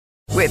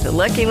With the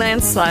Lucky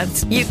Land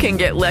Slots, you can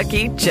get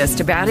lucky just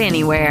about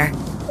anywhere.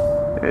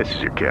 This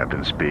is your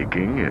captain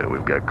speaking.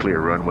 We've got clear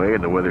runway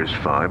and the weather's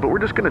fine, but we're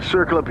just going to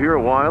circle up here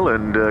a while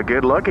and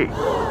get lucky.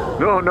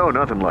 No,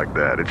 nothing like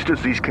that. It's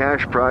just these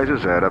cash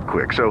prizes add up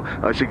quick. So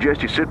I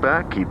suggest you sit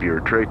back, keep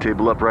your tray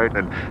table upright,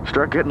 and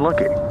start getting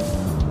lucky.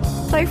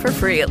 Play for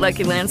free at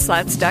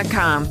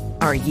LuckyLandSlots.com.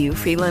 Are you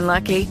feeling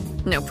lucky?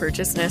 No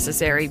purchase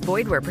necessary.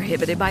 Void where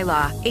prohibited by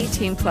law.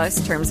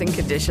 18+ terms and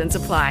conditions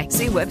apply.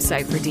 See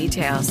website for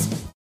details.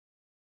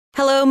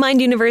 Hello,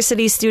 Mind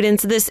University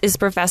students. This is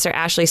Professor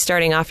Ashley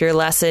starting off your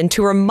lesson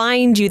to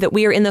remind you that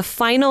we are in the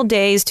final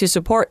days to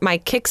support my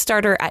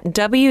Kickstarter at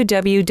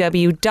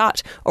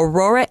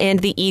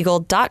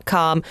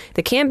www.auroraandtheeagle.com.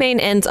 The campaign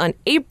ends on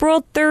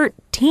April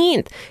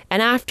 13th.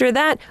 And after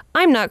that,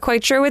 I'm not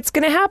quite sure what's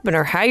going to happen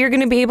or how you're going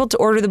to be able to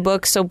order the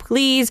book. So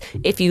please,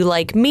 if you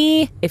like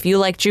me, if you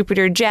like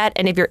Jupiter Jet,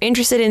 and if you're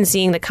interested in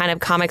seeing the kind of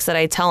comics that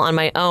I tell on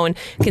my own,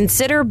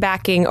 consider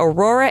backing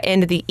Aurora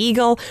and the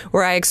Eagle,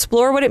 where I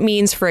explore what it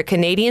means for a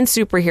Canadian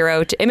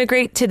superhero to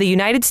immigrate to the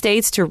United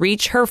States to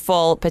reach her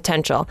full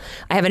potential.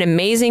 I have an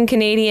amazing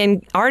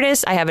Canadian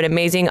artist. I have an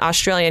amazing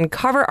Australian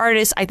cover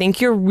artist. I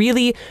think you're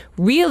really,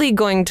 really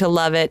going to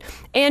love it.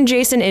 And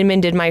Jason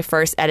Inman did my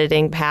first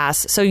editing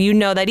pass. So you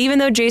know that even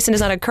though Jason is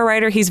not a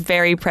co-writer, he's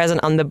very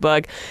present on the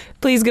book.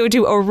 Please go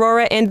to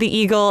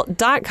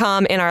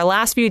auroraandtheeagle.com in our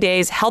last few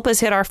days. Help us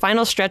hit our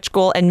final stretch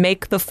goal and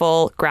make the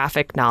full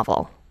graphic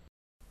novel.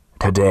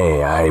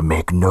 Today I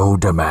make no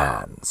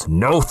demands,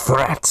 no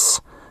threats.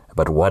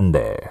 But one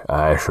day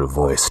I shall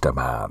voice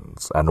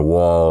demands, and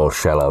Wall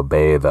shall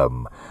obey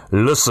them.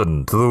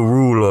 Listen to the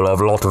ruler of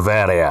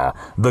Lotvaria,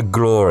 the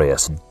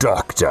glorious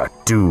Dr.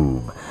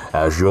 Doom,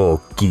 as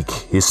your geek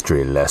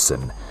history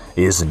lesson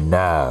is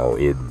now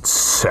in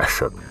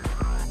session.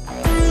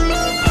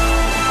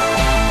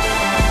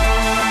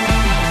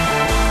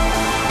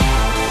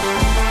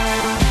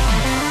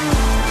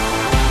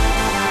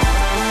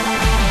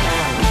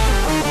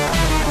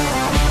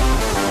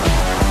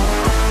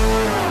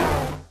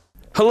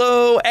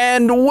 Hello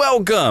and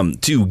welcome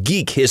to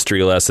Geek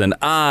History Lesson.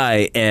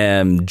 I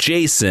am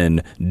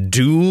Jason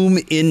Doom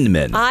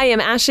Inman. I am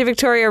Ashley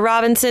Victoria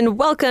Robinson.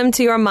 Welcome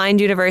to your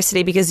Mind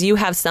University, because you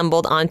have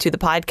stumbled onto the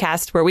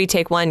podcast where we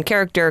take one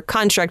character,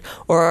 construct,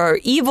 or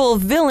evil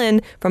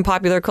villain from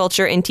popular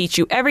culture and teach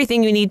you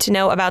everything you need to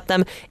know about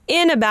them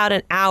in about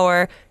an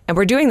hour. And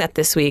we're doing that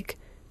this week.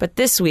 But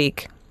this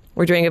week,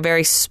 we're doing a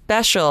very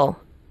special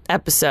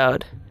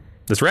episode.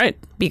 That's right.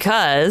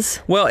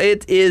 Because? Well,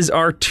 it is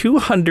our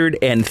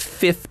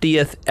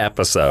 250th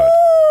episode.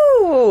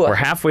 Ooh. We're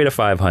halfway to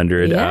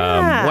 500.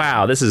 Yeah.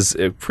 Wow, this is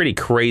pretty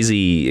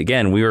crazy.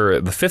 Again, we were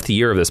the 5th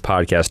year of this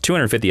podcast,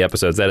 250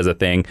 episodes. That is a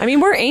thing. I mean,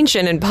 we're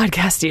ancient in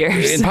podcast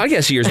years. In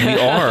podcast years, we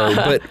are.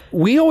 But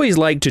we always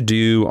like to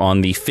do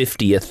on the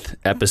 50th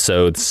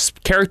episodes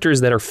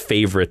characters that are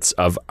favorites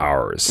of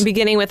ours.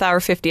 Beginning with our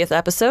 50th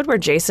episode where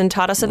Jason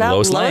taught us about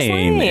Lois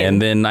Lane.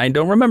 And then I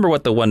don't remember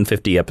what the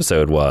 150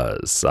 episode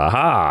was.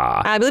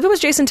 Aha. I believe it was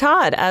Jason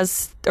Todd,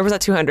 or was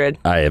that 200?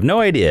 I have no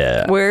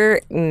idea.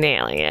 We're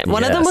nailing it.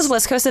 One of them was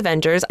West Coast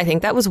Avengers. I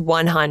think that was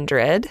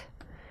 100.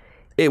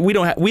 We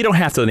don't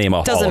have to name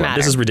all. Doesn't matter.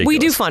 This is ridiculous. We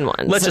do fun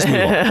ones. Let's just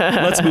move on.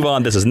 Let's move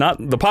on. This is not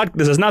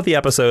the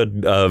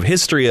episode of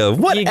history of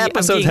what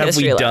episodes have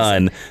we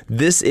done.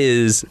 This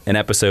is an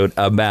episode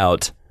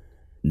about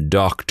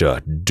Dr.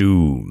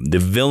 Doom, the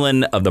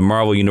villain of the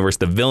Marvel Universe,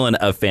 the villain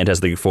of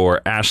Fantastic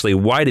Four. Ashley,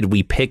 why did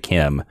we pick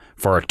him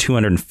for our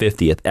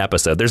 250th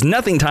episode? There's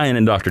nothing tying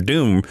in Dr.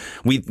 Doom.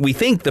 We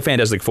think the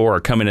Fantastic Four are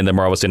coming in the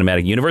Marvel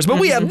Cinematic Universe, but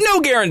we have no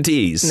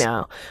guarantees.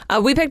 No.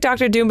 We picked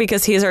Dr. Doom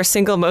because he is our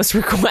single most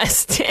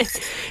requested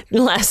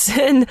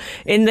lesson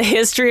in the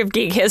history of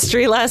geek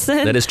history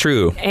lesson. That is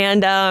true.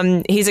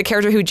 And he's a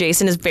character who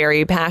Jason is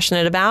very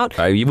passionate about.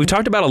 We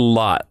talked about a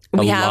lot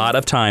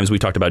of times we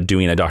talked about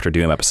doing a Dr.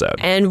 Doom episode.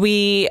 And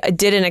we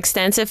did an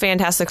extensive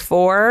Fantastic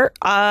Four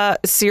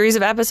series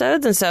of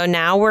episodes. And so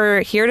now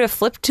we're here to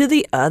flip to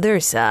the other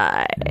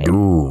side.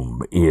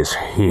 Doom is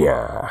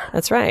here.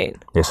 That's right.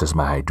 This is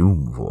my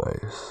Doom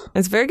voice.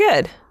 It's very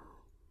good.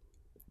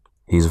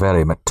 He's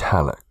very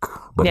metallic,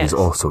 but Yes. he's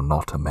also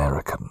not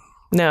American.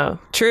 No,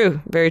 true.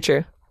 Very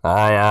true.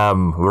 I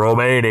am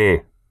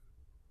Romani.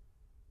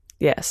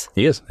 Yes.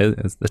 He is.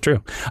 That's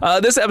true.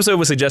 This episode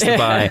was suggested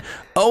by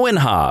Owen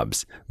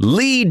Hobbs,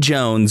 Lee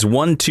Jones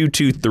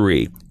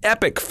 1223,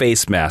 Epic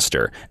Face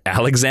Master,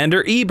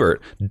 Alexander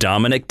Ebert,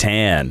 Dominic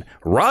Tan,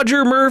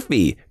 Roger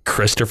Murphy,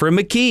 Christopher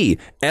McKee,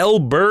 L.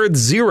 Bird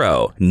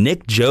Zero,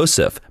 Nick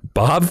Joseph,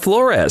 Bob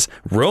Flores,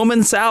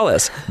 Roman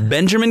Salas,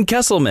 Benjamin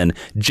Kesselman,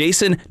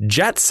 Jason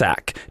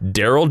Jatsak,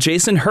 Daryl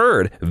Jason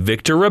Hurd,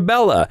 Victor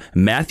Rabella,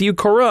 Matthew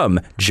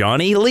Corum,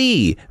 Johnny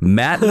Lee,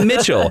 Matt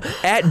Mitchell,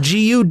 at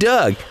GU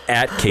Doug,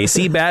 at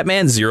KC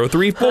Batman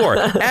 034,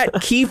 at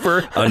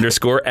Kiefer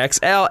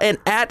 _XL, and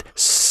at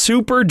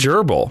Super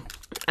Gerbil.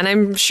 And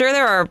I'm sure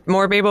there are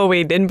more people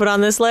we didn't put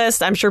on this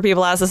list. I'm sure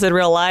people asked us in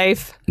real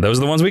life. Those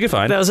are the ones we could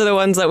find. Those are the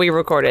ones that we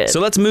recorded. So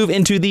let's move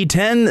into the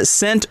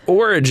 10-cent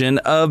origin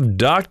of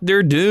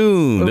Dr.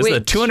 Doom. This is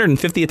the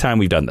 250th time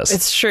we've done this.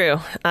 It's true.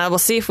 We'll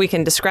see if we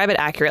can describe it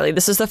accurately.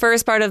 This is the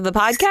first part of the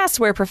podcast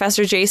where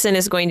Professor Jason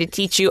is going to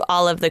teach you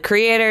all of the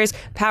creators,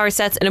 power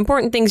sets, and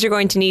important things you're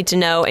going to need to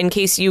know in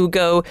case you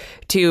go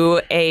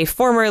to a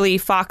formerly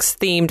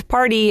Fox-themed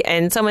party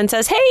and someone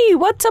says, hey,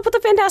 what's up with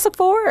the Fantastic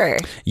Four?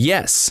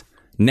 Yes.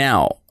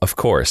 Now, of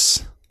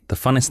course, the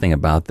funnest thing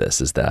about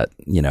this is that,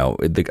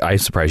 I'm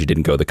surprised you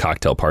didn't go to the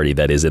cocktail party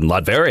that is in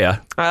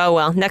Latveria. Oh,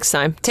 well, next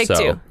time. Take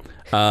two.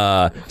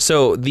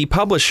 So the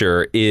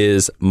publisher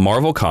is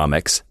Marvel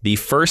Comics. The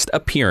first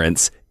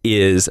appearance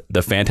is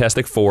the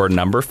Fantastic Four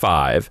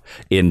 #5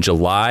 in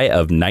July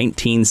of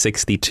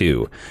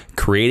 1962,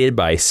 created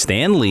by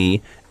Stan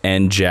Lee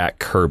and Jack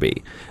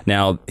Kirby.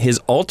 Now, his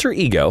alter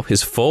ego,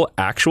 his full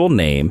actual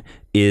name,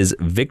 is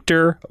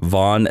Victor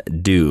Von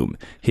Doom.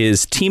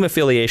 His team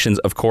affiliations,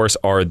 of course,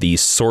 are the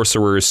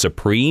Sorcerers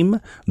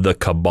Supreme, the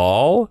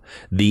Cabal,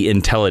 the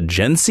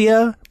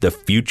Intelligentsia, the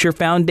Future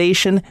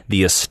Foundation,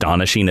 the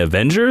Astonishing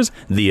Avengers,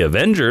 the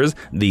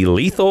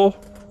Lethal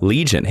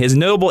Legion. His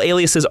notable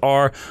aliases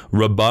are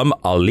Rabum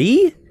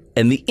Ali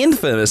and the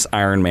infamous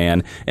Iron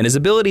Man, and his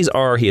abilities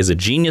are he has a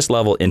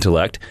genius-level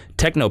intellect,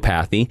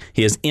 technopathy,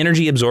 he has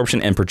energy absorption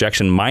and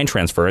projection mind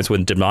transference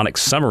with demonic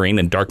submarine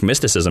and dark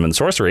mysticism and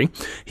sorcery,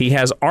 he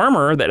has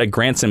armor that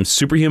grants him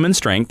superhuman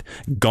strength,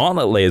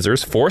 gauntlet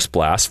lasers, force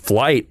blast,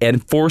 flight,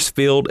 and force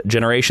field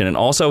generation, and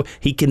also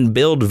he can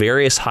build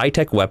various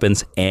high-tech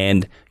weapons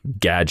and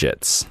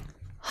gadgets.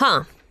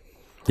 Huh.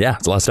 Yeah,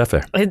 it's a lot of stuff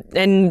there.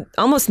 And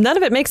almost none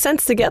of it makes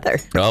sense together.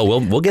 Oh,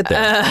 we'll get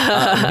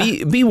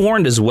there. Be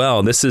warned as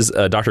well. This is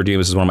Dr. Doom.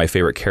 This is one of my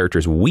favorite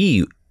characters.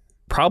 We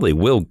probably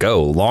will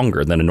go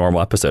longer than a normal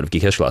episode of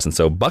Geek History Lesson.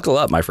 So buckle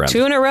up, my friend.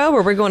 2 in a row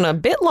where we're going a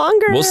bit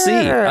longer. We'll see.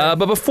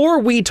 But before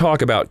we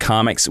talk about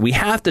comics, we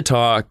have to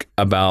talk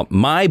about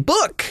my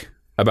book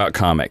about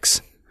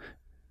comics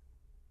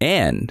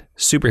and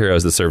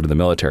superheroes that served in the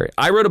military.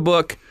 I wrote a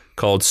book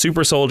called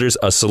Super Soldiers,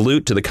 A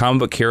Salute to the Comic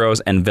Book Heroes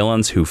and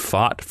Villains Who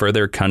Fought for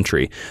Their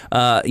Country.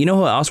 You know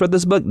who else read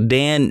this book?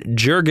 Dan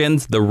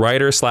Jurgens, the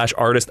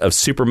writer/artist of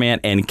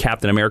Superman and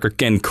Captain America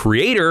and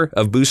creator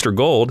of Booster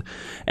Gold.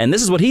 And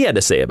this is what he had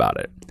to say about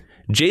it.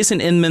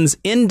 Jason Inman's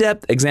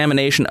in-depth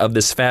examination of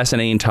this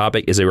fascinating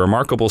topic is a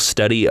remarkable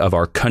study of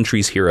our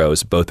country's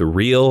heroes, both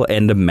real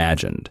and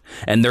imagined,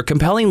 and their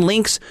compelling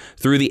links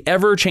through the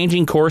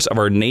ever-changing course of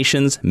our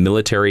nation's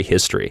military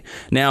history.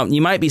 Now,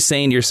 you might be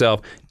saying to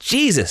yourself,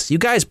 Jesus, you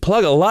guys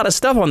plug a lot of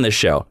stuff on this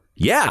show.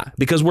 Yeah,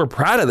 because we're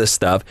proud of this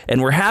stuff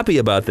and we're happy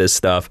about this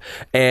stuff.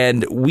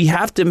 And we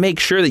have to make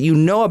sure that you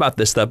know about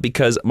this stuff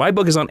because my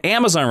book is on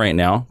Amazon right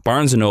now,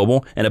 Barnes &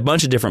 Noble, and a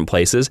bunch of different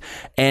places.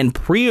 And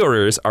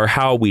pre-orders are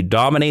how we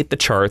dominate the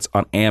charts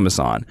on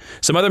Amazon.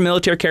 Some other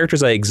military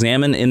characters I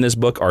examine in this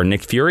book are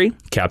Nick Fury,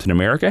 Captain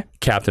America,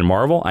 Captain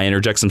Marvel. I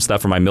interject some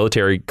stuff from my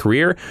military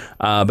career.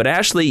 But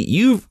Ashley,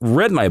 you've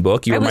read my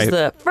book. I was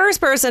the first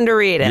person to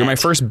read it. You're my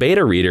first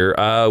beta reader.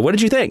 What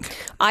did you think?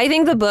 I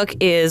think the book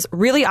is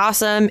really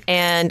awesome.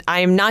 And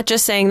I'm not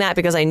just saying that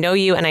because I know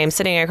you and I am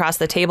sitting across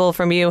the table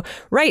from you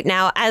right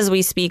now as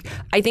we speak.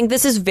 I think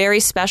this is very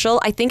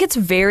special. I think it's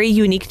very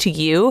unique to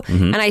you.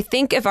 Mm-hmm. And I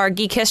think if our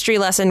Geek History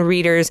Lesson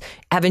readers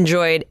have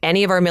enjoyed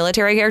any of our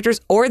military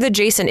characters or the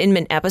Jason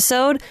Inman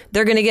episode,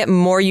 they're going to get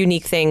more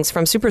unique things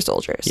from Super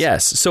Soldiers.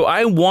 Yes. So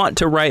I want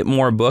to write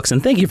more books.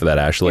 And thank you for that,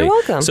 Ashley. You're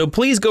welcome. So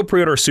please go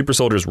pre-order Super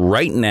Soldiers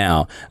right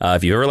now.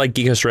 If you ever like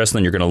Geek History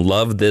Lesson, you're going to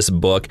love this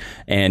book.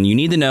 And you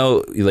need to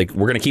know, we're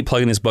going to keep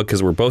plugging this book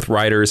because we're both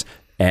writers.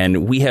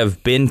 And we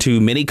have been to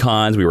many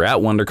cons. We were at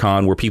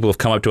WonderCon where people have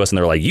come up to us and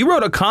they're like, you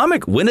wrote a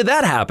comic? When did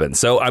that happen?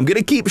 So I'm going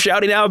to keep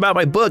shouting out about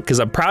my book because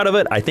I'm proud of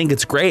it. I think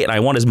it's great. And I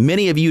want as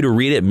many of you to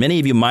read it. Many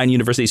of you Mind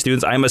University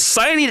students. I'm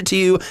assigning it to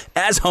you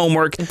as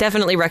homework.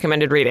 Definitely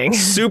recommended reading.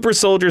 Super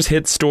Soldiers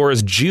hits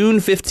stores June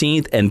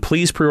 15th. And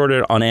please pre-order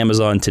it on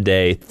Amazon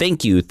today.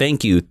 Thank you,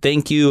 thank you,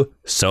 thank you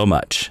so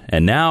much.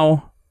 And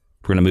now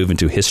we're going to move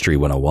into History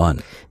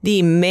 101.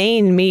 The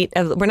main meat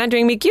of... We're not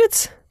doing meet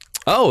cutes?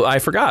 Oh, I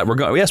forgot.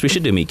 Yes, we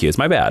should do meet cutes.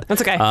 My bad.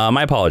 That's okay.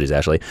 My apologies,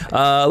 Ashley.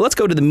 Let's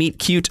go to the meet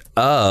cute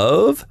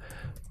of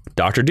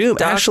Dr. Doom.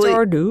 Ashley,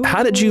 Doom.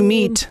 How did you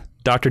meet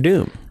Dr.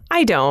 Doom?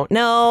 I don't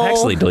know. I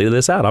actually deleted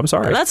this out. I'm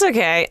sorry. That's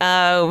okay.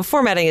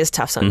 Formatting is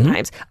tough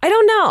sometimes. Mm-hmm.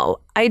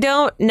 I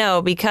don't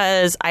know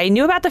because I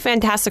knew about the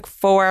Fantastic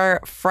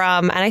Four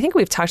from, and I think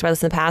we've talked about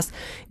this in the past,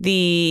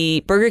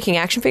 the Burger King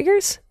action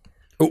figures.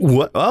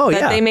 What? Oh,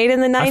 that they made in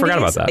the 90s. I forgot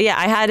about that. Yeah,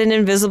 I had an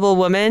invisible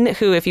woman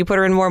who, if you put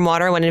her in warm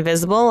water, went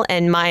invisible,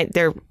 and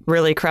they're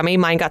really crummy.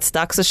 Mine got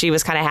stuck, so she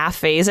was kind of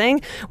half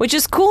phasing, which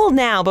is cool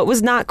now, but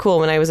was not cool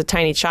when I was a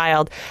tiny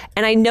child.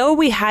 And I know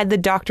we had the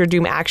Dr.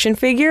 Doom action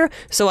figure,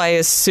 so I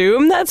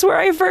assume that's where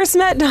I first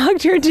met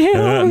Dr.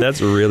 Doom.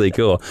 That's really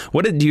cool.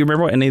 Do you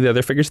remember what any of the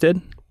other figures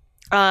did?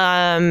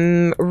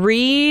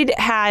 Reed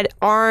had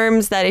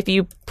arms that if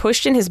you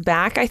pushed in his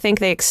back, I think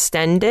they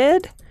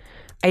extended.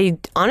 I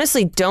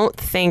honestly don't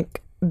think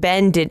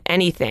Ben did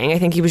anything. I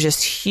think he was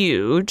just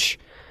huge.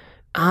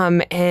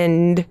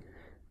 And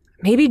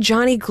maybe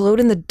Johnny glowed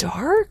in the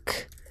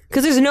dark?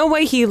 Because there's no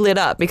way he lit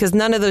up, because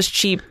none of those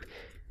cheap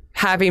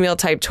Happy Meal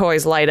type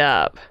toys light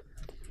up.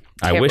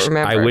 I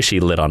wish he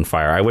lit on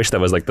fire. I wish that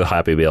was like the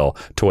Happy Meal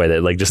toy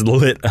that like just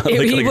lit up.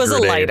 He was a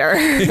lighter.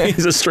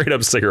 He's a straight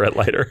up cigarette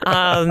lighter.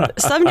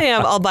 Someday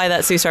I'll buy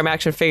that Sea Storm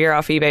action figure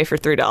off eBay for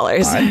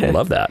 $3. I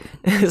love that.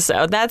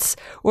 So that's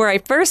where I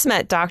first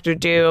met Dr.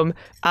 Doom.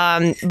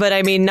 But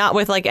I mean, not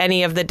with like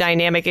any of the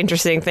dynamic,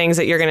 interesting things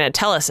that you're going to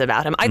tell us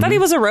about him. I thought he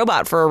was a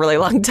robot for a really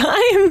long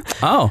time.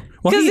 Oh,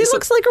 well, because he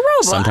looks like a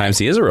robot. Sometimes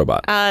he is a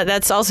robot.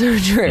 That's also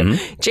true.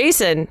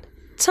 Jason,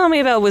 tell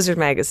me about Wizard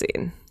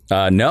Magazine.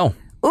 No.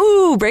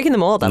 Ooh, breaking the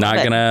mold. Not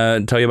going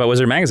to tell you about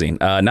Wizard Magazine.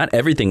 Not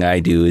everything I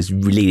do is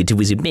related to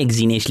Wizard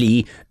Magazine,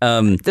 Ashley.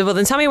 Well,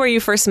 then tell me where you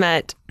first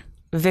met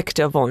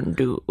Victor Von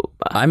Doom.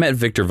 I met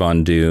Victor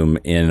Von Doom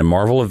in a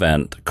Marvel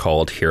event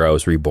called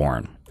Heroes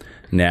Reborn.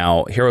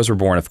 Now, Heroes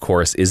Reborn, of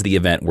course, is the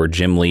event where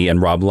Jim Lee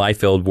and Rob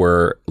Liefeld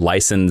were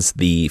licensed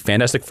the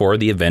Fantastic Four,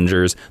 the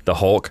Avengers, the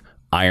Hulk,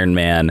 Iron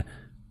Man,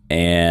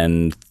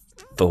 and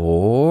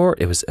Thor.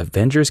 It was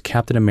Avengers,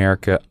 Captain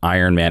America,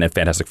 Iron Man, and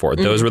Fantastic Four.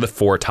 Those were the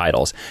 4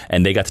 titles,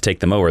 and they got to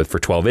take them over for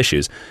 12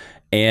 issues.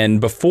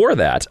 And before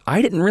that,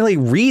 I didn't really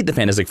read the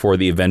Fantastic Four or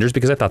the Avengers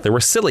because I thought they were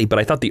silly, but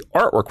I thought the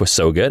artwork was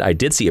so good. I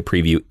did see a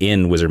preview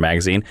in Wizard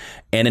Magazine,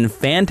 and in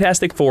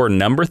Fantastic Four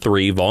number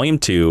 3, volume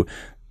 2,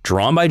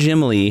 drawn by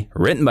Jim Lee,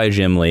 written by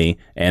Jim Lee,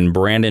 and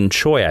Brandon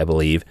Choi, I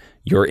believe,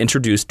 you're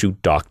introduced to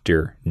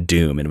Dr.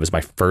 Doom, and it was my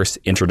first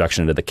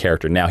introduction to the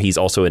character. Now, he's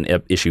also in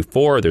issue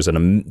 4. There's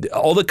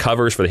all the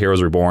covers for the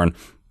Heroes Reborn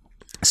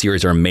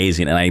series are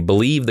amazing, and I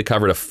believe the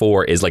cover to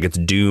 4 is like it's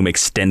Doom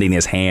extending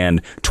his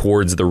hand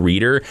towards the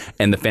reader,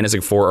 and the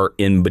Fantastic Four are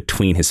in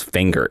between his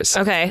fingers.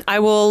 Okay, I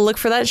will look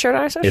for that shirt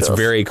on our socials. It's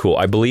very cool.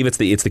 I believe it's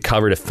the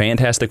cover to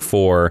Fantastic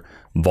Four,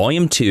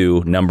 Volume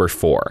 2, number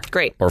 4.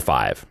 Great. Or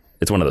 5.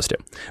 It's one of those two.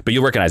 But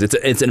you'll recognize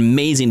it's an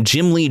amazing.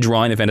 Jim Lee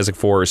drawing the Fantastic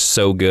Four is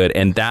so good.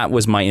 And that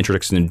was my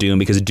introduction to Doom,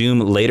 because Doom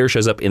later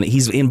shows up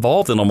he's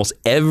involved in almost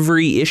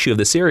every issue of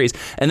the series.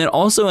 And then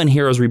also in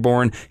Heroes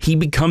Reborn, he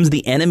becomes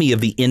the enemy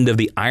of the end of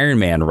the Iron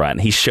Man run.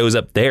 He shows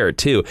up there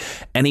too.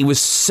 And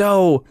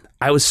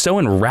I was so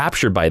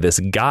enraptured by this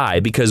guy,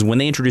 because when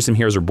they introduced him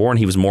Heroes Reborn,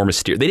 he was more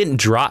mysterious. They didn't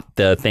drop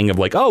the thing of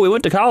like, oh, we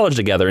went to college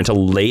together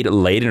until late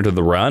into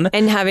the run.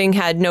 And having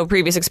had no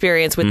previous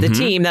experience with the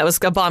team, that was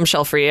a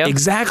bombshell for you.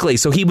 Exactly.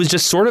 So he was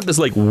just sort of this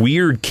like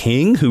weird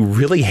king who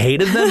really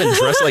hated them and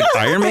dressed like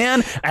Iron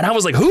Man. And I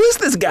was like, who is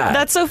this guy?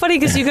 That's so funny,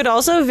 because you could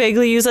also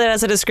vaguely use it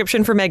as a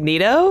description for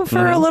Magneto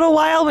for a little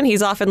while when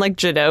he's off in like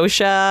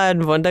Genosha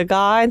and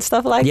Wundergar and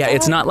stuff like that. Yeah,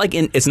 it's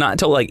not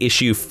until like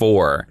issue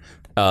 4.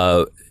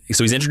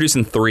 So he's introduced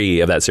in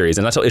 3 of that series,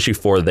 and that's till issue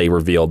 4 they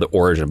revealed the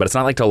origin. But it's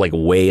not like till like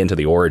way into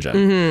the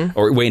origin,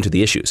 or way into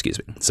the issue, excuse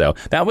me. So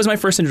that was my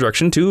first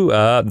introduction to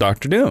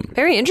Dr. Doom.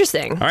 Very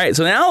interesting. All right,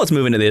 so now let's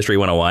move into the History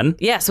 101.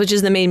 Yes, which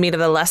is the main meat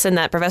of the lesson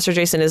that Professor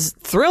Jason is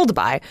thrilled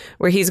by,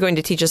 where he's going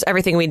to teach us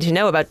everything we need to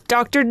know about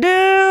Dr.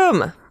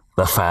 Doom.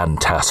 The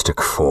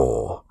Fantastic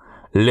Four.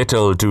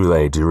 Little do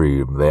they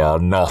dream they are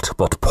not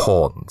but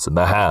pawns in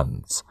the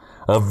hands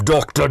of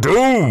Dr.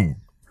 Doom.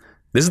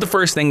 This is the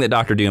first thing that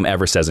Dr. Doom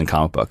ever says in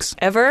comic books.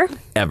 Ever?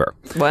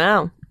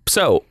 Wow.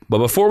 So, but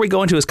before we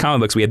go into his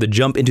comic books, we have to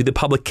jump into the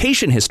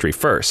publication history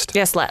first.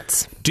 Yes,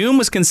 let's. Doom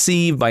was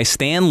conceived by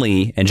Stan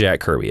Lee and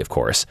Jack Kirby, of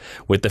course.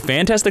 With the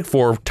Fantastic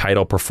Four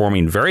title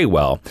performing very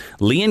well,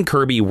 Lee and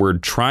Kirby were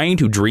trying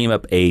to dream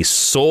up a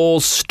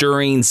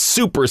soul-stirring,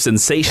 super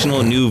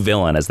sensational new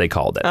villain, as they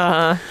called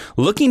it.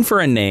 Looking for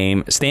a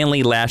name, Stan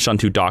Lee latched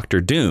onto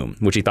Dr. Doom,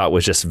 which he thought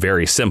was just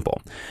very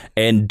simple.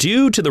 And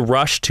due to the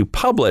rush to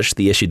publish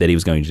the issue that he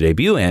was going to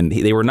debut in,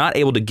 they were not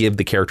able to give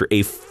the character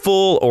a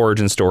full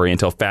origin story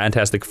until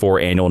Fantastic Four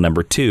Annual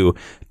number 2,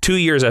 2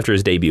 years after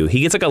his debut.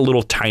 He gets like a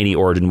little tiny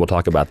origin. We'll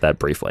talk about that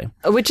briefly.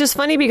 Which is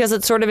funny, because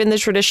it's sort of in the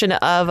tradition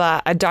of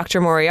a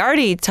Dr.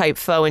 Moriarty type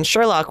foe in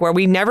Sherlock, where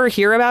we never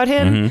hear about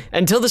him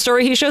until the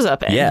story he shows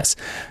up in. Yes.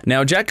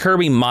 Now, Jack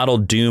Kirby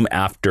modeled Doom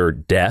after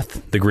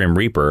Death, the Grim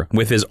Reaper,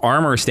 with his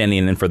armor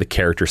standing in for the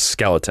character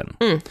Skeleton.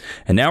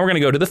 And now we're going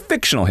to go to the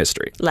fictional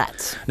history.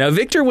 Let's. Now,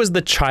 Victor was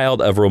the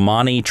child of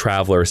Romani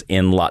travelers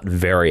in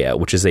Latveria,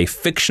 which is a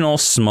fictional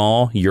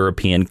small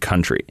European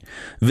country.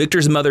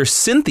 Victor's mother,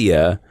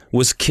 Cynthia,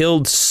 was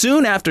killed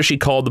soon after she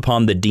called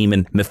upon the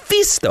demon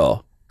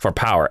Mephisto for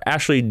power.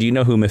 Ashley, do you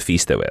know who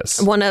Mephisto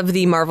is? One of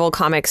the Marvel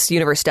Comics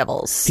universe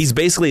devils. He's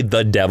basically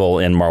the devil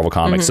in Marvel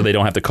Comics, so they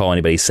don't have to call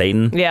anybody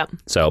Satan. Yeah.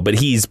 So, but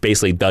he's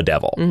basically the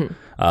devil.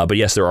 But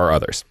yes, there are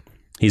others.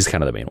 He's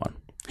kind of the main one.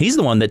 He's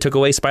the one that took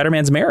away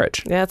Spider-Man's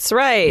marriage. That's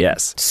right.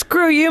 Yes.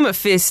 Screw you,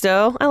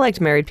 Mephisto. I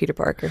liked married Peter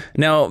Parker.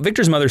 Now,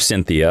 Victor's mother,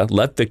 Cynthia,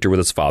 left Victor with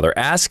his father,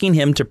 asking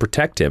him to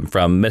protect him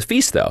from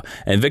Mephisto.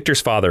 And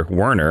Victor's father,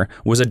 Werner,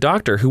 was a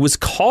doctor who was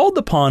called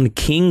upon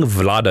King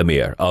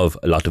Vladimir of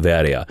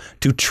Latveria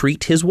to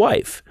treat his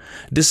wife.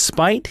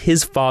 Despite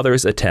his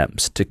father's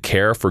attempts to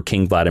care for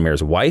King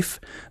Vladimir's wife,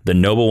 the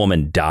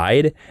noblewoman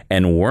died,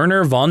 and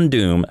Werner von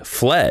Doom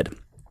fled.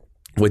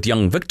 with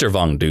young Victor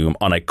Von Doom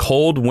on a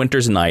cold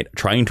winter's night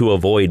trying to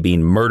avoid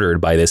being murdered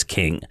by this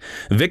king.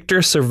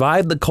 Victor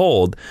survived the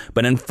cold,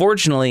 but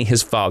unfortunately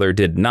his father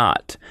did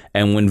not.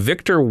 And when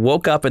Victor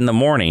woke up in the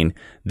morning,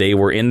 they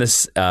were in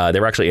this. They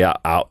were actually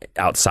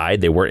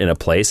outside. They weren't in a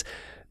place.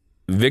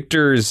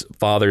 Victor's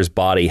father's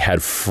body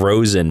had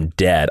frozen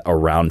dead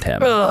around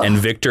him. Ugh. And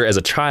Victor, as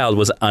a child,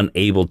 was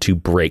unable to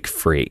break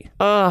free.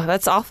 Oh,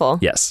 that's awful.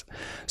 Yes.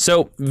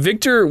 So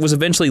Victor was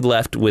eventually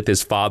left with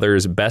his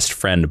father's best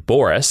friend,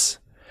 Boris.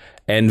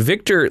 And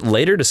Victor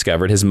later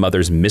discovered his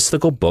mother's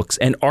mystical books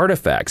and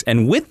artifacts.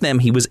 And with them,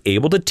 he was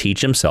able to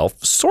teach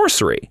himself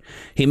sorcery.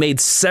 He made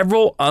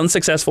several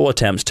unsuccessful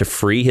attempts to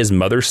free his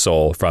mother's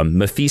soul from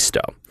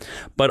Mephisto.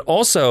 But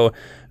also,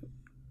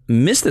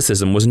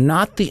 mysticism was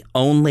not the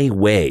only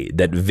way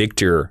that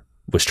Victor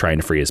was trying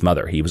to free his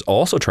mother. He was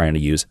also trying to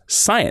use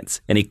science,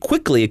 and he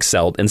quickly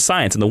excelled in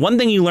science. And the one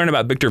thing you learn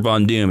about Victor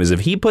Von Doom is if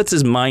he puts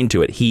his mind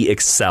to it, he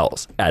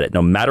excels at it,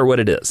 no matter what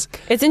it is.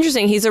 It's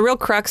interesting. He's a real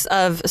crux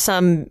of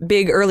some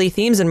big early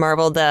themes in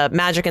Marvel, the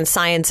magic and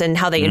science and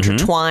how they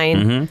intertwine.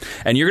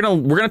 Mm-hmm. And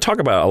we're gonna talk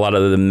about a lot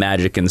of the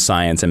magic and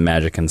science and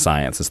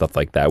stuff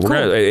like that.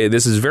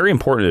 This is very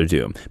important to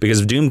Doom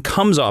because Doom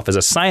comes off as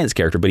a science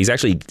character, but he's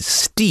actually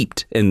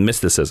steeped in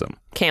mysticism.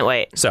 Can't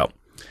wait. So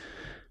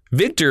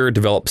Victor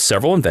developed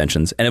several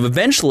inventions and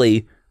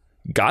eventually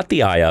got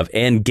the eye of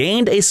and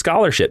gained a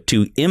scholarship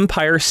to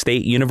Empire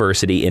State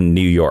University in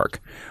New York.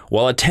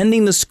 While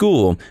attending the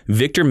school,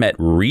 Victor met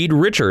Reed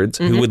Richards,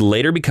 who would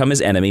later become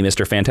his enemy,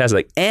 Mr.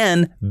 Fantastic,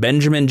 and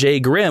Benjamin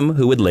J. Grimm,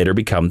 who would later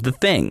become the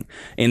Thing.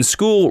 In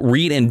school,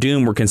 Reed and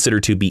Doom were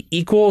considered to be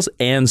equals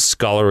and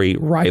scholarly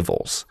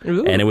rivals.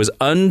 Ooh. And it was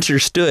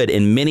understood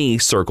in many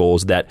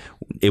circles that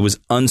it was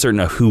uncertain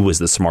of who was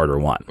the smarter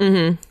one.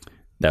 Mm-hmm.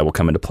 That will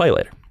come into play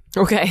later.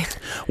 Okay.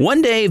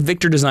 One day,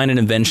 Victor designed an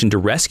invention to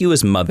rescue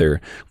his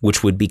mother,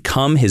 which would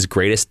become his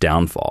greatest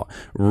downfall.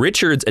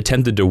 Richards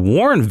attempted to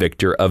warn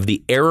Victor of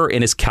the error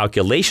in his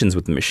calculations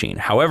with the machine.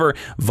 However,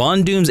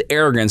 Von Doom's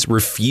arrogance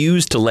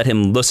refused to let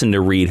him listen to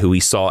Reed, who he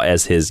saw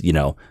as his,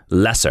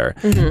 lesser.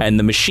 Mm-hmm. And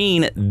the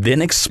machine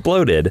then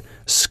exploded,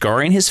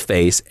 scarring his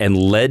face and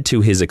led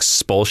to his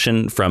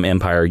expulsion from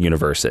Empire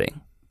University.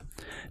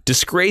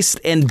 Disgraced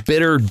and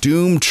bitter,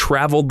 Doom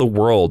traveled the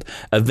world.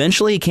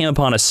 Eventually, he came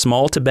upon a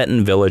small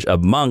Tibetan village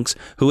of monks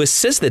who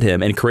assisted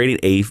him in creating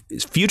a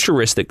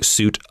futuristic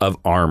suit of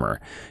armor.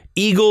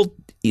 Eager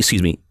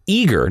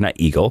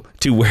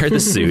to wear the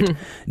suit,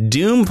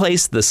 Doom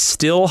placed the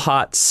still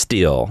hot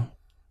steel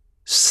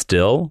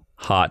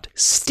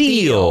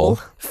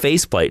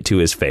faceplate to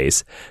his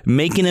face,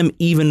 making him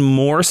even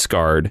more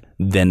scarred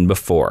than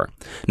before.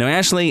 Now,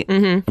 Ashley,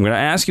 I'm going to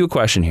ask you a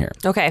question here.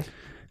 Okay.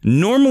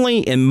 Normally,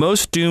 in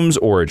most Doom's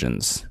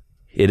origins,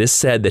 it is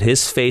said that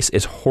his face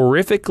is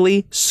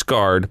horrifically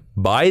scarred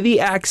by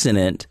the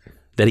accident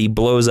that he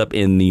blows up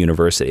in the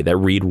university that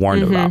Reed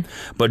warned about.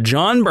 But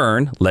John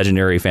Byrne,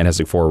 legendary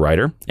Fantastic Four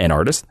writer and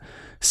artist,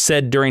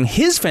 said during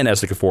his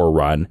Fantastic Four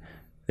run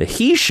that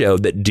he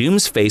showed that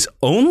Doom's face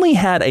only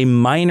had a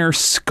minor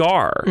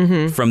scar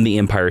from the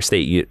Empire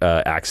State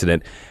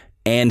accident,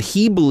 and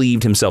he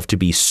believed himself to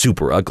be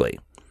super ugly.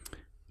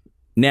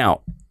 Now,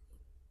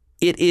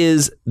 it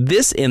is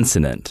this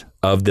incident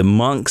of the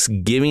monks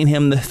giving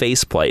him the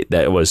faceplate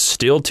that was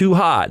still too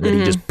hot that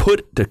he just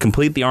put to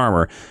complete the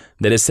armor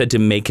that is said to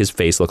make his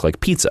face look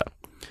like pizza.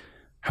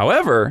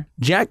 However,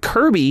 Jack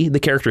Kirby, the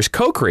character's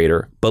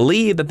co-creator,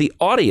 believed that the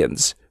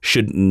audience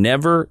should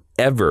never,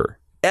 ever,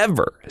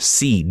 ever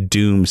see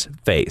Doom's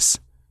face.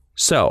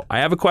 So I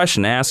have a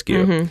question to ask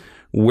you.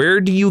 Where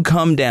do you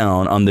come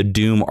down on the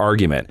Doom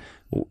argument?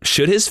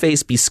 Should his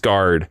face be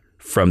scarred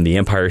from the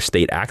Empire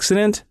State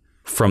accident?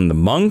 From the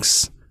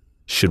monks?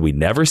 Should we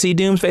never see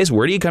Doom's face?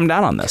 Where do you come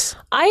down on this?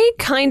 I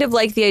kind of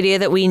like the idea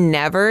that we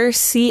never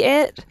see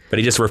it. But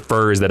he just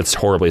refers that it's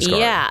horribly scarred.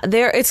 Yeah,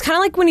 it's kind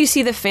of like when you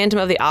see the Phantom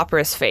of the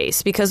Opera's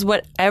face, because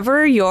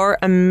whatever you're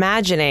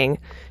imagining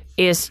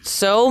is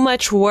so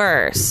much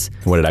worse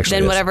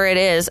than whatever it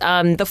is.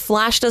 The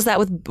Flash does that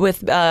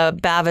with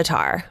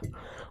Bavatar,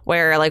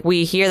 where like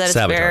we hear that it's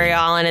Barry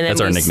Allen, and then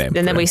that's our nickname.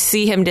 And then we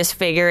see him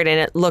disfigured, and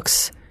it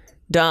looks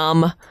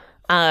dumb.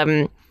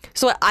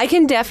 So I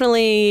can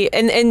definitely,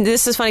 and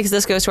this is funny because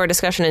this goes to our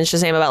discussion in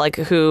Shazam about like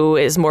who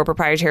is more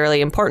proprietarily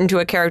important to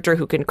a character,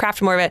 who can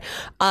craft more of it.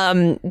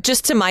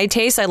 Just to my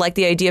taste, I like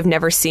the idea of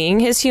never seeing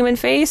his human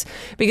face,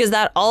 because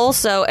that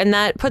also, and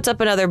that puts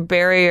up another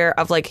barrier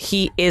of like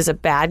he is a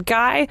bad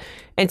guy.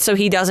 And so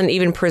he doesn't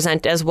even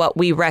present as what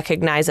we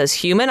recognize as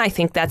human. I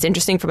think that's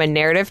interesting from a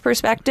narrative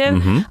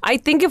perspective. I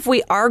think if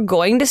we are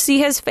going to see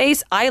his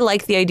face, I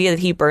like the idea that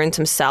he burns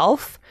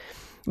himself.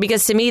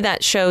 Because to me,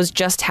 that shows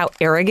just how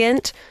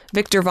arrogant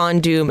Victor Von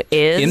Doom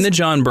is. In the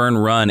John Byrne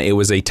run, it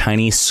was a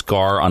tiny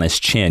scar on his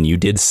chin. You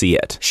did see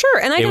it.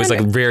 Sure. And it was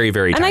like very,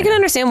 very tiny. And I can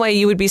understand why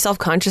you would be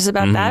self-conscious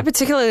about that,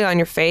 particularly on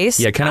your face.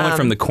 Yeah, it kind of went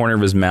from the corner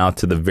of his mouth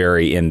to the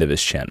very end of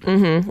his chin.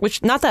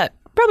 Which,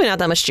 probably not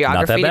that much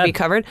geography to be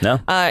covered. No.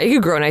 You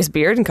could grow a nice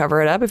beard and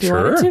cover it up if you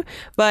wanted to.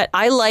 But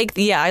I like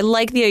the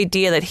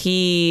idea that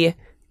he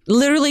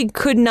literally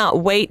could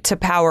not wait to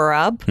power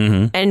up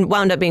and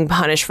wound up being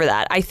punished for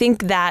that. I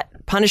think that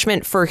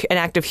punishment for an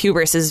act of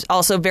hubris is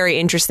also very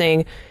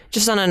interesting,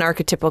 just on an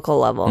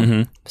archetypical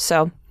level.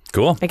 So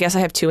Cool. I guess I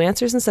have 2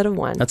 answers instead of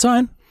 1. That's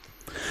fine.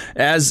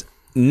 As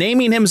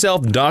naming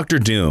himself Dr.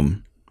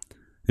 Doom,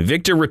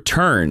 Victor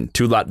returned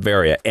to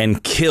Latveria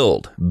and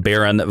killed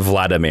Baron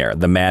Vladimir,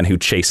 the man who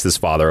chased his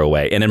father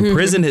away, and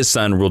imprisoned his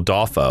son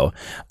Rodolfo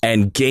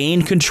and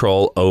gained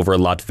control over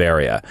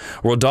Latveria.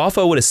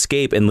 Rodolfo would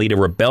escape and lead a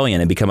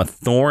rebellion and become a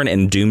thorn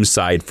in Doom's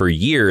side for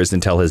years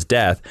until his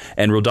death,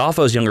 and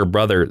Rodolfo's younger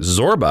brother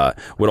Zorba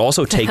would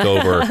also take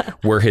over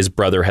where his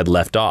brother had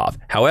left off.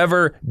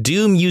 However,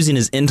 Doom, using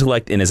his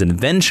intellect and his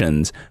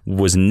inventions,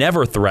 was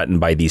never threatened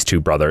by these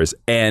two brothers,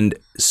 and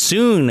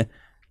soon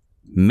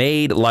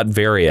made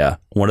Latveria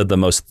one of the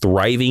most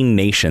thriving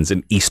nations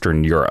in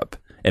Eastern Europe.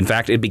 In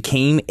fact, it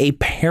became a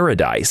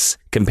paradise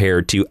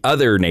compared to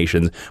other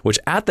nations, which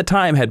at the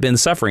time had been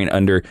suffering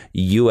under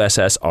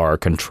USSR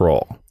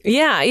control.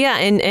 Yeah.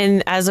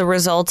 And as a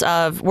result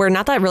of, we're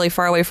not that really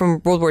far away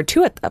from World War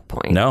II at that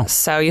point. No.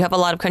 So you have a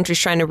lot of countries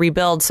trying to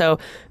rebuild. So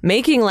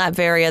making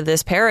Latveria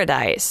this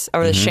paradise,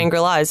 or the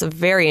Shangri-La, is a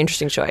very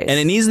interesting choice. And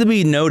it needs to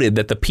be noted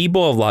that the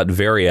people of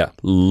Latveria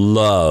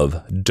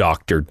love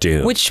Dr.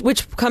 Doom.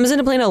 Which comes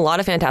into play in a lot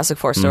of Fantastic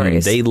Four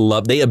stories.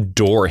 They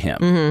adore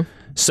him.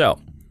 So,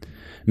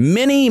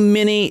 many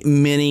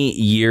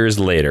years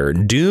later,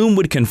 Doom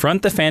would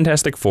confront the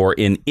Fantastic Four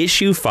in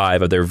issue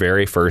 5 of their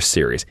very first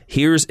series.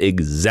 Here's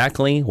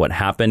exactly what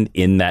happened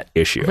in that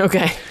issue.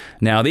 Okay.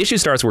 Now, the issue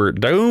starts where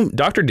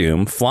Dr.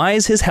 Doom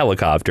flies his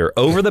helicopter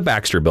over the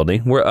Baxter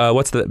Building.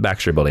 What's the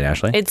Baxter Building,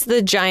 Ashley? It's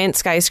the giant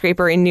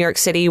skyscraper in New York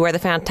City where the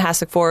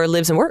Fantastic Four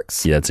lives and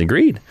works. Yeah, that's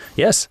agreed.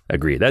 Yes,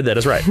 agreed. That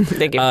is right.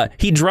 Thank you.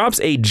 He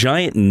drops a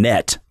giant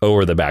net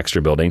over the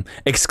Baxter Building,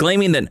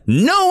 exclaiming that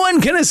no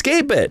one can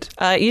escape it.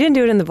 You didn't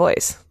do it in the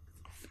voice.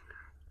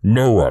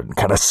 No one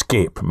can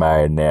escape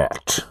my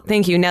net.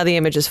 Thank you. Now the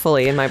image is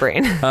fully in my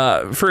brain.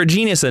 For a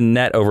genius, a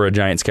net over a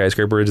giant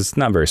skyscraper is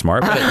not very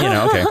smart, but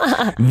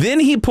okay. Then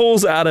he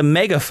pulls out a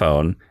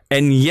megaphone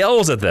and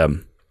yells at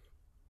them.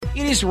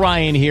 It is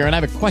Ryan here, and I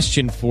have a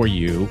question for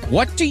you.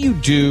 What do you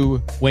do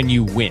when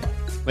you win?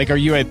 Like, are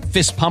you a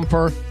fist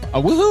pumper,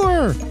 a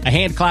woohooer, a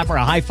hand clapper,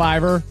 a high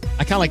fiver?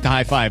 I kind of like the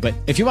high five, but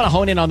if you want to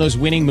hone in on those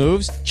winning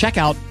moves, check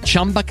out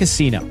Chumba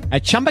Casino.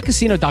 At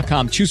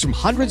ChumbaCasino.com, choose from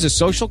hundreds of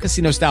social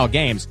casino-style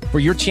games for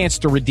your chance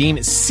to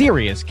redeem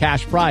serious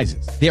cash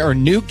prizes. There are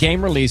new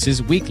game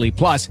releases weekly,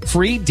 plus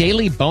free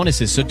daily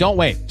bonuses. So don't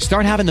wait.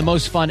 Start having the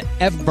most fun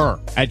ever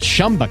at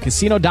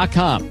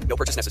ChumbaCasino.com. No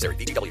purchase necessary.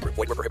 VGW. Void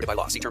where prohibited by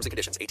law. See terms and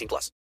conditions.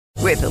 18+.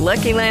 With the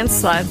Lucky Land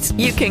Slots,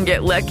 you can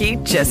get lucky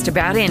just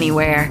about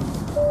anywhere.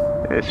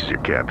 This is your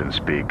captain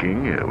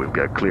speaking. We've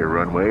got clear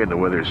runway and the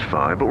weather's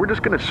fine, but we're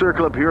just going to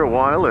circle up here a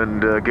while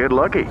and get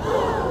lucky.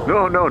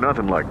 No,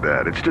 nothing like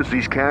that. It's just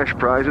these cash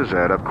prizes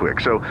add up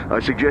quick. So I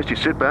suggest you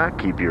sit back,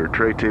 keep your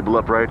tray table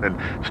upright, and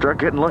start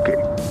getting lucky.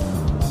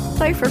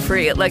 Play for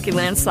free at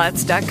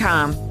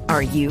LuckyLandSlots.com.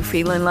 Are you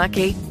feeling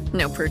lucky?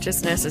 No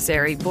purchase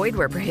necessary. Void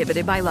where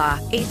prohibited by law.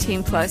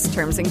 18+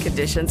 terms and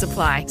conditions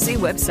apply. See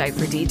website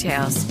for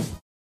details.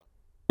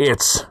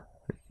 It's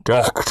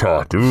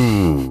Dr.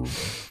 Doom.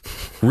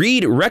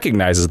 Reed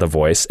recognizes the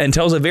voice and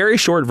tells a very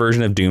short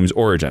version of Doom's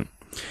origin.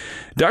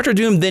 Dr.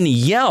 Doom then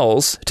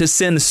yells to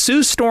send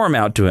Sue Storm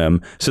out to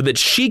him so that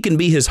she can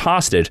be his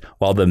hostage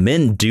while the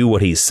men do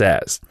what he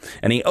says.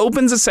 And he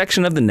opens a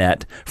section of the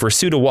net for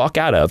Sue to walk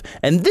out of,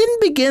 and then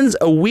begins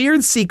a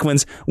weird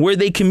sequence where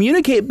they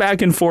communicate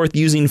back and forth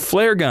using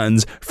flare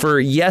guns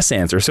for yes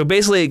answers. So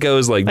basically it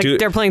goes like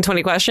they're playing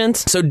 20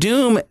 questions? So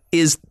Doom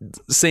is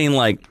saying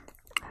like,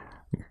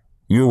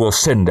 You will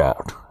send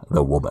out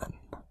the woman.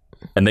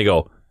 And they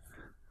go,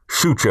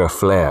 Shoot your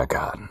flare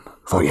gun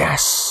for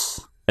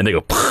yes. And they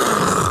go,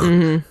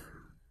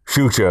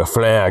 Shoot your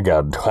flare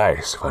gun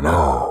twice for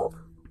no.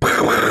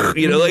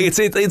 You know, like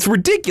it's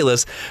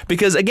ridiculous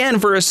because, again,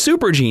 for a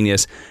super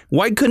genius,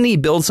 why couldn't he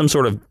build some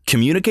sort of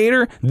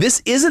communicator?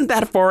 This isn't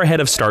that far ahead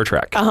of Star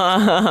Trek.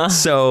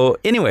 So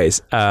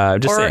anyways,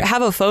 just or saying.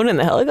 have a phone in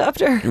the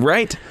helicopter.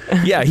 Right?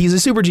 Yeah, he's a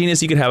super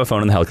genius. You could have a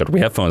phone in the helicopter. We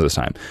have phones this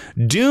time.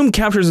 Doom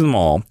captures them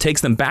all,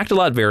 takes them back to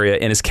Latveria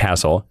in his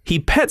castle. He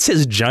pets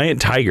his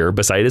giant tiger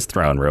beside his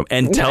throne room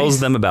and tells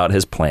them about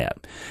his plan.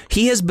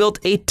 He has built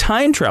a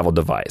time travel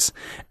device,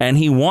 and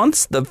he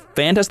wants the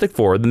Fantastic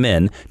Four, the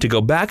men, to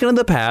go back into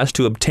the past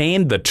to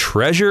obtain the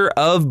treasure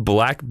of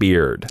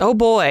Blackbeard. Oh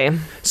boy.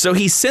 So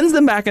he sends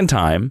them back in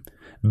time.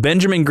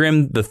 Benjamin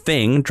Grimm, the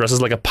Thing,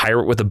 dresses like a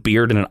pirate with a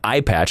beard and an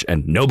eye patch,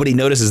 and nobody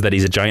notices that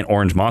he's a giant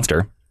orange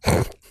monster.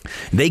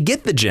 They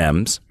get the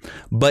gems,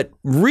 but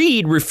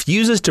Reed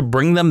refuses to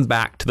bring them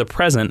back to the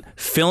present,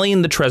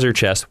 filling the treasure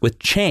chest with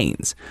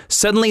chains.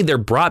 Suddenly, they're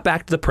brought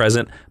back to the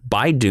present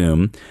by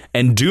Doom,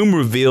 and Doom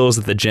reveals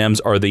that the gems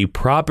are the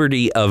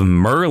property of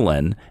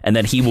Merlin and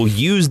that he will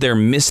use their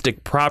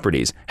mystic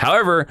properties.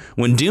 However,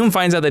 when Doom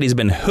finds out that he's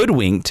been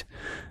hoodwinked,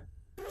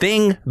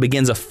 Thing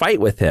begins a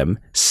fight with him,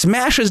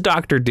 smashes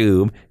Dr.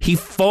 Doom. He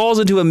falls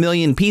into a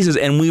million pieces,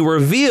 and we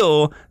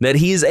reveal that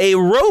he's a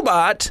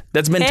robot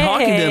that's been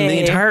talking to him the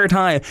entire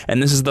time.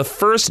 And this is the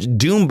first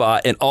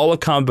Doombot in all of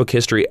comic book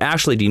history.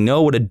 Ashley, do you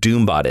know what a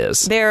Doombot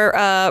is? They're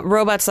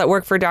robots that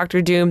work for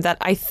Dr. Doom that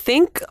I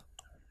think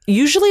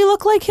usually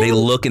look like him. They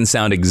look and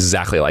sound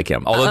exactly like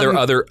him. Although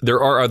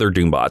there are other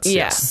Doombots.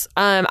 Yes.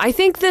 I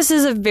think this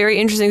is a very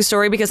interesting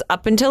story because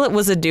up until it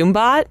was a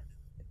Doombot,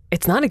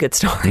 it's not a good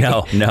story.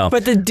 No.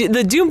 But the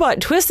Doombot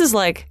twist is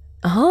like,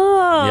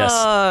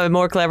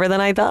 more clever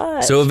than I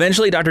thought. So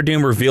eventually Dr.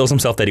 Doom reveals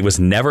himself that he was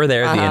never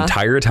there the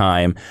entire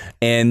time,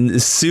 and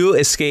Sue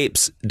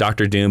escapes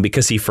Dr. Doom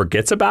because he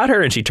forgets about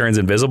her and she turns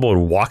invisible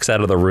and walks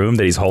out of the room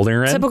that he's holding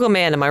her in. Typical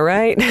man, am I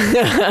right?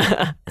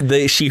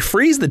 She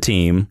frees the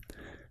team.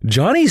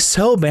 Johnny's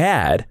so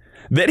bad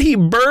that he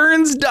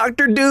burns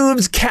Dr.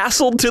 Doom's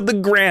castle to the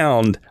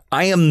ground.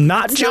 I am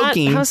not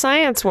joking. Not how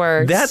science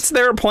works. That's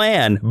their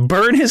plan.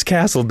 Burn his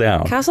castle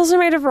down. Castles are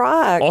made of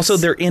rocks. Also,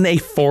 they're in a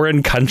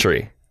foreign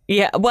country.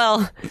 Yeah,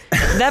 well,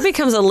 that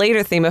becomes a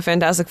later theme of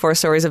Fantastic Four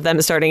stories of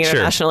them starting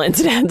international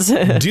incidents.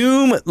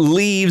 Doom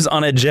leaves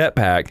on a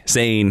jetpack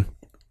saying,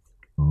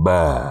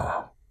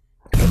 Bah.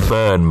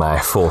 Burn my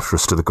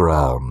fortress to the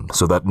ground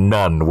so that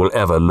none will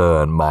ever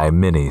learn my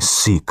many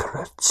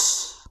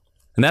secrets.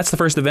 And that's the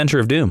first adventure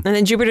of Doom. And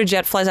then Jupiter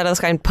Jet flies out of the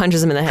sky and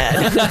punches him in the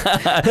head.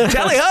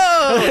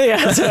 Tally-ho!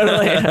 Yeah,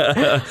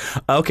 totally.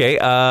 Okay,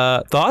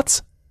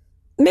 thoughts?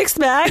 Mixed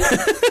bag.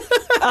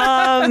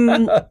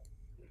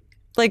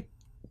 Like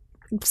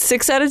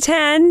 6 out of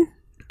 10.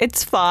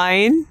 It's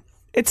fine.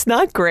 It's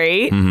not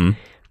great.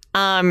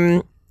 Mm-hmm.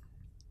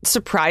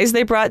 Surprised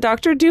they brought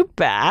Dr. Doom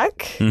back.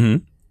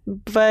 Mm-hmm.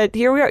 But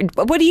here we are.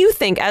 What do you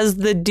think as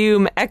the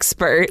Doom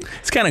expert?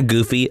 It's kind of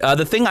goofy.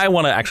 The thing I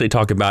want to actually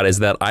talk about is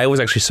that I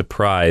was actually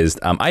surprised.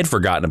 I'd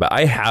forgotten about.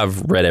 I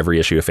have read every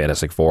issue of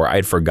Fantastic Four.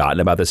 I'd forgotten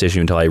about this issue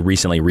until I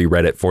recently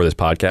reread it for this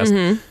podcast.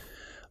 Mm-hmm.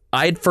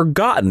 I'd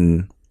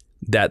forgotten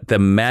that the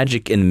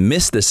magic and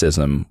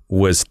mysticism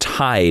was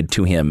tied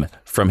to him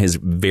from his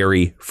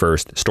very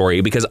first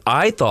story, because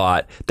I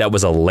thought that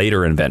was a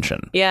later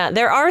invention. Yeah,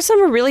 there are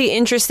some really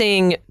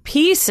interesting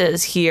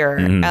pieces here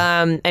and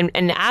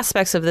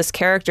aspects of this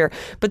character,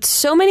 but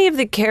so many of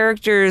the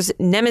characters'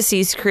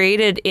 nemesis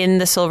created in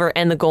the Silver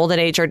and the Golden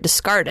Age are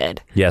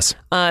discarded. Yes.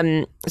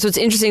 So it's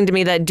interesting to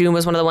me that Doom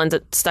was one of the ones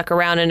that stuck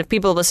around, and if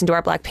people listen to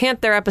our Black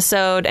Panther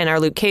episode and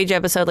our Luke Cage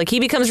episode, like he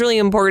becomes really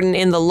important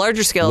in the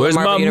larger scale of the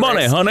Marvel Universe.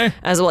 Where's my money, honey?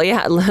 As well,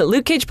 yeah.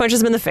 Luke Cage punches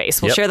him in the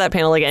face. We'll share that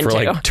panel again, for too.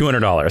 like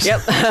 $200.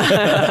 Yep.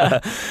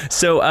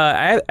 So,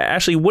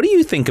 Ashley, what do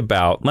you think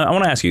about... I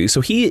want to ask you. So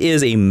he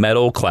is a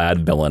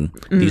metal-clad villain.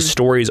 Mm-hmm. These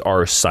stories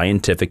are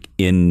scientific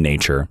in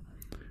nature.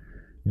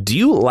 Do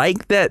you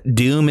like that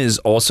Doom is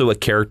also a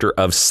character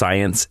of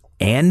science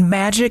and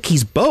magic?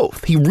 He's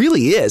both. He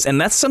really is. And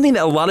that's something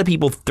that a lot of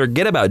people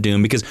forget about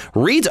Doom, because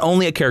Reed's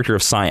only a character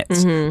of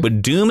science,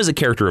 but Doom is a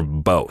character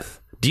of both.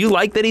 Do you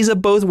like that he's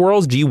of both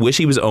worlds? Do you wish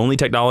he was only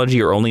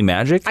technology or only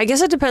magic? I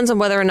guess it depends on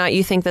whether or not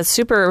you think that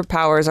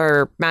superpowers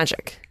are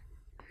magic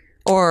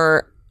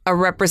or a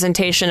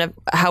representation of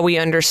how we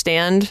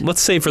understand.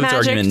 Let's say for this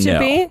magic argument, to no.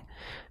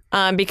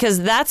 Be. Because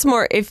that's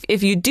more,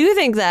 if you do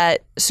think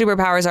that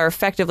superpowers are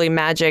effectively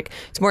magic,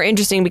 it's more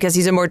interesting because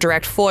he's a more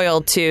direct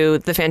foil to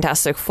the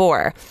Fantastic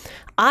Four.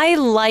 I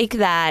like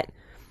that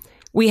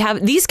we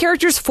have these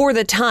characters for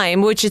the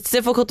time, which it's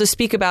difficult to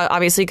speak about,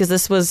 obviously, because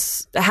this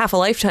was half a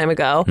lifetime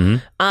ago.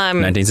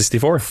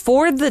 1964.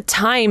 For the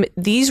time,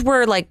 these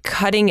were like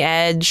cutting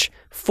edge,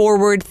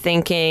 forward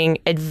thinking,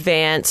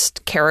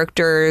 advanced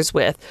characters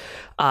with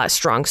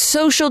strong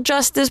social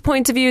justice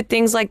points of view,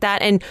 things like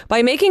that. And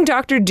by making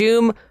Dr.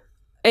 Doom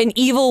an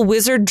evil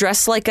wizard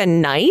dressed like a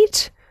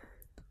knight,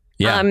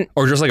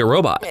 or just like a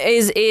robot,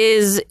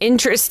 is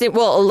interesting.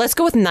 Well, let's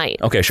go with knight.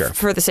 Okay, sure.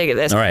 For the sake of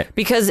this, all right,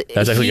 because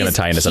that's actually going to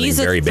tie into something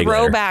very big. He's a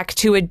throwback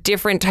to a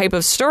different type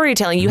of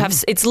storytelling. You have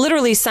it's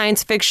literally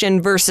science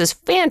fiction versus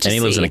fantasy. And he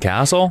lives in a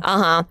castle.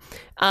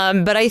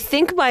 But I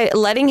think by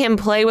letting him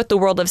play with the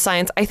world of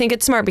science, I think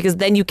it's smart, because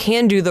then you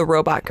can do the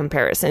robot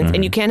comparisons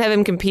and you can't have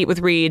him compete with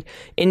Reed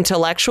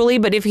intellectually.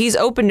 But if he's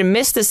open to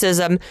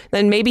mysticism,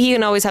 then maybe he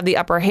can always have the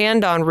upper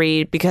hand on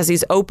Reed because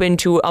he's open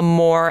to a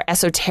more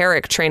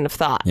esoteric train of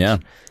thought. Yeah.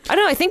 I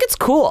don't know. I think it's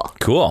cool.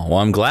 Cool. Well,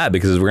 I'm glad,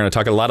 because we're going to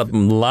talk a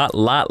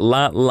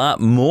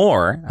lot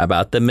more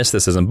about the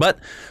mysticism. But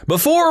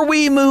before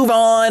we move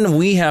on,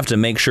 we have to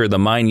make sure the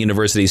Mind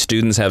University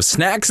students have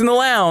snacks in the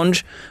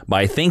lounge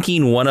by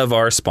thanking one of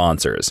our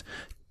sponsors.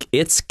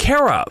 It's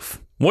Care Of.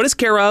 What is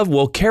Care Of?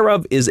 Well, Care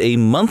Of is a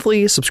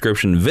monthly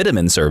subscription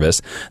vitamin service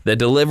that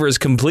delivers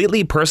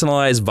completely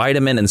personalized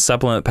vitamin and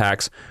supplement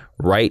packs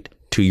right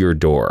to your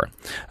door.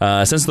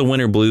 Since the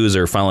winter blues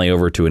are finally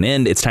over to an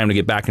end, it's time to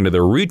get back into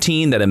the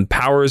routine that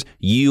empowers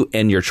you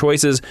and your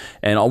choices.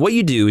 And what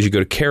you do is you go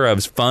to Care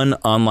Of's fun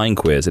online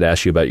quiz. It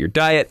asks you about your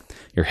diet,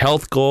 your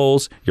health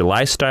goals, your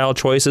lifestyle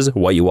choices,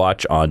 what you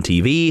watch on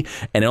TV,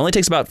 and it only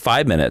takes about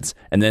 5 minutes.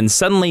 And then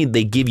suddenly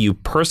they give you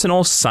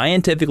personal,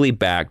 scientifically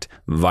backed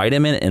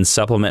vitamin and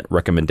supplement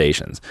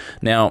recommendations.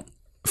 Now,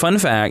 fun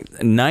fact,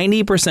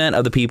 90%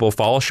 of the people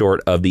fall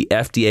short of the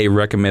FDA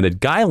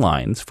recommended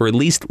guidelines for at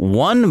least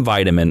one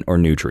vitamin or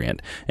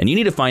nutrient. And you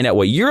need to find out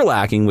what you're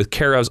lacking with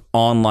Care of's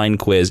online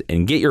quiz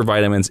and get your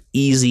vitamins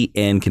easy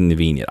and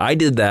convenient. I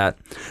did that.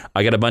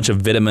 I got a bunch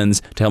of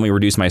vitamins to help me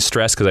reduce my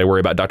stress because I worry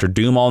about Dr.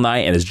 Doom all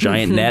night and his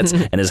giant nets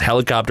and his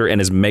helicopter and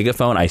his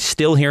megaphone. I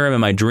still hear him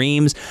in my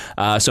dreams.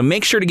 So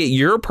make sure to get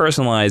your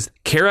personalized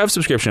Care of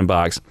subscription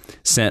box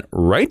sent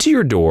right to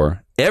your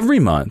door every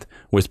month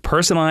with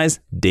personalized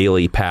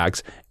daily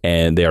packs,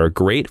 and they are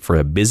great for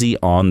a busy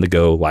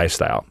on-the-go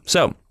lifestyle.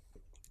 So,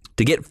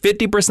 to get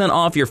 50%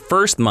 off your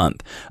first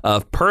month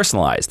of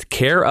personalized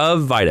Care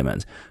of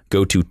vitamins,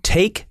 go to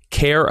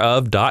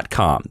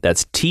takecareof.com.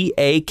 That's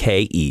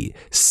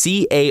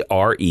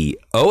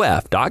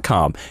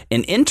TAKECAREOF.com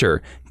and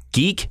enter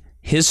Geek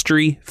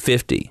History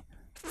 50.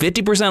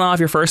 50% off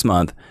your first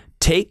month.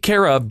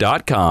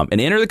 TakeCareOf.com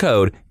and enter the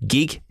code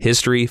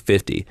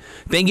GeekHistory50.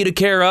 Thank you to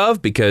Care of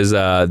because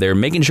they're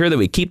making sure that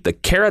we keep the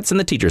carrots in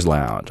the teacher's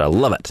lounge. I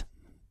love it.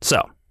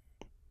 So,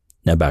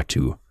 now back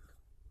to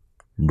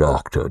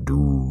Dr.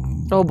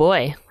 Doom. Oh,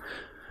 boy.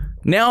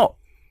 Now,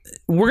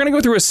 we're going to go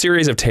through a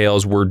series of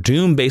tales where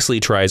Doom basically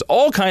tries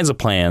all kinds of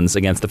plans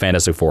against the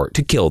Fantastic Four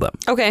to kill them.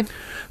 Okay.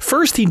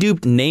 First, he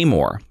duped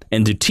Namor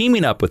into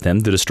teaming up with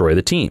him to destroy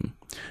the team.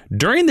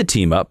 During the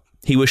team-up,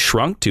 he was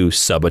shrunk to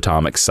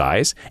subatomic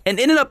size and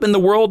ended up in the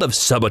world of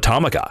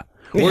Subatomica,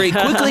 where he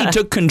quickly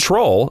took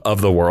control of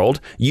the world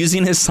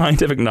using his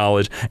scientific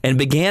knowledge and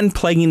began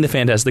plaguing the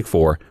Fantastic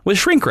Four with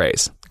shrink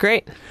rays.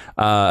 Great.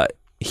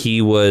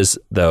 He was,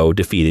 though,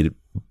 defeated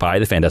by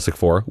the Fantastic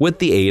Four with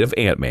the aid of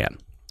Ant-Man.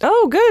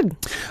 Oh, good.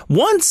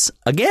 Once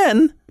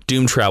again,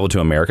 Doom traveled to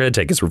America to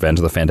take his revenge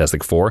on the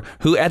Fantastic Four,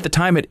 who at the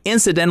time had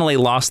incidentally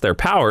lost their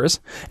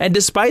powers. And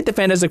despite the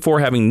Fantastic Four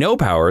having no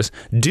powers,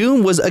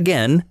 Doom was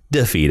again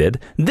defeated,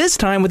 this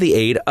time with the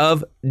aid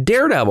of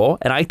Daredevil.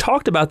 And I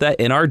talked about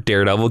that in our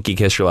Daredevil Geek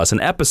History Lesson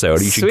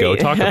episode. You should go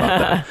talk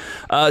about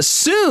that.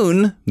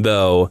 Soon,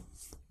 though,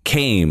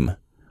 came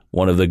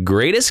one of the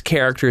greatest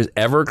characters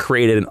ever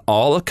created in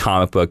all of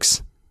comic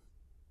books,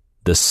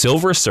 the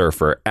Silver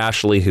Surfer.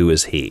 Ashley, who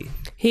is he?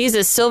 He's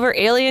a silver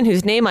alien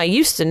whose name I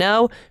used to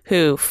know,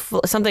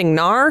 something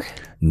Nar?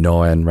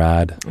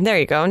 Norenrad. There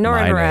you go,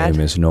 Norenrad. My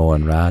name is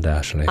Norenrad,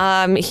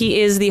 Ashley.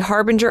 He is the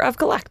Harbinger of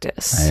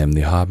Galactus. I am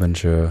the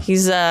Harbinger.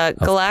 He's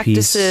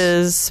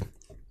Galactus's,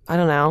 I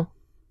don't know,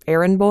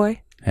 errand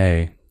boy?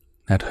 Hey,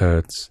 that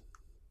hurts.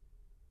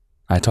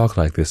 I talk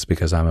like this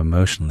because I'm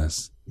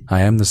emotionless. I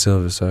am the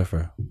Silver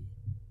Surfer.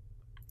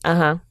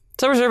 Uh-huh.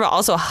 Silver Surfer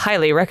also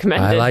highly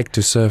recommended. I like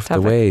to surf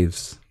the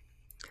waves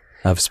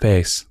of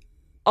space.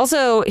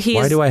 Also,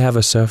 Why do I have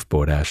a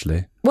surfboard,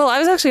 Ashley? Well, I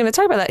was actually going to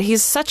talk about that.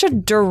 He's such a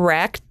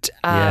direct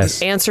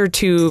answer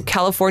to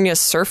California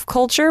surf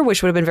culture,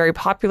 which would have been very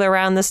popular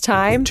around this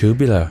time.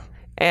 Tubular.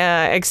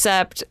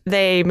 Except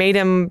they made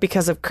him,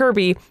 because of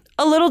Kirby,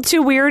 a little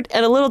too weird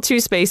and a little too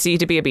spacey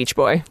to be a beach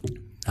boy.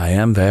 I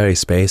am very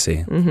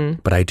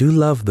spacey, but I do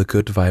love the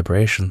good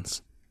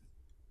vibrations.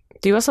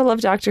 Do you also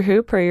love Doctor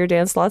Who per your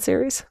Dan Slott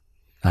series?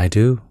 I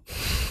do.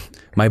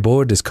 My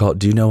board is called...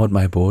 Do you know what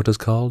my board is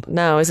called?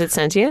 No. Is it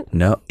sentient?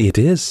 No, it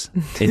is.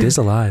 It is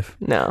alive.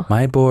 No.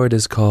 My board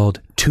is called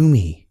To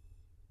Me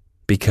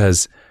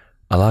because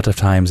a lot of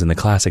times in the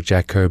classic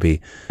Jack Kirby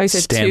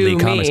Stan Lee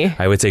comics,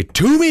 I would say,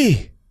 to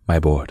me, my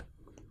board.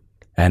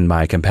 And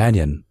my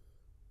friend,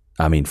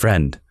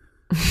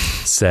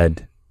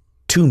 said,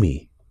 to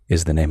me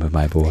is the name of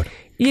my board.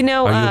 You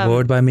know, are you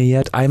bored by me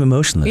yet? I'm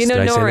emotionless. You know,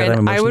 Did I say that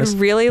I'm Norin, I would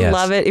really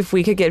love it if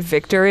we could get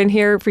Victor in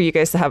here for you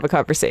guys to have a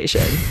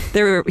conversation.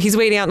 He's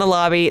waiting out in the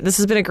lobby. This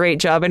has been a great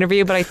job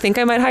interview, but I think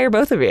I might hire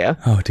both of you.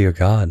 Oh, dear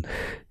God.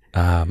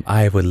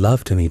 I would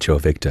love to meet your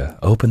Victor.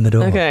 Open the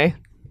door. Okay.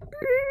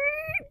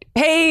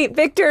 Hey,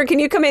 Victor, can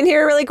you come in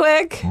here really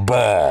quick?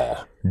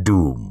 Bah,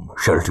 Doom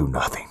shall do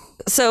nothing.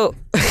 So,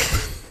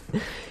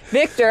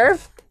 Victor,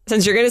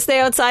 since you're going to stay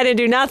outside and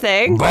do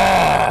nothing,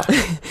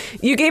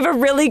 you gave a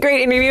really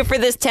great interview for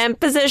this temp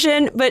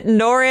position, but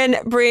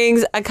Norin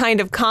brings a kind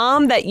of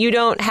calm that you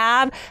don't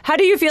have. How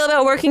do you feel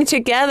about working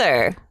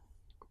together?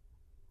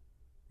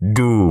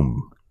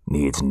 Doom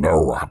needs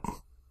no one.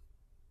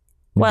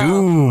 Well,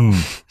 Doom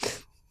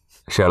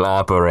shall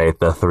operate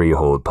the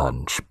three-hole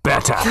punch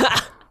better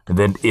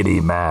than any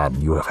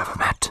man you have ever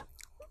met.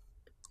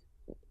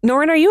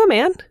 Norin, are you a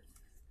man?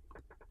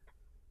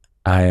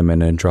 I am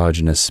an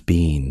androgynous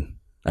being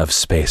of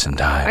space and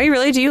time. Are you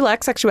really? Do you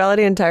lack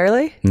sexuality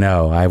entirely?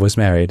 No, I was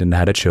married and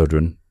had a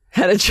children.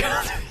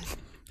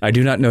 I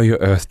do not know your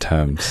Earth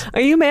terms.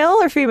 Are you male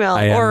or female?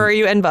 Or are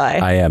you n-bi?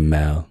 I am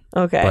male.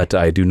 Okay. But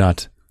I do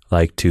not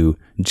like to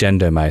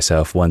gender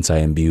myself once I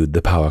imbued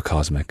the power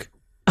cosmic.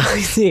 I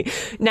see.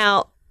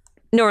 Now,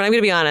 Norin, I'm going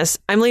to be honest.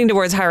 I'm leaning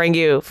towards hiring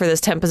you for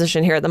this temp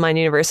position here at the Mine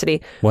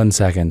University. 1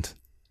 second.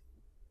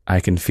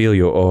 I can feel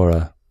your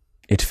aura.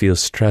 It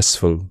feels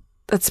stressful.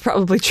 That's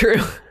probably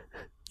true.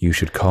 You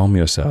should calm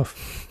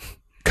yourself.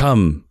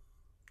 Come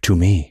to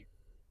me.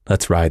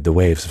 Let's ride the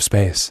waves of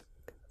space.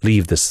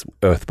 Leave this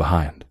Earth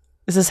behind.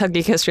 Is this how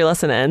Geek History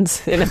Lesson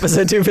ends in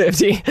episode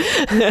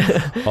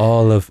 250?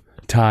 All of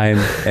time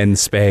and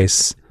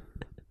space.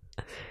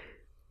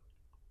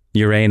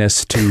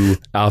 Uranus to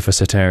Alpha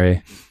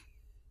Centauri.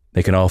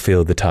 They can all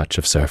feel the touch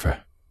of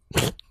Surfer.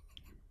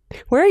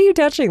 Where are you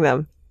touching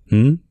them?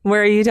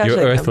 Where are you touching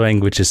Your Earth them?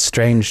 language is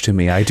strange to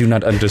me. I do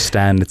not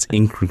understand its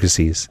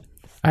intricacies.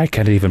 I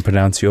can't even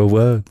pronounce your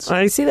words.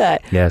 I see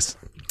that. Yes.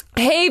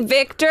 Hey,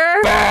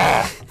 Victor.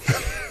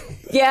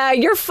 Yeah,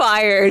 you're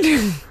fired.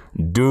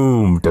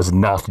 Doom does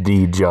not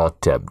need your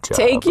temp job.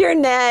 Take your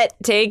net.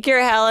 Take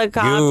your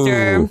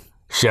helicopter. You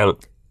shall...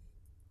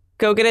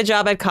 Go get a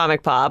job at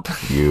Comic Pop.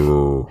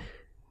 You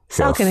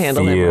Sal shall can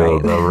handle it, feel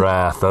right? the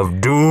wrath of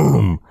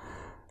Doom.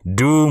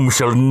 Doom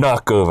shall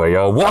knock over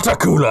your water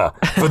cooler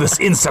for this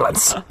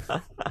insolence.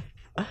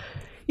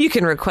 You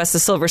can request a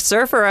Silver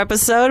Surfer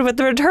episode with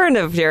the return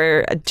of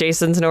your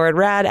Jason's Nord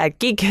Rad at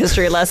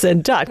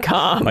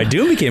geekhistorylesson.com. My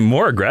Doom became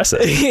more aggressive.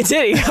 He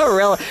did. He got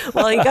real.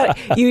 Well, he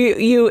got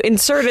you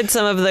inserted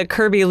some of the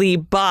Kirby Lee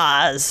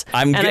buzz,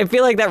 I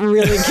feel like that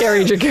really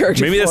carried your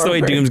character. Maybe that's the way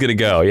forward. Doom's going to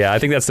go. Yeah, I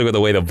think that's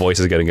the way the voice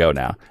is going to go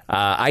now.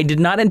 I did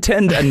not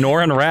intend a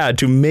Norin Rad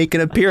to make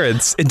an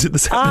appearance into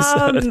this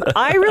episode.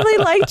 I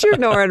really liked your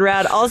Norin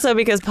Rad, also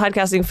because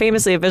podcasting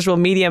famously a visual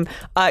medium,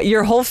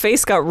 your whole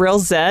face got real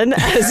zen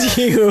as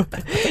you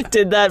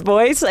did that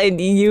voice, and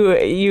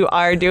you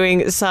are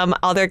doing some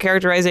other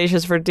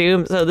characterizations for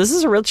Doom. So this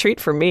is a real treat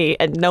for me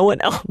and no one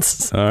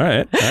else. All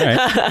right.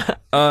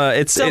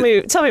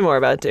 Tell me more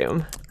about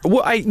Doom.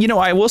 Well,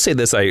 I will say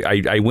this.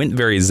 I went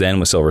very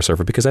zen with Silver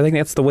Surfer because I think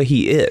that's the way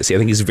he is. I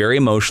think he's very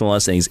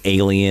emotionless and he's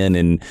alien,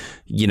 and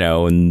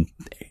and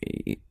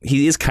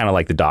he is kind of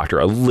like the Doctor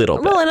a little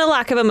bit. Well, and a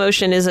lack of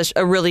emotion is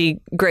a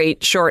really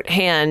great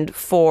shorthand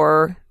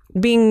for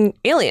being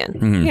alien.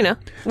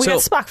 We got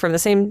Spock from the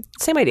same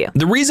idea.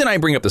 The reason I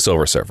bring up the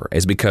Silver Surfer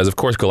is because, of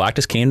course,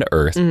 Galactus came to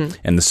Earth,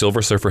 and the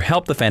Silver Surfer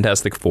helped the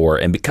Fantastic Four,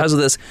 and because of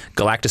this,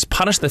 Galactus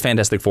punished the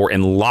Fantastic Four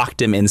and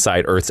locked him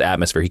inside Earth's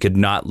atmosphere. He could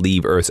not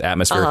leave Earth's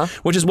atmosphere,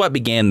 which is what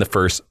began the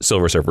first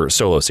Silver Surfer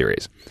solo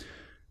series.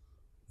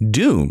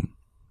 Doom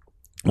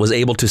was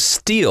able to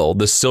steal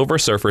the Silver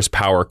Surfer's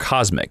power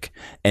cosmic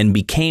and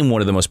became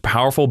one of the most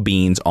powerful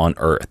beings on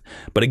Earth.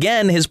 But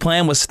again, his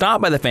plan was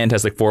stopped by the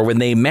Fantastic Four when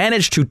they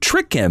managed to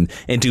trick him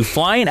into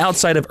flying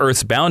outside of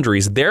Earth's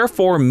boundaries,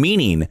 therefore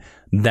meaning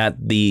that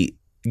the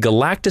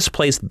Galactus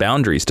placed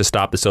boundaries to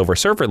stop the Silver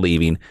Surfer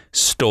leaving,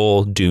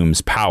 stole Doom's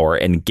power,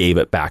 and gave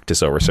it back to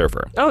Silver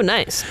Surfer. Oh,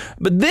 nice.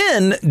 But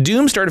then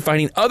Doom started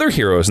fighting other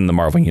heroes in the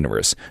Marvel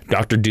Universe.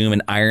 Dr. Doom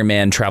and Iron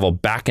Man travel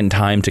back in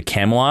time to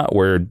Camelot,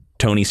 where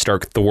Tony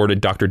Stark thwarted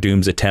Dr.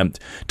 Doom's attempt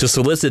to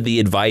solicit the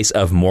advice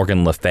of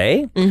Morgan Le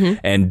Fay,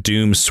 and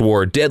Doom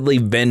swore deadly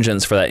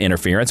vengeance for that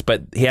interference,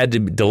 but he had to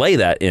delay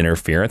that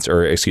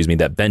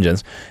that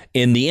vengeance,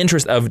 in the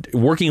interest of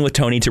working with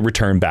Tony to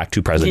return back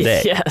to present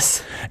day.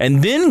 Yes.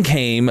 And then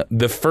came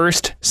the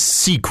first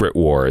Secret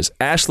Wars.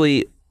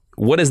 Ashley,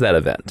 what is that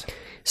event?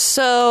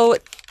 So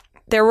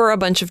there were a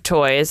bunch of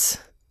toys.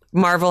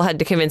 Marvel had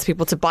to convince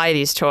people to buy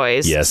these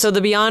toys. Yes. So the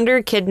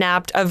Beyonder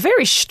kidnapped a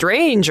very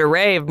strange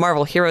array of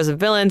Marvel heroes and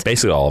villains.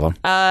 Basically all of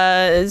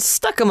them.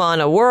 Stuck them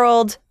on a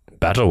world.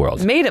 Battle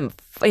World. Made them...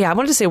 Yeah, I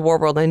wanted to say War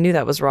World. I knew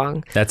that was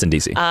wrong. That's in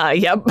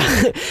DC.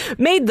 Yep.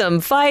 Made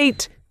them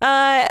fight.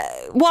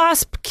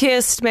 Wasp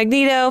kissed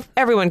Magneto.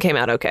 Everyone came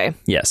out okay.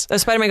 Yes.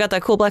 Spider-Man got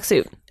that cool black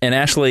suit. And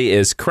Ashley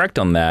is correct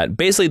on that.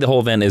 Basically, the whole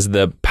event is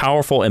the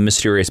powerful and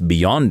mysterious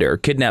Beyonder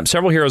kidnapped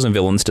several heroes and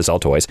villains to sell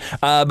toys.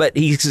 But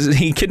he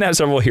kidnapped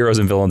several heroes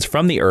and villains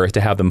from the Earth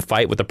to have them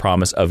fight with the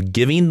promise of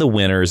giving the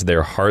winners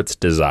their heart's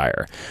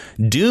desire.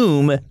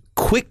 Doom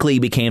quickly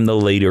became the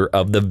leader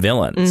of the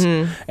villains.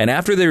 And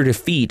after their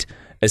defeat,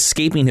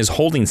 escaping his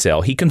holding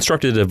cell, he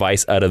constructed a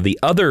device out of the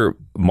other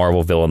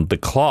Marvel villain, the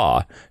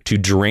Claw, to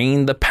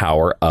drain the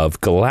power of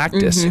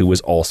Galactus, who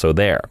was also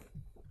there.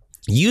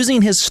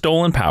 Using his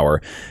stolen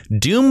power,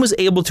 Doom was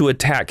able to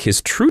attack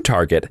his true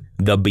target,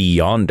 the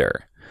Beyonder.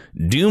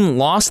 Doom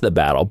lost the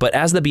battle, but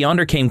as the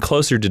Beyonder came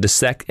closer to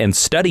dissect and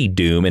study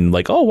Doom and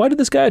why did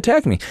this guy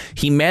attack me?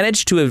 He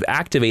managed to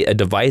activate a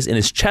device in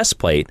his chest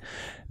plate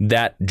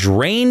that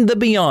drained the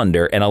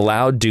Beyonder and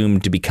allowed Doom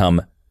to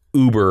become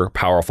uber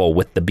powerful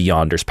with the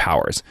Beyonder's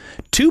powers.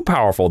 Too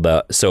powerful,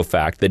 so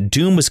fact that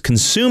Doom was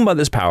consumed by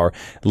this power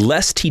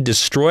lest he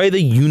destroy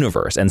the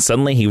universe, and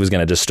suddenly he was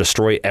going to just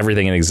destroy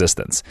everything in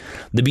existence.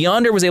 The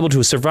Beyonder was able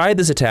to survive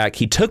this attack.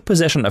 He took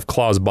possession of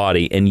Claw's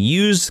body and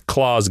used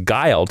Claw's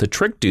guile to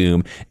trick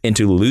Doom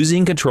into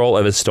losing control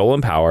of his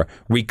stolen power,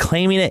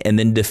 reclaiming it, and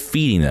then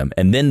defeating them.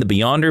 And then the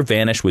Beyonder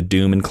vanished with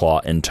Doom and Claw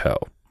in tow.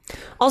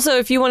 Also,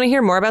 if you want to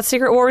hear more about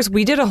Secret Wars,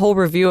 we did a whole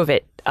review of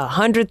it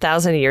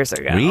 100,000 years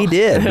ago. We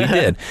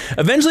did.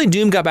 Eventually,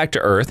 Doom got back to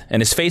Earth,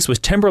 and his face was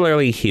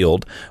temporarily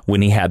healed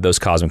when he had those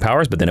cosmic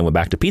powers, but then it went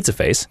back to pizza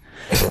face.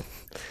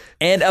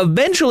 And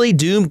eventually,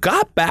 Doom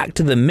got back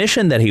to the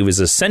mission that he was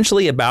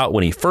essentially about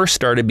when he first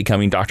started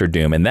becoming Dr.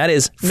 Doom, and that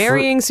is...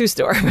 Marrying Sue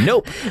Storm.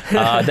 Nope.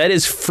 That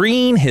is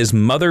freeing his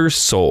mother's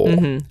soul.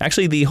 Mm-hmm.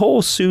 Actually, the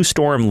whole Sue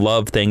Storm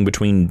love thing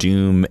between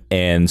Doom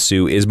and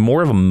Sue is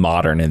more of a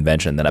modern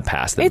invention than a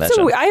past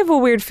invention. I have a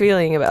weird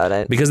feeling about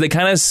it. Because they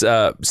kind of...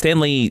 Stan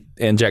Lee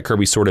and Jack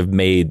Kirby sort of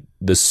made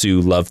the Sue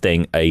love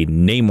thing a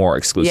Namor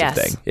exclusive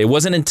thing. It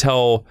wasn't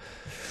until...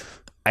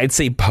 I'd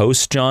say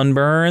post John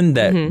Byrne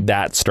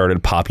that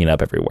started popping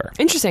up everywhere.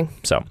 Interesting.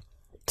 So,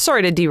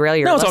 sorry to derail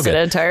your lesson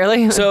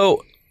entirely.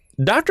 So,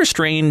 Doctor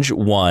Strange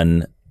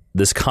won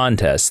this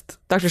contest.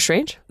 Doctor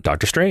Strange?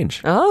 Doctor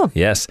Strange. Oh.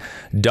 Yes.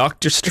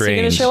 Doctor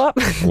Strange. Is he going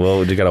to show up?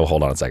 Well, you got to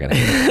hold on a second.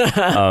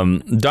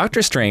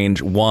 Doctor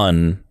Strange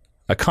won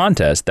a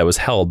contest that was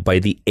held by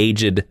the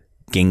aged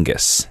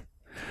Genghis.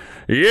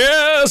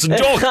 Yes,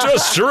 Doctor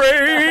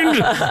Strange,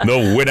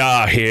 the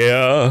winner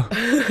here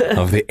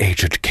of the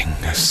aged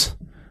Genghis.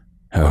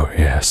 Oh,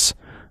 yes.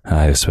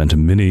 I have spent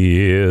many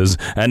years,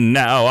 and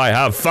now I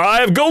have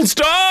 5 gold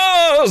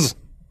stars!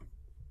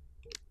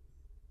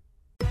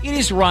 It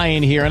is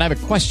Ryan here, and I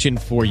have a question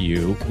for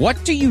you.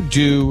 What do you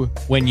do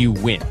when you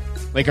win?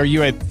 Like, are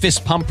you a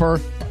fist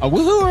pumper, a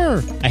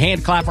woohooer, a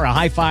hand clapper, a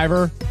high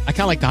fiver? I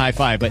kind of like the high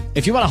five, but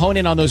if you want to hone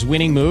in on those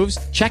winning moves,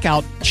 check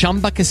out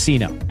Chumba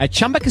Casino. At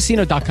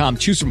ChumbaCasino.com,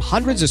 choose from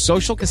hundreds of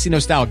social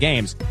casino-style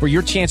games for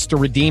your chance to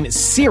redeem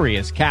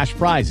serious cash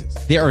prizes.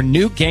 There are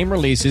new game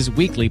releases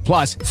weekly,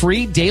 plus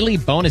free daily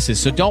bonuses.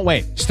 So don't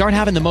wait. Start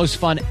having the most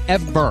fun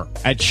ever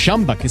at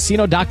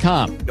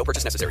ChumbaCasino.com. No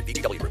purchase necessary.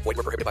 VGW Group. Void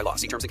where prohibited by law.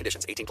 See terms and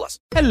conditions. 18+.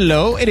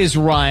 Hello, it is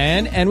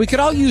Ryan, and we could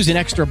all use an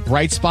extra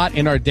bright spot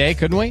in our day,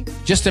 couldn't we?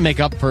 Just to make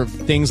up for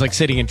things like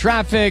sitting in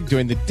traffic,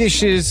 doing the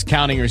dishes,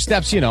 counting your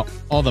steps, you know,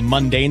 all the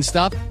mundane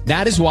stuff.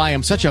 That is why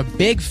I'm such a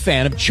big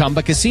fan of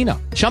Chumba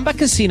Casino. Chumba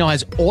Casino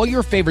has all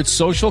your favorite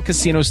social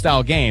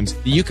casino-style games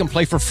that you can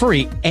play for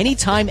free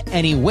anytime,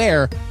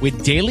 anywhere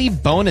with daily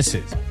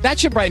bonuses. That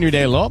should brighten your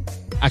day a little.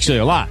 Actually,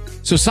 a lot.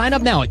 So sign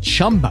up now at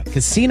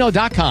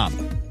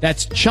ChumbaCasino.com.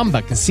 That's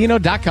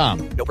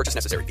ChumbaCasino.com. No purchase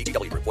necessary.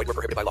 VGW Group. Void where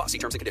prohibited by law. See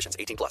terms and conditions.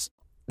 18+.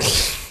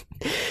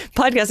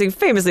 Podcasting,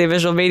 famously a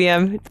visual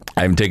medium.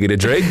 I'm taking a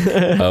drink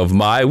of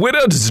my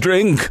winner's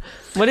drink.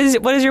 What is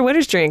your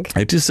winner's drink?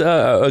 It is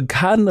a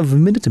can of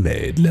Minute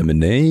Maid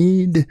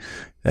lemonade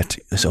that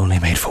is only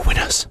made for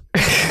winners.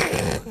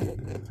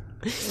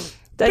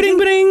 Bring,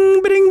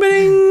 bring, bring,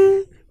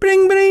 bring.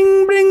 Bring,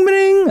 bring, bring,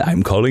 bring.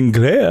 I'm calling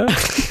Claire.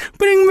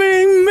 Bring,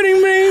 bring, bring,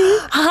 bring.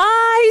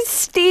 Hi,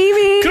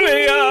 Stevie.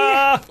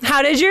 Claire.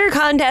 How did your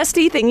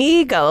contesty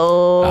thingy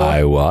go?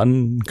 I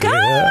won, Claire. Oh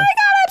my God,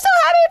 I'm so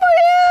happy for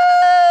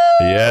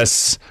you.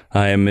 Yes,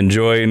 I am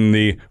enjoying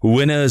the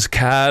winner's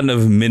can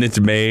of Minute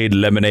Maid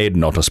lemonade,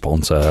 not a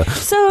sponsor.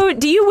 So,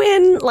 do you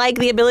win, like,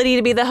 the ability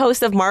to be the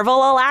host of Marvel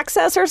All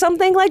Access or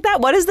something like that?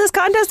 What is this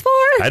contest for?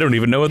 I don't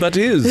even know what that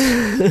is.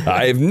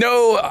 I have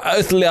no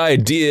earthly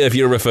idea if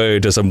you're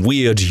referring to some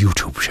weird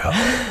YouTube show.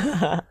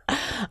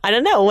 I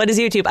don't know. What is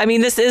YouTube? I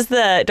mean, this is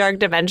the Dark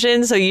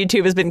Dimension, so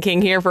YouTube has been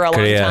king here for a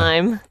long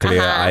time.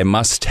 Claire, I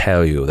must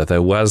tell you that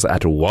there was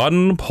at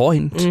one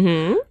point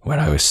where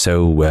I was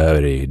so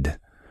worried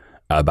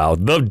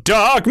about the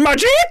dark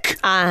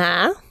magic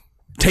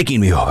taking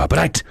me over,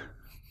 but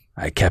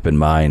I kept in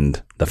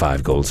mind the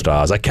 5 gold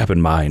stars. I kept in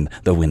mind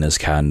the winner's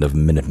can of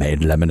Minute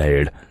Maid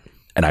lemonade,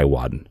 and I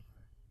won.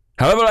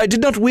 However, I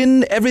did not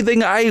win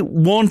everything I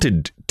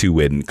wanted to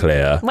win,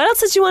 Claire. What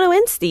else did you want to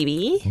win,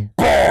 Stevie?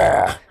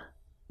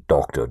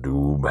 Dr.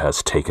 Doom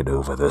has taken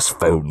over this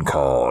phone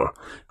call.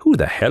 Who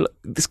the hell?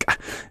 This guy.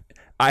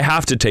 I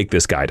have to take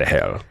this guy to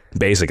hell.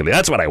 Basically,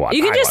 that's what I want.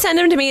 You can just send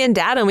him to me and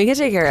Dad, and we can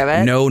take care of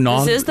it. No,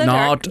 this is the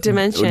Dark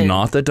Dimension.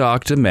 Not the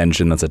Dark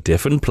Dimension. That's a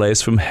different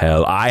place from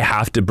hell. I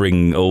have to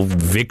bring old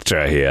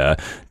Victor here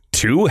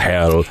to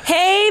hell.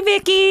 Hey,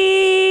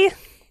 Vicky!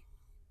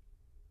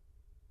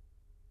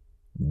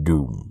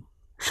 Doom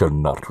shall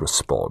not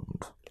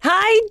respond.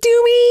 Hi,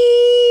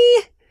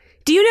 Doomy!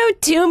 Do you know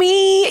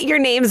Doomy? Your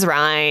name's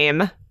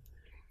rhyme.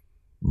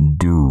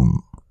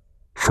 Doom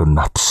shall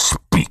not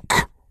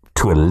speak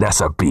to a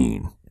lesser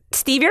being.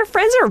 Steve, your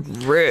friends are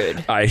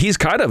rude. He's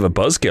kind of a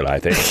buzzkill, I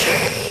think.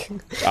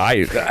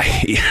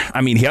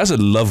 I mean, he has a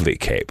lovely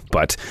cape,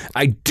 but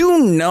I do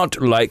not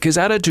like his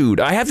attitude.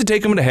 I have to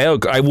take him to hell.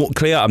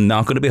 Claire, I'm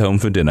not going to be home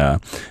for dinner.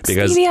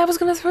 Because Stevie, I was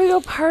going to throw you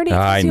a party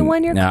because you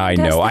won your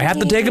contest. I know. I have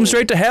to take him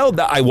straight to hell.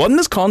 I won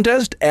this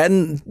contest,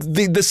 and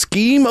the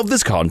scheme of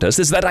this contest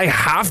is that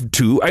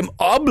I'm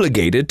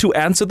obligated to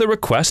answer the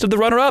request of the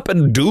runner-up,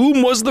 and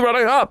Doom was the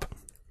runner-up.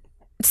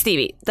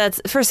 Stevie,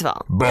 that's, first of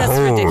all, that's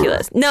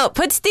ridiculous. No,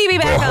 put Stevie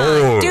back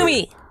on.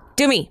 Doomy.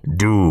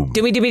 Doom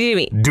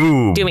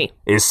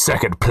is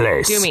second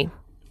place. Doomy.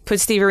 Put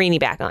Steverini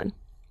back on.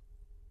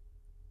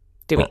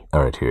 Doomy.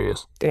 All right, here he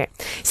is. Okay.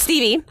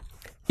 Stevie.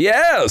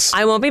 Yes.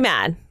 I won't be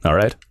mad. All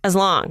right. As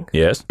long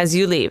as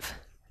you leave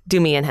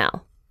Doomy in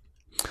hell.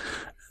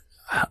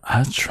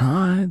 I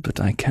tried,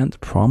 but I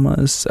can't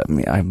promise. I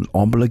mean, I'm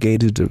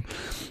obligated to,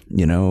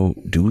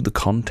 do the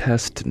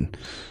contest and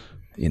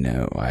you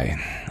know, I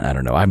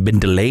don't know. I've been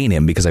delaying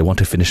him because I want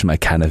to finish my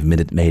can of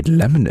Minute Maid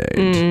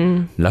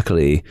lemonade.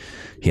 Luckily,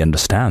 he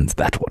understands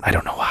that one. I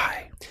don't know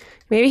why.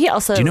 Maybe he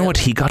also... Do you know what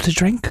he got to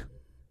drink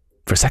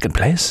for second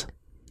place?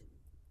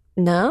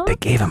 No? They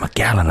gave him a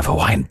gallon of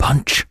Hawaiian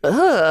punch.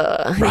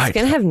 Ugh. Right. He's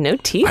going to have no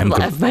teeth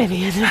left by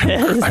the end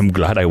of this. I'm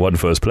glad I won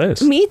first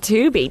place. Me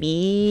too,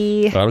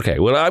 baby. Okay,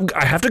 well,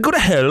 I have to go to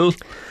hell.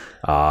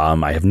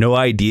 I have no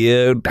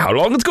idea how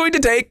long it's going to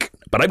take,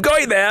 but I'm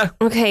going there.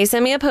 Okay,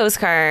 send me a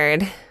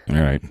postcard. All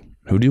right.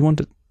 Who do you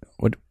want?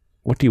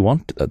 What do you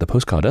want the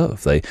postcard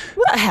of? What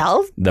the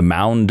hell? The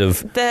mound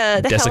of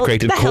The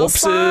desecrated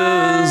corpses.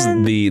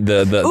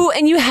 The Ooh,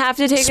 and you have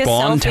to take a selfie.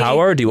 Spawn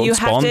Tower. Do you want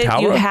Spawn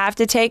Tower? You have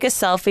to take a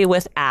selfie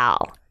with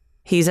Al.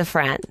 He's a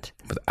friend.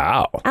 With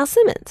Al. Al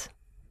Simmons.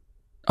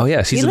 Oh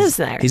yes, he lives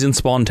there. He's in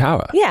Spawn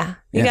Tower. Yeah,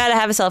 you got to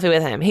have a selfie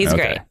with him. He's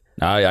great.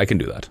 I can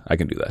do that.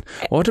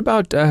 What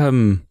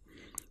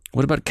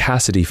about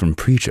Cassidy from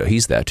Preacher?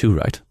 He's there too,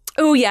 right?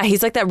 Oh yeah,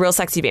 he's like that real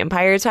sexy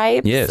vampire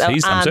type. Yes, so, I'm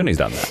certain he's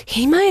done that.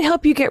 He might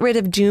help you get rid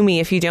of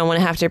Doomy if you don't want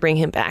to have to bring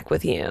him back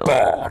with you.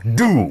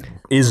 Doom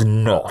is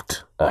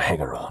not a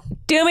hanger-on.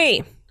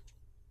 Doomy! Are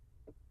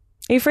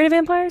you afraid of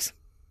vampires?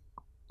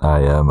 I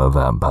am a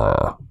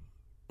vampire.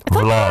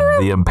 Vlad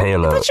the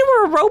Impaler. I thought you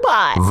were a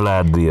robot.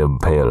 Vlad the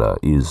Impaler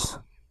is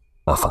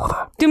a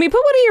father. Doomy, put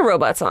one of your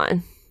robots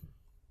on.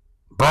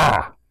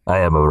 Bah! I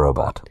am a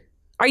robot.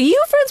 Are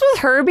you friends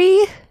with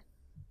Herbie?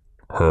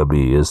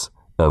 Herbie is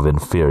of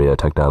inferior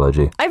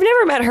technology. I've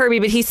never met Herbie,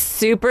 but he's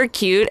super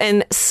cute,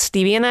 and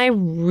Stevie and I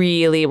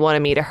really want to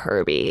meet a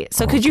Herbie.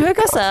 So could you hook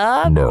us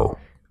up? No.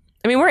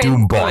 I mean, we're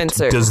Doombot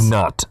influencers. does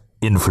not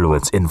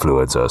influence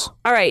influencers.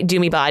 All right,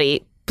 Doomy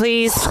Body,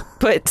 please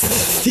put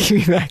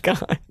Stevie back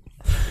on.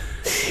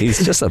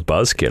 He's just a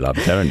buzzkill, I'm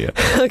telling you.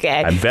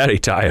 Okay. I'm very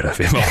tired of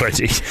him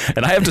already.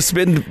 And I have to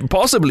spend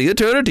possibly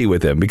eternity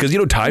with him because,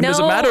 time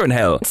doesn't matter in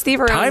hell. Steve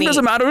Time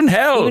doesn't matter in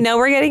hell. You know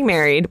we're getting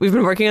married. We've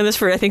been working on this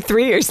for, I think,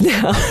 3 years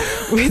now.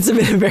 It's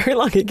been a very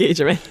long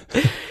engagement.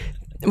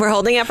 We're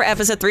holding out for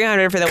episode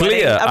 300 for the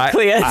wedding of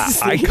Clea.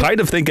 I kind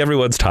of think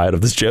everyone's tired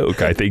of this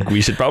joke. I think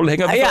we should probably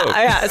hang up the phone.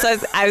 Yeah. So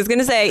I was going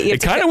to say...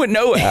 It kind of went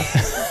nowhere.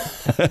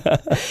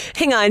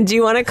 Hang on. Do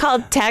you want to call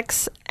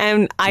Tex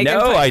and I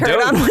can put I Kurt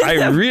don't. on with I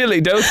them?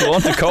 really don't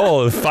want to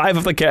call 5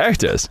 of the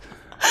characters.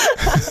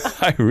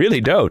 I really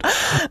don't.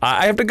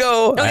 I have to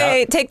go.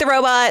 Okay, take the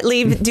robot,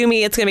 leave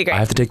Doomy. It's going to be great. I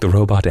have to take the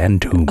robot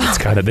and Doom. It's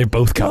kind of, they're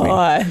both coming.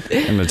 God.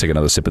 I'm going to take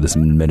another sip of this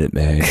Minute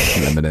Maid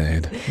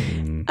lemonade.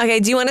 Okay,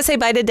 do you want to say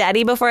bye to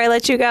Daddy before I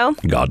let you go?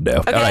 God, no.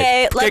 Okay, All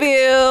right. love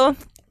you.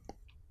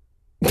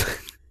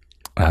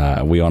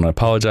 We want to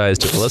apologize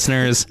to the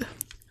listeners.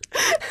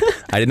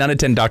 I did not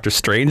intend Doctor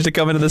Strange to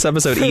come into this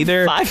episode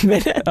either. 5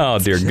 minutes. Oh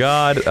dear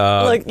God!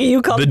 Look,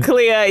 you called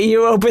Clea.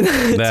 You opened.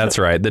 That's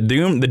right. The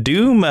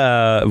Doom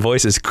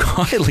voice is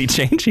quietly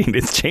changing.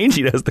 It's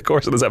changing as the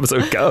course of this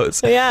episode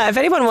goes. Yeah. If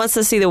anyone wants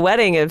to see the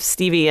wedding of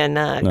Stevie and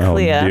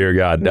Clea, oh dear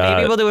God!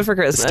 Maybe we'll do it for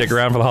Christmas. Stick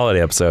around for the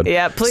holiday episode.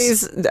 Yeah,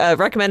 please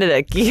recommend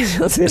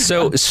it.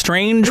 So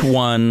Strange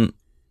won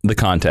the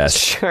contest.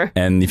 Sure.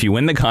 And if you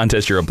win the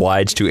contest, you're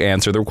obliged to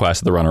answer the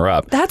request of the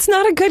runner-up. That's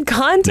not a good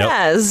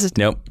contest.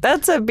 Nope.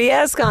 That's a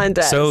BS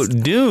contest. So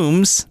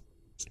Doom's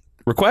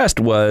request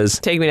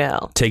was, take me to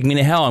hell. Take me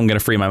to hell. I'm going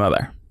to free my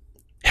mother.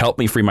 Help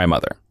me free my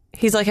mother.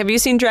 He's like, have you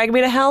seen Drag Me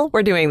to Hell?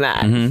 We're doing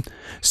that. Mm-hmm.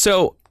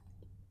 So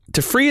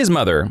to free his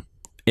mother,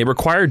 it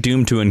required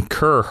Doom to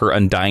incur her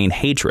undying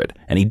hatred,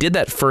 and he did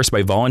that first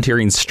by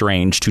volunteering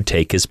Strange to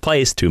take his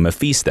place to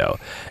Mephisto.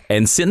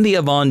 And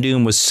Cynthia Von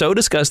Doom was so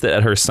disgusted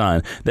at her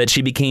son that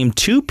she became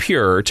too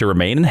pure to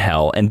remain in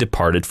hell and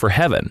departed for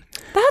heaven.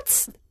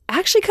 That's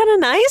actually kind of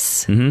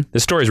nice. Mm-hmm.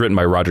 This story is written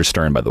by Roger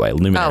Stern, by the way.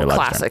 Luminary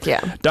classic, Stern.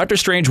 yeah. Dr.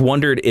 Strange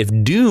wondered if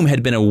Doom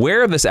had been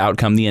aware of this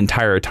outcome the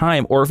entire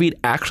time, or if he'd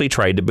actually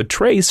tried to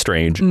betray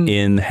Strange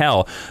in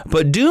hell.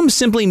 But Doom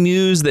simply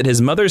mused that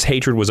his mother's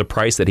hatred was a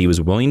price that he was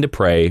willing to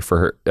pay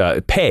for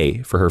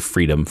her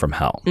freedom from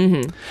hell.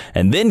 Mm-hmm.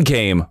 And then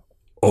came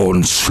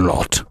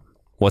Onslaught.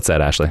 What's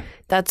that, Ashley?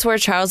 That's where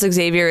Charles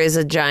Xavier is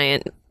a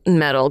giant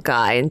metal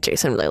guy, and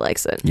Jason really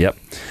likes it. Yep.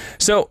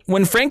 So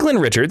when Franklin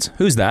Richards,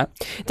 who's that?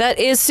 That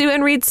is Sue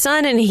and Reed's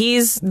son, and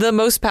he's the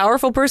most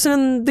powerful person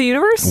in the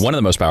universe. One of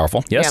the most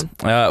powerful, yes.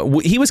 Yeah.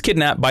 He was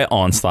kidnapped by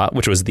Onslaught,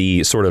 which was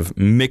the sort of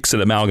mix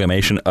and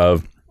amalgamation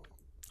of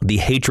the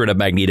hatred of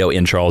Magneto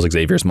in Charles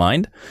Xavier's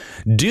mind.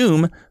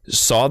 Doom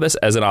saw this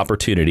as an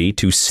opportunity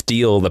to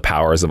steal the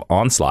powers of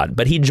Onslaught,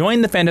 but he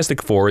joined the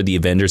Fantastic Four, the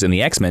Avengers, and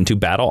the X-Men to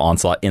battle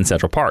Onslaught in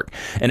Central Park.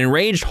 An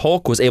enraged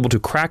Hulk was able to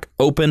crack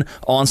open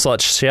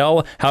Onslaught's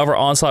shell. However,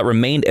 Onslaught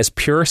remained as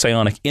pure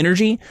psionic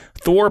energy.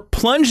 Thor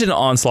plunged into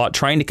Onslaught,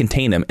 trying to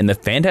contain him, and the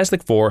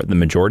Fantastic Four, the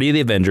majority of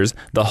the Avengers,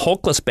 the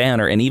Hulkless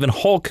Banner, and even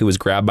Hulk, who was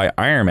grabbed by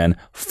Iron Man,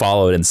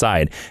 followed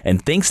inside.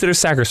 And thanks to their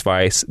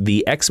sacrifice,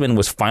 the X-Men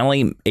was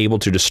finally able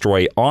to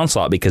destroy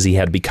Onslaught because he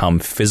had become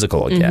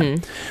physical again.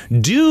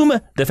 Mm-hmm. Doom Doom,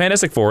 the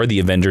Fantastic Four, the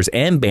Avengers,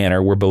 and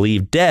Banner were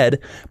believed dead,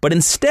 but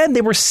instead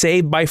they were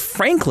saved by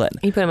Franklin,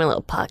 You put him in a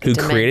little pocket who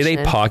dimension. created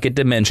a pocket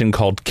dimension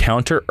called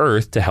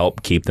Counter-Earth to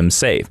help keep them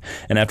safe.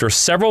 And after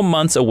several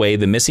months away,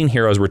 the missing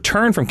heroes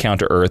returned from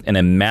Counter-Earth in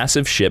a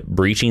massive ship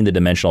breaching the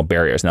dimensional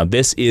barriers. Now,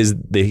 this is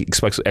the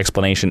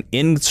explanation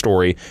in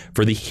story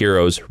for the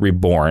Heroes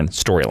Reborn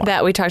storyline.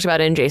 That we talked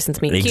about in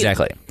Jason's Meet Cute.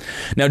 Exactly.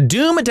 Now,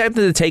 Doom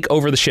attempted to take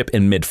over the ship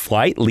in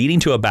mid-flight, leading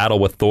to a battle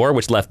with Thor,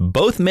 which left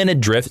both men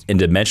adrift in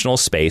dimensional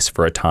space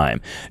for a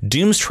time.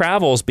 Doom's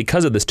travels,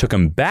 because of this, took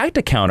him back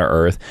to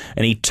Counter-Earth,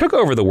 and he took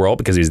over the world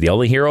because he's the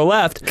only hero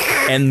left,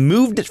 and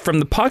moved it from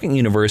the Pocket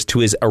Universe to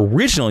his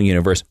original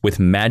universe with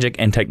magic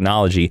and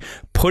technology,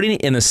 putting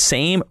it in the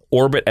same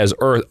orbit as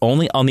Earth,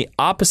 only on the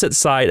opposite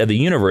side of the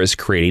universe,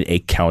 creating a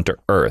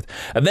Counter-Earth.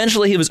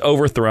 Eventually, he was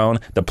overthrown,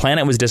 the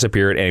planet was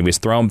disappeared, and he was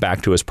thrown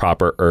back to his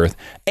proper Earth,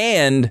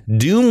 and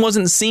Doom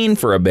wasn't seen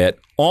for a bit,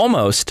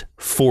 almost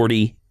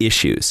 40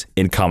 issues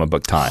in comic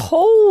book time.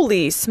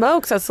 Holy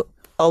smokes, that's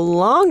a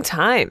long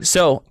time.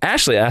 So,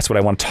 Ashley, that's what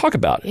I want to talk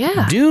about.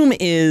 Yeah. Doom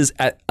is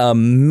at a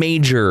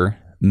major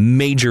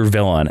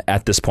villain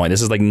at this point.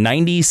 This is like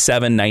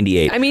 97,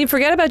 98. I mean,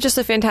 forget about just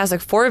a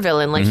Fantastic Four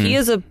villain. Like, he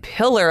is a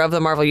pillar of the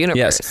Marvel Universe.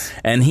 Yes.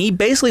 And he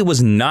basically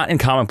was not in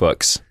comic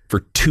books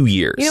for 2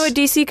 years. You know what?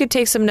 DC could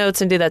take some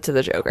notes and do that to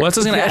the Joker. Well, that's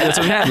what I was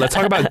going to add. Let's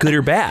talk about good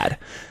or bad.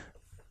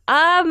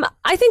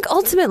 I think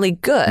ultimately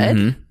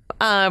good.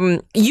 Mm-hmm.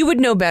 You would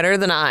know better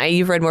than I.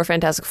 You've read more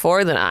Fantastic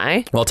Four than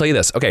I. Well, I'll tell you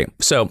this. Okay,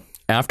 so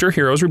after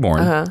Heroes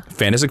Reborn,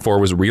 Fantastic Four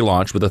was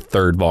relaunched with a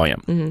third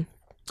volume.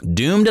 Mm-hmm.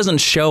 Doom doesn't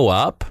show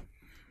up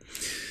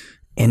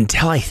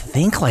until I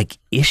think like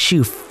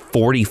issue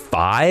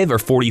 45 or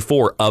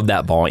 44 of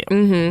that volume.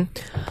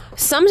 Mm-hmm.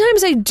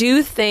 Sometimes I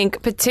do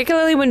think,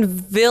 particularly when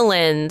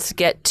villains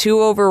get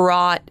too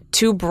overwrought,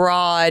 too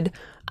broad,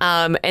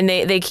 and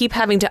they keep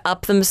having to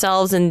up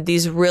themselves in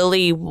these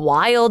really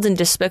wild and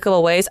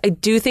despicable ways, I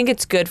do think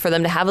it's good for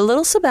them to have a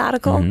little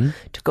sabbatical,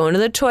 to go into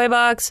the toy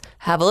box,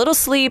 have a little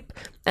sleep,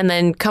 and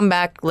then come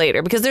back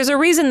later. Because there's a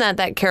reason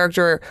that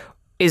character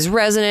is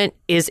resonant,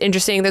 is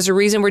interesting. There's a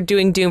reason we're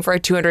doing Doom for our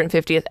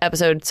 250th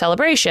episode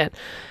celebration.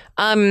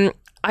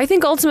 I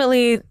think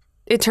ultimately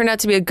it turned out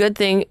to be a good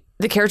thing.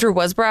 The character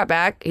was brought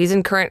back. He's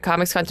in current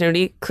comics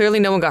continuity. Clearly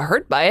no one got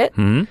hurt by it.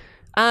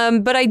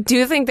 But I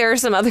do think there are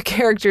some other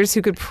characters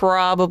who could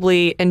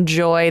probably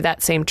enjoy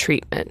that same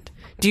treatment.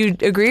 Do you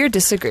agree or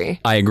disagree?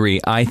 I agree.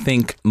 I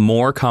think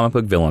more comic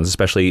book villains,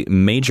 especially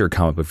major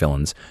comic book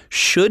villains,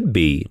 should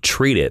be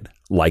treated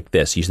like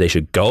this. They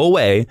should go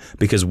away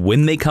because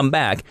when they come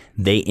back,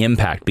 they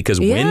impact. Because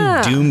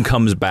when Doom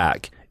comes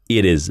back,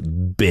 it is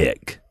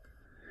big.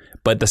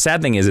 But the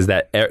sad thing is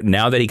that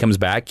now that he comes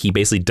back, he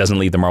basically doesn't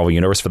leave the Marvel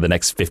Universe for the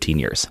next 15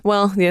 years.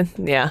 Well,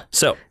 yeah.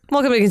 So,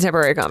 welcome to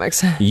Contemporary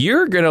Comics.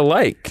 You're going to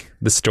like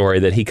the story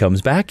that he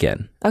comes back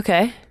in.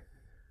 Okay.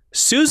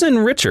 Susan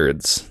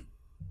Richards,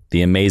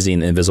 the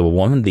amazing Invisible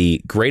Woman,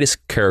 the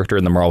greatest character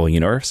in the Marvel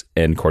Universe,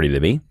 according to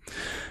me,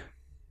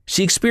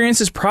 she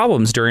experiences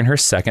problems during her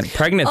second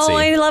pregnancy. Oh,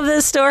 I love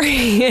this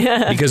story.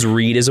 Because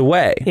Reed is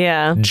away.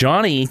 Yeah.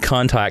 Johnny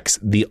contacts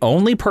the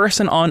only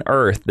person on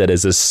Earth that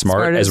is as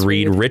smart as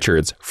Reed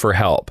Richards for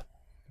help,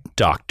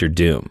 Dr.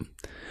 Doom.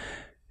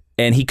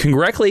 And he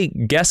correctly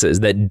guesses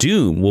that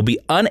Doom will be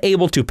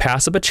unable to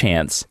pass up a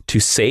chance to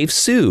save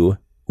Sue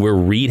where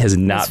Reed has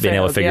not been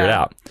able to figure it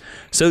out.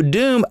 So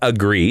Doom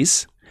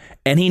agrees,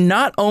 and he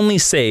not only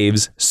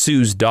saves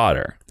Sue's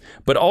daughter,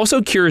 but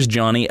also cures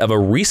Johnny of a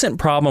recent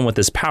problem with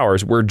his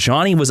powers where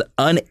Johnny was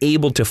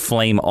unable to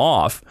flame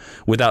off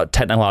without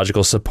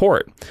technological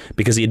support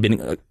because he had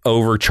been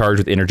overcharged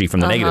with energy from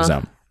the negative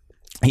zone.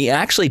 He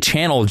actually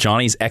channeled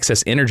Johnny's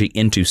excess energy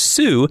into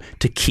Sue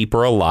to keep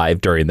her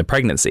alive during the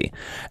pregnancy.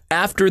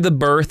 After the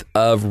birth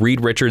of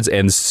Reed Richards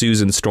and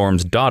Susan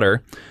Storm's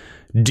daughter,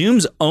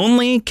 Doom's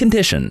only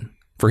condition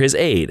for his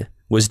aid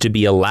was to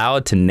be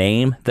allowed to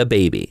name the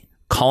baby,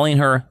 calling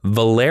her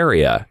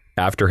Valeria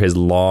after his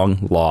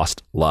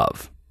long-lost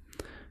love.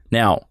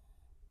 Now,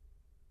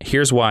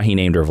 here's why he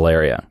named her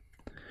Valeria.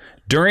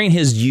 During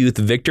his youth,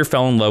 Victor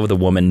fell in love with a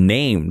woman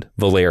named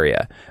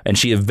Valeria, and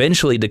she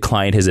eventually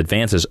declined his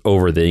advances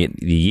over the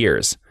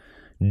years.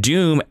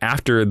 Doom,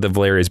 after the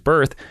Valeria's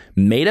birth,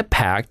 made a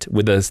pact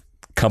with a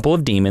couple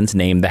of demons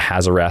named the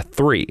Hazarath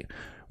III,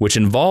 which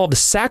involved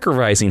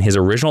sacrificing his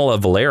original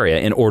of Valeria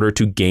in order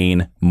to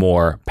gain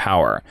more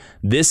power.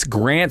 This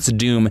grants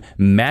Doom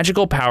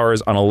magical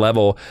powers on a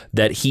level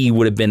that he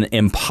would have been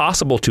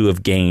impossible to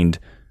have gained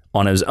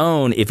on his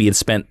own if he had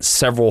spent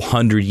several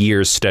hundred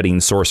years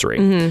studying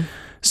sorcery.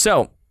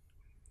 So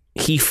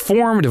he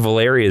formed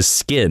Valeria's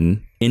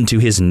skin into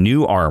his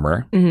new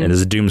armor, and this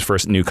is Doom's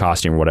first new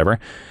costume or whatever.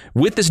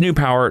 With this new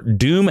power,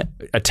 Doom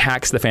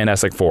attacks the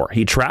Fantastic Four.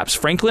 He traps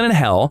Franklin in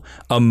hell,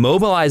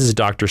 immobilizes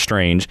Doctor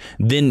Strange,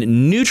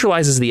 then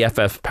neutralizes the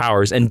FF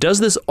powers, and does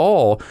this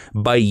all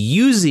by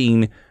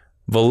using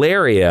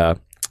Valeria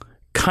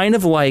kind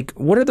of like,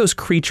 what are those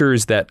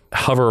creatures that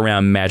hover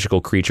around magical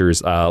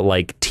creatures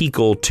like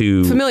Teekl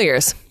to...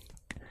 Familiars.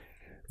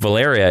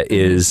 Valeria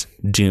is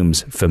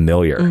Doom's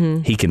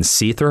familiar. He can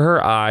see through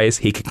her eyes.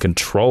 He can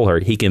control her.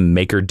 He can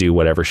make her do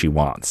whatever she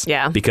wants.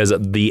 Yeah. Because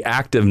the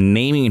act of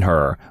naming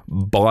her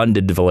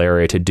bonded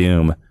Valeria to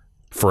Doom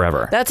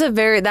forever. That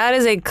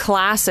is a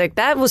classic.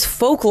 That was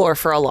folklore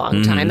for a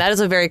long time. That is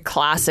a very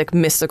classic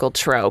mystical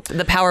trope.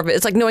 The power of it.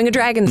 It's like knowing a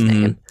dragon's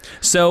name.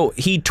 So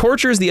he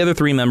tortures the other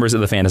three members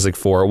of the Fantastic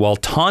Four while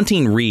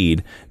taunting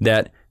Reed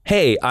that,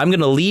 hey, I'm going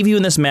to leave you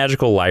in this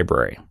magical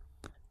library.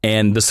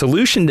 And the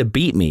solution to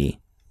beat me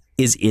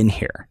is in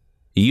here.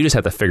 You just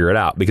have to figure it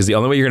out because the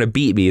only way you're going to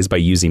beat me is by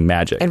using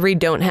magic. And Reed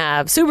don't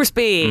have super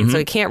speed, so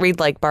he can't read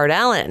like Bart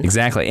Allen.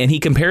 Exactly. And he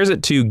compares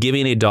it to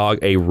giving a dog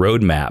a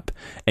roadmap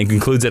and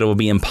concludes that it will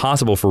be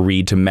impossible for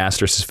Reed to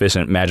master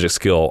sufficient magic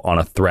skill on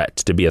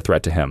to be a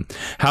threat to him.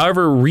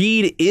 However,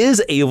 Reed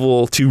is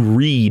able to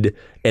read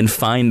and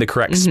find the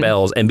correct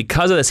spells. And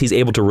because of this, he's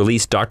able to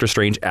release Doctor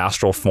Strange's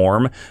astral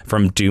form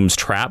from Doom's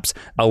traps,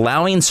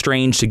 allowing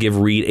Strange to give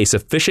Reed a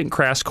sufficient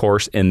crash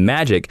course in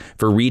magic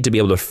for Reed to be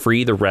able to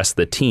free the rest of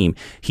the team.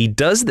 He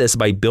does this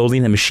by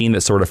building a machine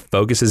that sort of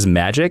focuses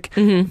magic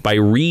by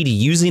Reed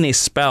using a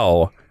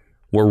spell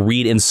where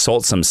Reed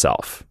insults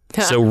himself.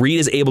 So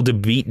Reed is able to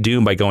beat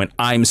Doom by going,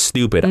 I'm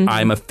stupid,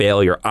 I'm a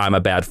failure, I'm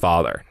a bad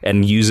father,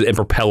 and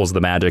propels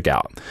the magic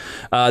out.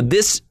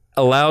 This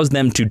allows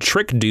them to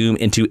trick Doom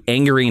into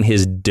angering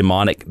his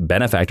demonic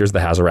benefactors, the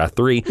Hazorath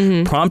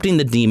 3, prompting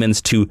the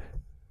demons to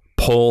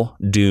pull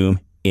Doom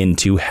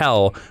into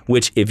hell,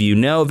 which, if you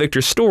know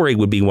Victor's story,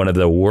 would be one of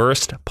the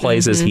worst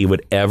places he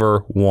would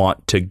ever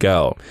want to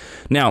go.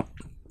 Now,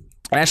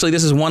 actually,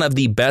 this is one of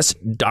the best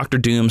Doctor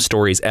Doom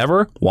stories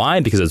ever. Why?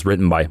 Because it's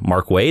written by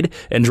Mark Waid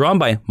and drawn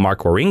by Mark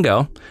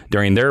Waringo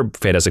during their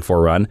Fantastic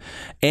Four run.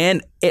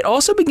 And it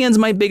also begins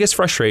my biggest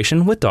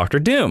frustration with Doctor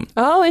Doom.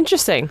 Oh,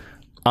 interesting.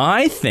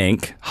 I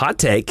think, hot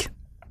take,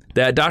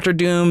 that Doctor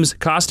Doom's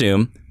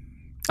costume,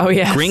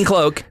 green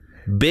cloak,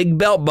 big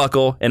belt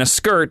buckle, and a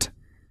skirt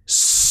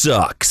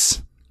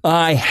sucks.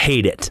 I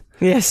hate it.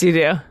 Yes, you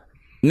do.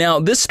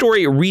 Now, this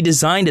story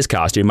redesigned his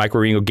costume. Mike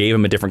Waringo gave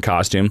him a different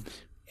costume.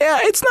 Yeah,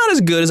 it's not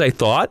as good as I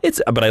thought,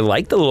 but I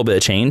liked a little bit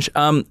of change.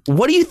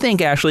 What do you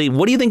think, Ashley?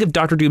 What do you think of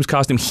Doctor Doom's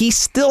costume? He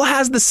still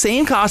has the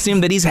same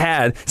costume that he's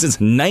had since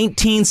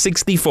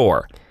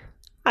 1964.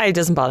 It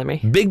doesn't bother me.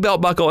 Big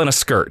belt buckle and a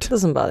skirt.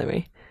 Doesn't bother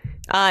me.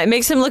 It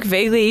makes him look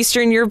vaguely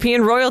Eastern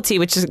European royalty,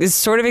 which is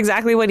sort of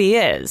exactly what he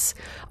is.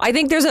 I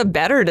think there's a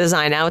better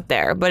design out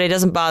there, but it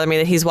doesn't bother me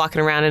that he's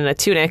walking around in a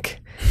tunic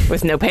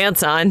with no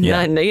pants on.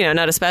 Yeah.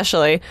 Not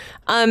especially.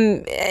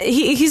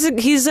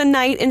 He's a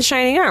knight in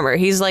shining armor.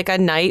 He's like a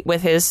knight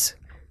with his,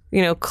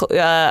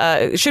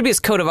 should be his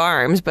coat of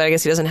arms, but I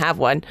guess he doesn't have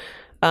one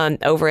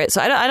over it.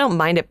 So I don't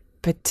mind it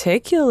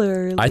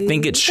particularly. I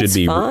think it should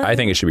be. Fine. I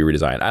think it should be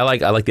redesigned. I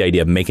like the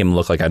idea of making him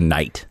look like a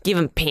knight. Give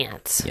him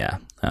pants. Yeah,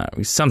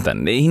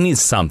 something. He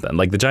needs something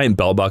like the giant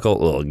belt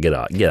buckle. Oh, get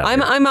out!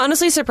 I'm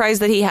honestly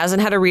surprised that he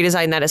hasn't had a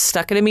redesign that is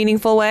stuck in a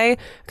meaningful way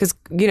because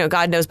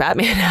God knows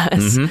Batman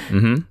has.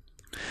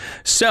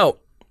 So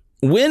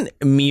when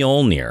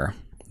Mjolnir,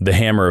 the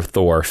hammer of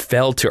Thor,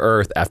 fell to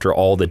Earth after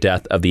all the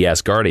death of the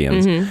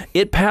Asgardians,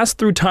 it passed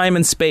through time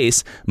and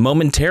space,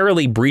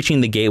 momentarily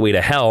breaching the gateway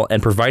to hell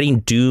and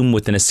providing Doom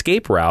with an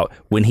escape route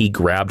when he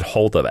grabbed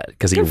hold of it,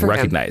 because he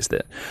recognized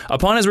it.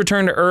 Upon his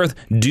return to Earth,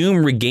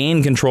 Doom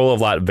regained control of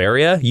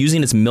Latveria,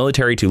 using its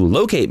military to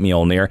locate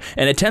Mjolnir,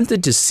 and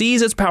attempted to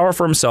seize its power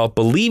for himself,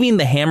 believing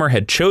the hammer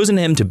had chosen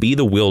him to be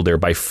the wielder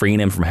by freeing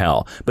him from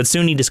hell. But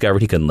soon he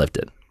discovered he couldn't lift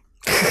it.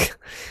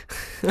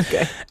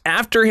 Okay.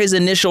 After his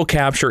initial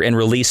capture and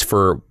release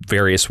for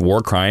various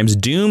war crimes,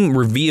 Doom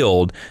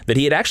revealed that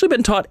he had actually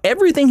been taught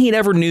everything he'd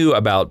ever knew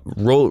about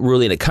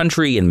ruling a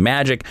country and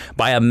magic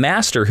by a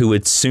master who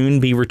would soon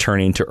be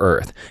returning to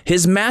Earth.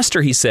 His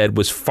master, he said,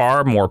 was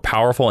far more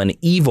powerful and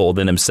evil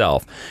than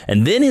himself.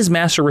 And then his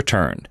master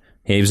returned.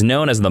 He was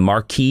known as the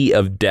Marquis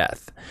of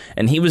Death,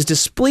 and he was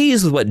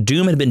displeased with what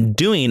Doom had been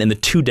doing in the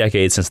 2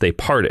 decades since they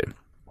parted.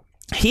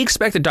 He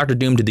expected Dr.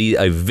 Doom to be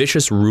a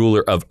vicious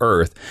ruler of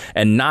Earth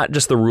and not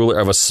just the ruler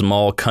of a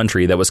small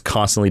country that was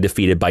constantly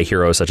defeated by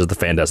heroes such as the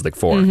Fantastic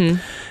Four.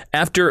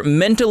 After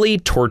mentally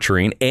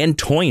torturing and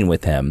toying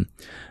with him,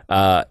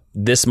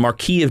 this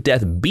Marquis of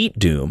Death beat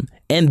Doom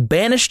and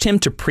banished him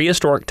to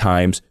prehistoric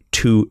times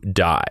to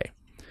die.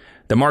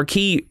 The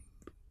Marquis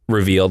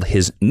revealed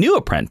his new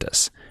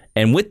apprentice.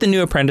 And with the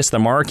new apprentice, the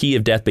Marquis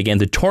of Death began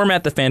to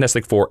torment the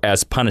Fantastic Four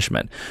as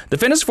punishment. The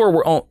Fantastic Four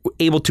were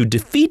able to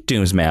defeat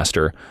Doom's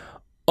master,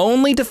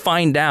 only to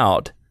find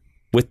out,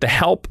 with the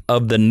help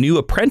of the new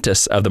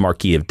apprentice of the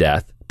Marquis of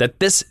Death, that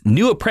this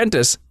new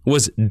apprentice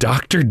was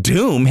Dr.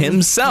 Doom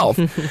himself.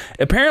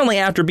 Apparently,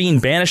 after being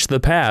banished to the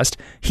past,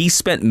 he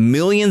spent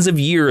millions of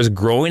years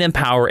growing in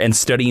power and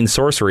studying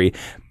sorcery,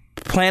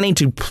 planning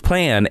to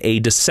plan a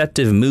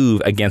deceptive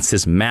move against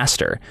his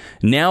master.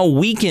 Now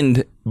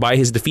weakened by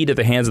his defeat at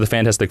the hands of the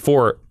Fantastic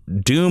Four,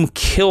 Doom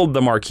killed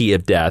the Marquis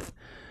of Death,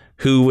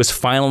 who was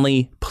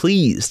finally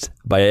pleased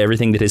by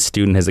everything that his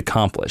student has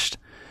accomplished.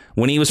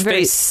 When he was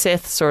Very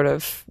Sith sort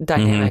of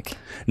dynamic.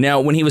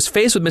 Now, when he was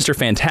faced with Mr.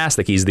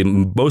 Fantastic, he's the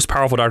most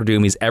powerful Doctor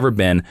Doom he's ever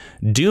been.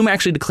 Doom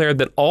actually declared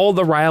that all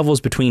the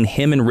rivals between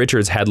him and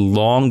Richards had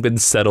long been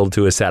settled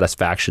to his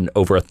satisfaction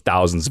over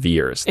thousands of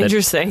years.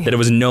 Interesting. That it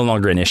was no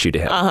longer an issue to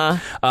him.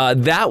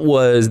 That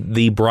was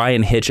the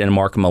Brian Hitch and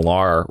Mark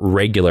Millar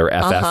regular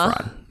FF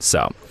run.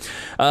 So,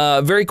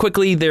 very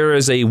quickly, there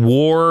is a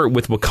war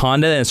with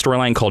Wakanda and a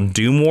storyline called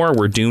Doom War,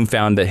 where Doom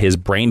found that his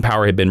brain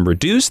power had been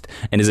reduced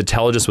and his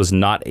intelligence was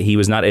not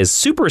as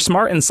super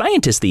smart and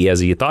scientisty as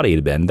he thought he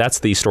had been. That's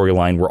the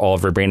storyline where all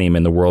vibranium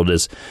in the world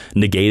is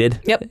negated.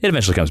 Yep. It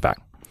eventually comes back.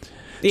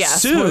 Yeah,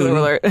 Soon,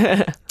 spoiler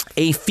alert.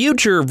 a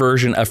future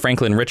version of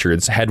Franklin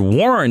Richards had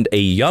warned a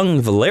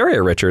young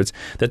Valeria Richards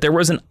that there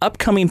was an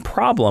upcoming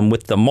problem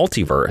with the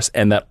multiverse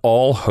and that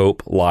all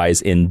hope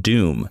lies in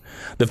Doom.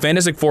 The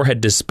Fantastic Four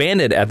had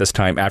disbanded at this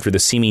time after the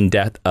seeming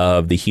death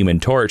of the Human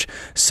Torch,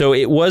 so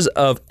it was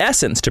of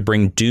essence to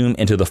bring Doom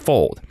into the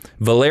fold.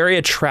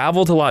 Valeria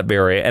traveled to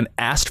Latveria and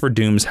asked for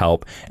Doom's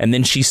help, and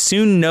then she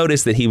soon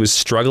noticed that he was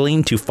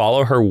struggling to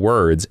follow her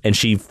words, and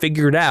she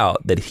figured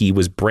out that he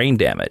was brain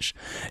damaged.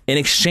 In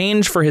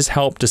exchange for his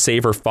help to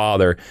save her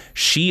father,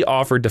 she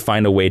offered to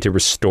find a way to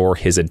restore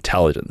his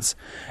intelligence.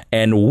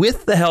 And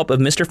with the help of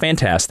Mr.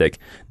 Fantastic,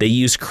 they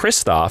used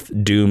Christoph,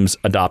 Doom's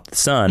adopted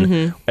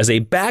son, as a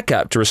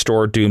backup to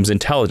restore Doom's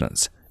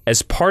intelligence.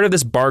 As part of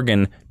this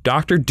bargain,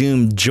 Dr.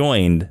 Doom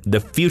joined the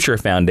Future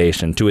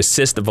Foundation to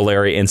assist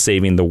Valeria in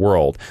saving the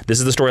world. This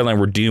is the storyline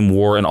where Doom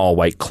wore an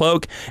all-white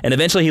cloak, and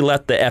eventually he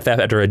left the FF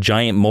after a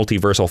giant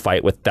multiversal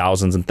fight with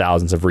thousands and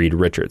thousands of Reed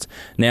Richards.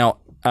 Now,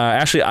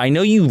 Ashley, I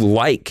know you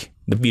like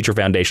the Future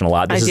Foundation a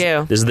lot. This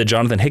is the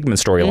Jonathan Hickman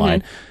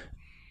storyline.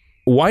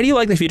 Why do you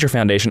like the Future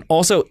Foundation?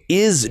 Also,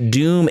 is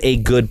Doom a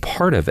good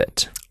part of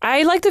it?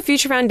 I like the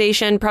Future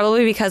Foundation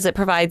probably because it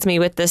provides me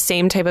with the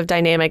same type of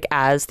dynamic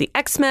as the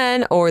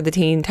X-Men or the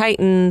Teen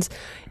Titans.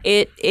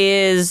 It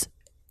is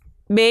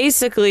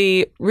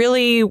basically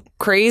really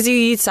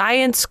crazy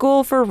science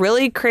school for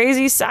really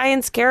crazy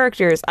science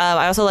characters.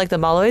 I also like the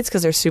Moloids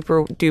because they're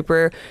super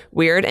duper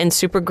weird and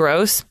super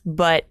gross,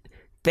 but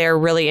they're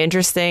really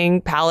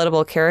interesting,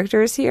 palatable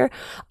characters here.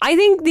 I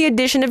think the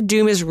addition of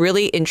Doom is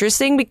really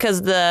interesting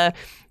because the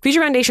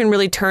Future Foundation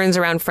really turns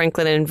around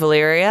Franklin and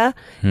Valeria,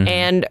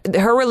 and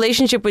her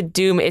relationship with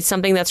Doom is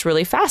something that's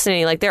really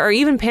fascinating. Like, there are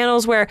even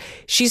panels where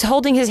she's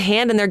holding his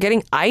hand and they're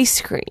getting ice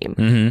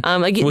cream.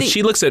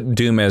 She looks at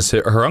Doom as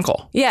her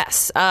uncle.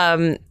 Yes,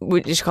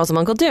 she calls him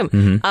Uncle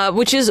Doom,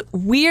 which is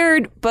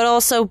weird but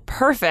also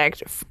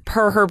perfect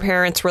per her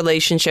parents'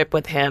 relationship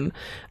with him.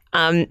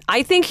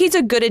 I think he's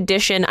a good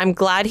addition. I'm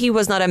glad he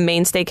was not a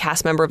mainstay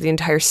cast member of the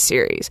entire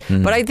series.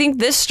 But I think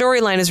this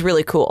storyline is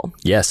really cool.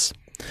 Yes.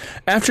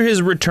 After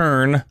his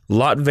return,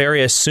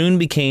 Latveria soon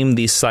became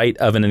the site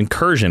of an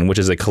incursion, which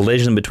is a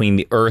collision between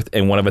the Earth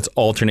and one of its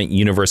alternate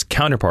universe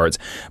counterparts,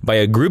 by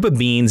a group of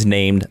beings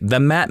named the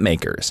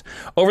Mapmakers.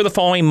 Over the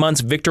following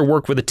months, Victor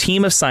worked with a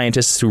team of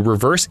scientists to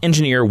reverse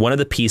engineer one of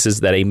the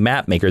pieces that a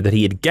Mapmaker that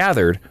he had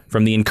gathered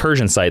from the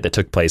incursion site that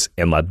took place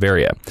in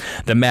Latveria.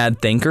 The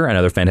Mad Thinker,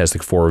 another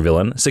Fantastic Four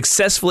villain,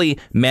 successfully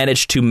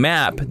managed to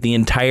map the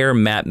entire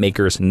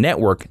Mapmakers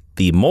network,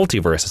 the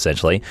multiverse,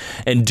 essentially,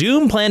 and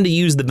Doom planned to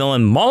use the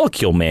villain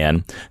Molecule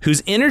Man,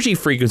 whose energy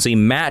frequency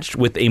matched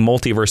with a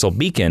multiversal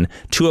beacon,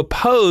 to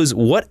oppose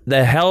what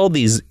the hell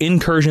these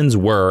incursions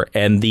were,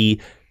 and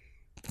the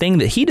thing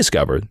that he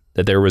discovered,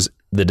 that there was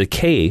the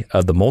decay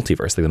of the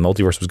multiverse, that the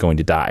multiverse was going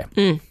to die.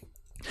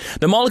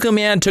 The Molecule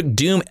Man took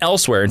Doom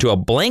elsewhere into a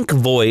blank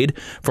void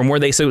from where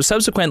they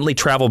subsequently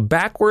traveled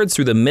backwards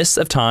through the mists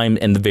of time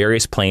and the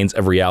various planes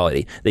of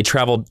reality. They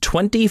traveled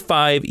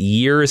 25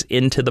 years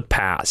into the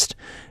past,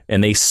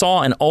 and they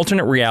saw an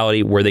alternate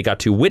reality where they got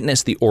to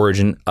witness the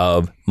origin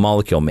of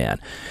Molecule Man.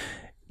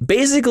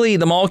 Basically,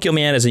 the Molecule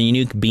Man is a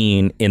unique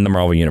being in the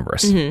Marvel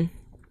Universe.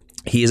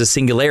 He is a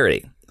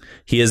singularity.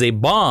 He is a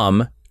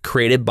bomb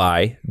created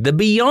by the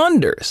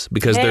Beyonders,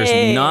 because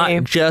there's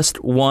not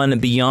just one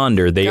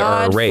Beyonder. They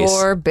are a race.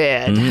 God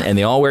forbid. And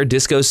they all wear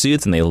disco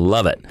suits and they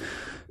love it.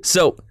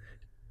 So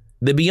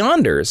the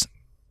Beyonders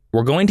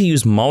were going to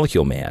use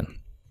Molecule Man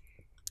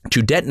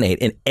to detonate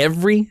in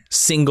every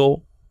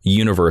single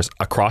universe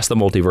across the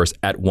multiverse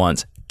at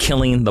once,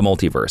 killing the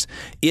multiverse.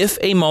 If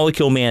a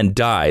Molecule Man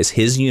dies,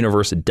 his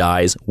universe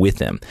dies with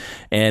him.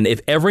 And if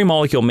every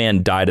Molecule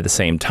Man died at the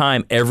same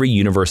time, every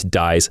universe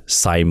dies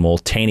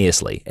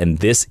simultaneously. And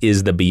this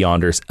is the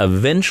Beyonders'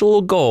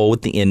 eventual goal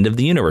with the end of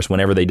the universe,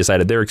 whenever they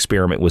decided their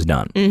experiment was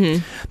done.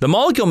 The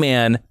Molecule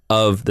Man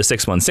of the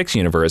 616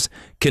 universe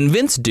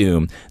convinced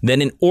Doom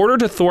that in order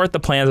to thwart the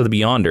plans of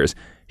the Beyonders,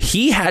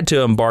 he had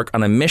to embark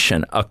on a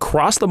mission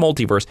across the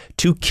multiverse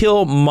to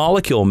kill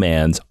Molecule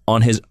Mans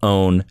on his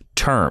own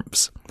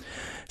terms.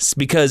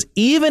 Because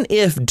even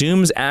if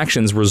Doom's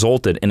actions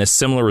resulted in a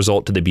similar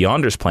result to the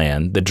Beyonders'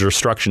 plan, the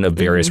destruction of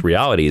various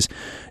realities,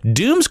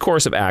 Doom's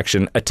course of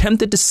action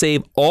attempted to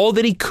save all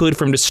that he could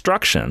from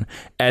destruction,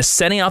 as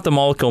setting out the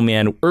Molecule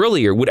Man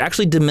earlier would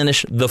actually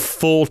diminish the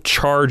full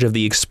charge of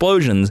the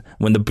explosions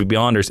when the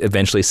Beyonders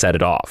eventually set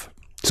it off.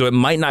 So it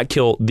might not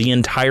kill the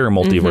entire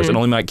multiverse. It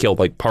only might kill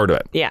like part of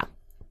it. Yeah.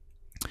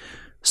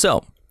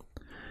 So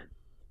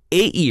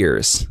 8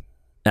 years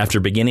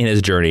after beginning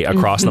his journey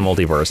across the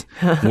multiverse,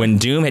 when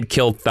Doom had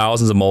killed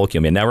thousands of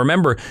Molecule Men. Now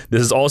remember,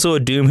 this is also a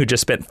Doom who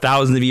just spent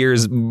thousands of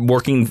years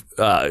working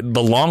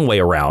the long way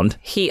around.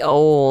 He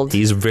old.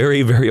 He's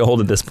very, very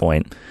old at this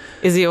point.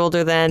 Is he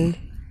older than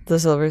the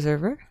Silver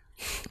Surfer?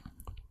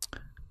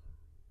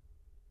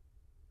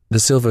 The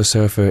Silver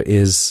Surfer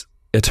is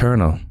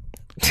eternal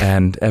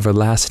and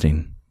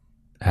everlasting,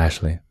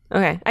 Ashley.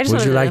 Okay. I just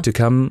Would you wanted like to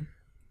come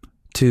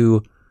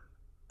to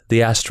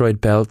the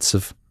asteroid belts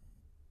of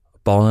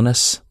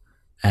Bolanus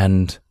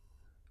and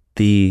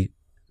the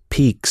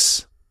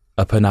peaks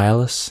of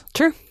Penilus?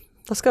 True.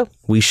 Let's go.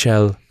 We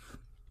shall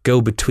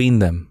go between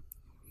them,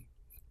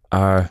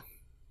 our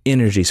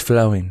energies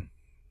flowing,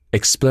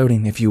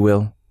 exploding, if you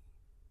will,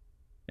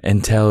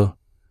 until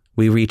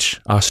we reach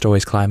our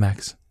story's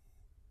climax.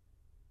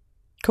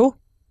 Cool.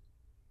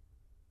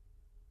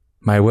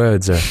 My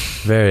words are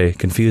very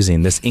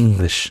confusing. This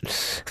English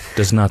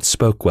does not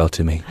spoke well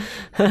to me.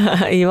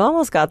 You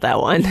almost got that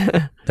one.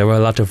 There were a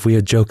lot of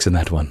weird jokes in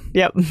that one.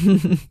 Yep.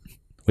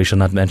 We shall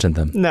not mention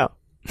them. No.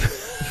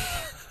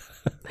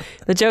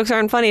 The jokes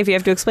aren't funny if you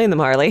have to explain them,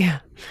 Harley.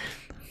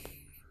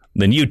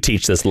 Then you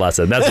teach this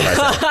lesson. That's what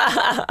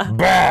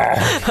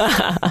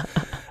I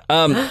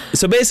said.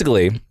 So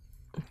basically,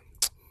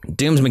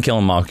 Doom's been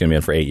killing Molecule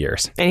Man for 8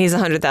 years. And he's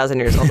 100,000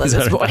 years old at He's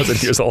this point.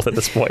 100,000 years old at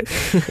this point.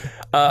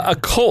 A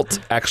cult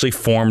actually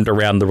formed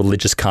around the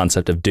religious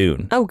concept of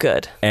Doom. Oh,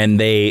 good. And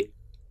they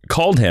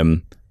called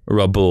him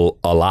Rabbul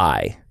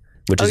Ali,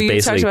 which is you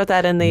basically... talked about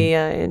that in the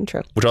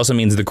intro. which also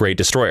means the Great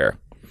Destroyer.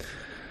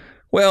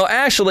 Well,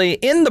 Ashley,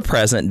 in the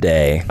present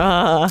day,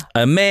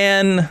 a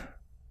man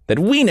that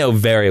we know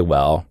very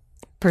well.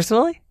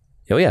 Personally?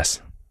 Oh,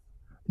 yes.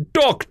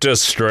 Doctor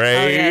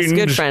Strange. Oh, yes.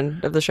 Good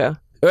friend of the show.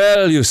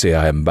 Well, you see,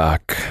 I am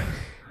back.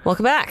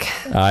 Welcome back.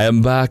 I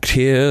am back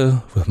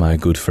here with my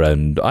good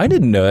friend. I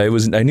didn't know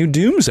I knew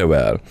Doom so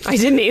well. I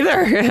didn't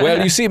either.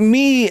 Well, you see,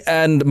 me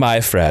and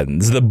my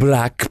friends, the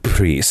Black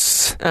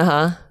Priests.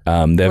 Uh-huh.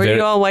 They're Were very...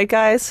 you all white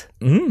guys?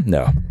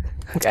 No.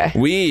 Okay.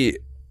 We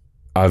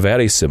are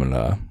very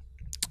similar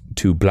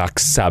to Black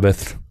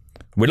Sabbath.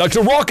 We like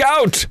to rock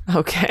out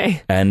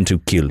Okay. and to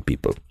kill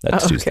people.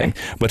 That's two Okay. things.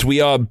 But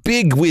we are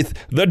big with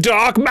the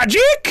dark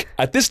magic.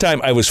 At this time,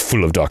 I was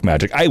full of dark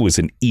magic. I was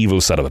an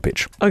evil son of a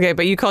bitch. Okay,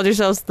 but you called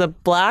yourselves the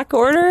Black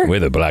Order? We're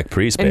the Black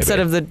Priests, baby. Instead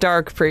of the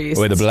Dark Priests.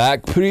 We're the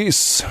Black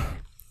Priests.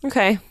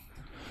 Okay.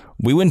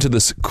 We went to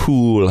this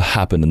cool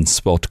happening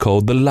spot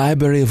called the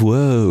Library of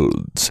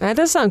Worlds. That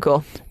does sound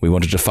cool. We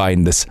wanted to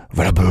find this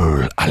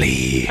Rabbul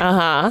Ali.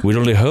 Uh-huh. We'd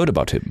only heard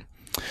about him.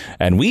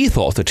 And we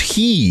thought that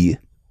he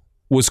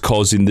was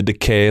causing the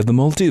decay of the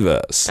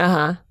multiverse.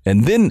 Uh-huh.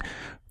 And then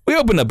we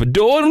open up a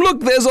door and look,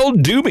 there's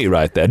old Doomy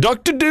right there.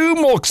 Dr.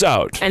 Doom walks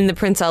out. And the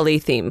Prince Ali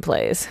theme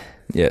plays.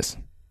 Yes.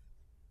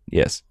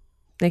 Yes.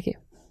 Thank you.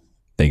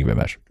 Thank you very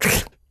much.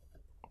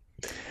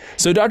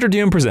 So Dr.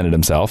 Doom presented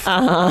himself,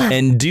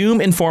 and Doom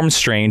informed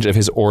Strange of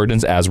his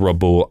origins as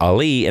Rabbul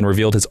Ali and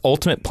revealed his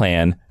ultimate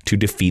plan to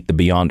defeat the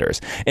Beyonders.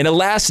 In a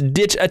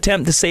last-ditch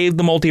attempt to save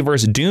the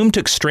multiverse, Doom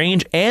took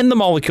Strange and the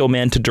Molecule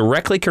Man to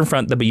directly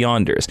confront the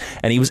Beyonders,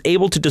 and he was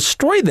able to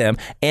destroy them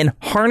and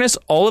harness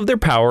all of their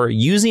power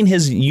using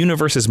his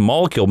universe's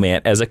Molecule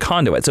Man as a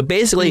conduit. So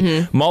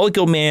basically,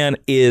 Molecule Man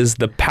is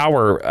the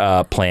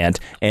power plant,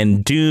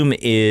 and Doom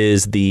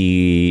is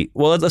the,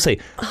 well, let's say...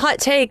 Hot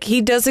take, he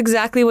does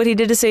exactly what he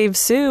did to save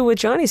Sue with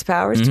Johnny's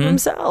powers to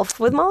himself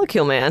with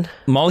Molecule Man.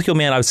 Molecule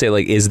Man, I would say,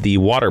 like, is the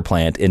water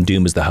plant, and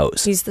Doom is the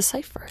hose. He's the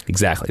Cypher.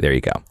 Exactly. There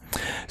you go.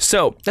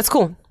 So That's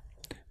cool.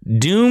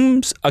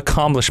 Doom's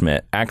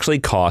accomplishment actually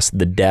cost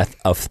the death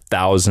of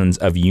thousands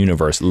of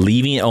universe,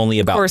 leaving only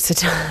Of about course it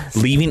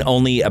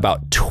does.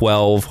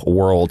 12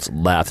 worlds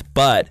left.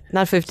 But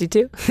Not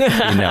 52.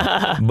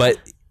 but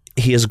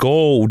his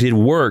goal did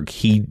work.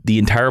 The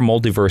entire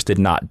multiverse did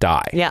not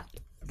die. Yeah.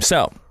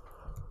 So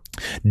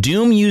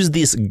Doom used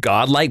this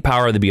godlike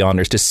power of the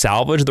Beyonders to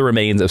salvage the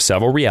remains of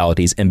several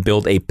realities and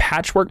build a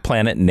patchwork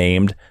planet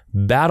named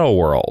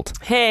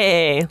Battleworld,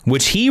 Hey.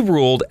 which he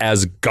ruled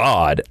as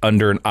God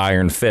under an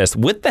iron fist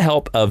with the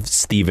help of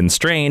Stephen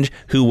Strange,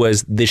 who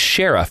was the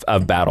sheriff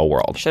of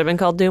Battleworld, Should have been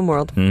called Doom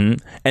World.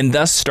 and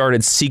thus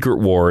started Secret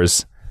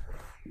Wars.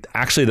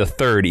 Actually, the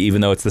third,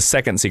 even though it's the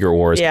second Secret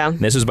Wars. Yeah.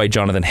 This was by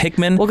Jonathan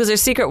Hickman. Well, because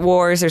there's Secret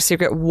Wars, there's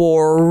Secret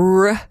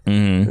War,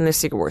 and there's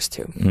Secret Wars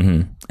 2.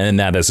 And then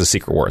that is the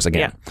Secret Wars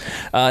again.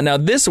 Now,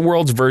 this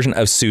world's version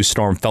of Sue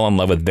Storm fell in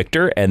love with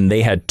Victor, and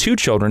they had two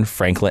children,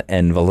 Franklin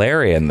and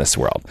Valeria, in this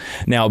world.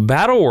 Now,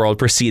 Battleworld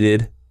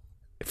proceeded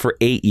for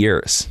 8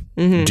 years.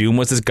 Doom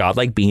was this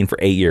godlike being for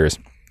 8 years.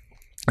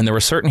 And there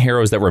were certain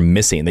heroes that were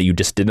missing that you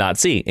just did not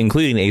see,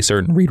 including a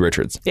certain Reed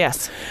Richards.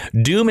 Yes.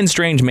 Doom and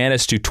Strange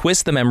managed to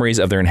twist the memories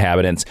of their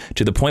inhabitants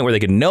to the point where they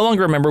could no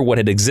longer remember what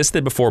had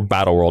existed before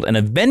Battleworld. And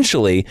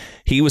eventually,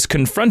 he was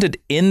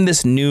confronted in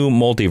this new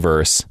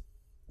multiverse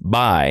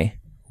by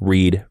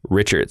Reed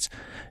Richards.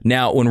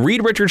 Now, when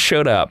Reed Richards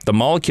showed up, the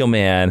Molecule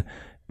Man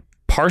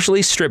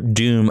partially stripped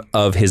Doom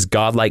of his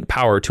godlike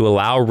power to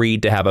allow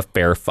Reed to have a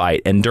fair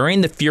fight. And during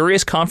the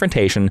furious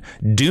confrontation,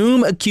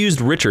 Doom accused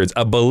Richards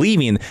of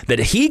believing that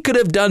he could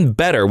have done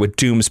better with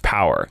Doom's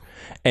power.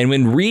 And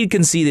when Reed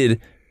conceded,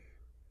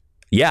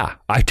 yeah,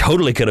 I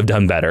totally could have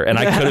done better and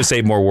I could have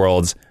saved more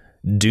worlds,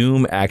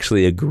 Doom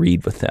actually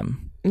agreed with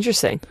him.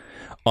 Interesting.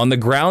 On the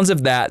grounds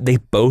of that, they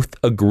both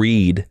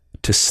agreed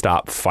to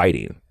stop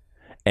fighting.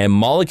 And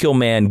Molecule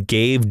Man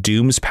gave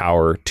Doom's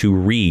power to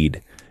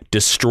Reed,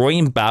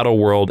 destroying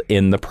Battleworld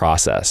in the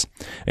process.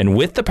 And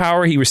with the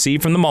power he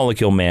received from the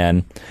Molecule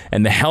Man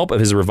and the help of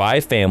his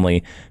revived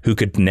family, who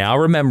could now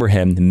remember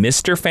him,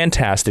 Mr.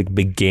 Fantastic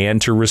began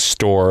to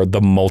restore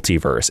the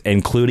multiverse,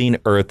 including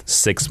Earth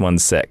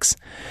 616.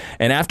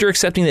 And after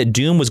accepting that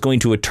Doom was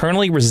going to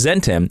eternally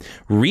resent him,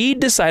 Reed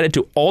decided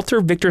to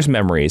alter Victor's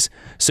memories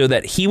so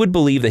that he would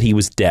believe that he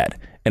was dead,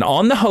 and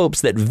on the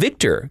hopes that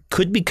Victor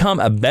could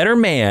become a better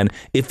man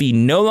if he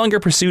no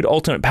longer pursued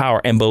ultimate power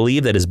and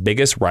believed that his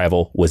biggest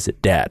rival was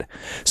dead.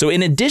 So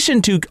in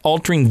addition to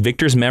altering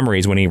Victor's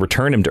memories when he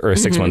returned him to Earth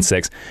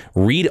 616,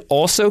 Reed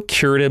also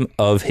cured him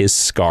of his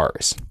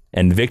scars.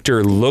 And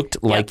Victor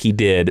looked like he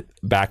did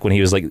back when he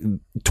was like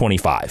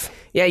 25.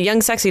 Yeah,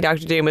 young, sexy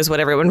Dr. Doom is what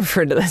everyone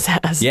referred to this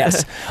as.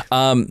 Yes.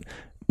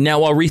 Now,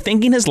 while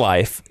rethinking his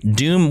life,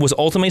 Doom was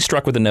ultimately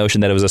struck with the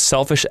notion that it was a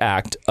selfish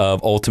act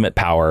of ultimate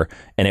power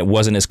and it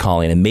wasn't his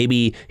calling, and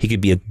maybe he could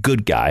be a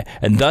good guy.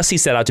 And thus he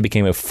set out to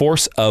become a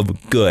force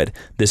of good.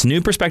 This new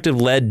perspective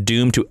led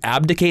Doom to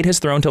abdicate his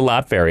throne to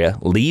Latveria,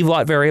 leave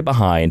Latveria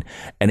behind,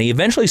 and he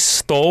eventually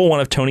stole one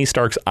of Tony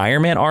Stark's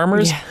Iron Man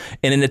armors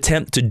in an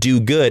attempt to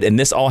do good. And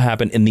this all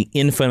happened in the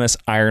infamous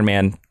Iron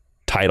Man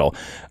title.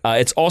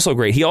 It's also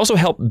great. He also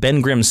helped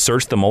Ben Grimm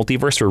search the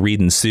multiverse for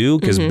Reed and Sue,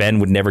 because Ben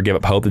would never give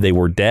up hope that they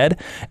were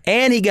dead.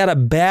 And he got a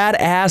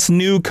badass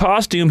new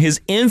costume. His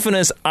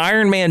infamous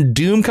Iron Man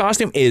Doom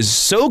costume is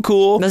so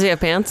cool. Does he have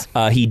pants?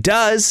 He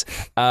does.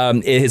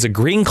 It is a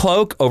green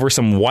cloak over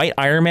some white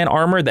Iron Man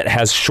armor that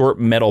has short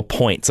metal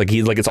points.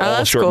 It's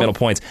all short metal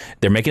points.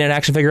 They're making an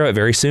action figure of it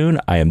very soon.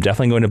 I am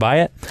definitely going to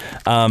buy it.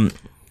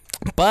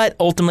 But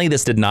ultimately,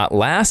 this did not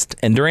last,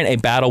 and during a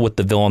battle with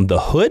the villain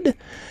The Hood,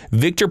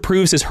 Victor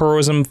proves his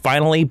heroism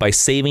finally by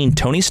saving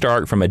Tony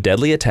Stark from a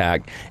deadly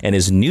attack, and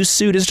his new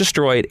suit is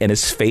destroyed, and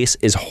his face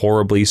is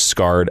horribly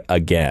scarred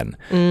again.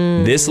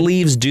 This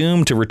leaves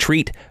Doom to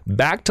retreat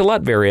back to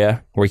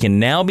Latveria, where he can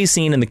now be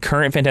seen in the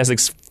current Fantastic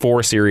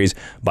Four series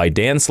by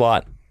Dan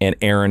Slott and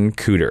Aaron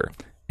Kuder.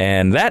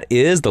 And that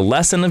is the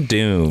lesson of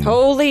Doom.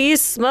 Holy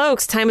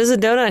smokes, time is a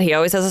donut. He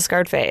always has a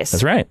scarred face.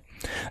 That's right.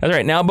 That's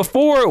right. Now,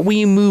 before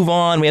we move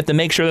on, we have to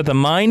make sure that the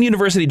Mind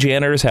University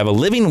janitors have a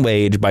living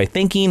wage by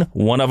thanking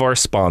one of our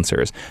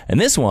sponsors.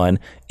 And this one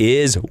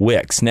is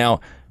Wix.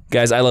 Now,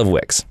 guys, I love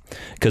Wix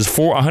because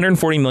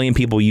 140 million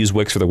people use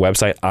Wix for their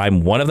website.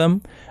 I'm one of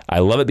them. I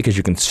love it because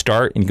you can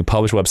start and you can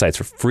publish websites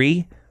for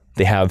free.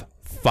 They have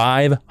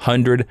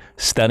 500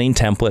 stunning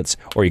templates,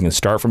 or you can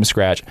start from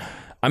scratch.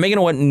 I'm making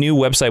a new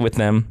website with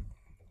them.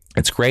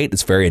 It's great.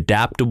 It's very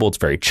adaptable. It's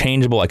very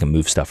changeable. I can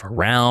move stuff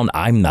around.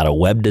 I'm not a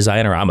web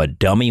designer. I'm a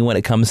dummy when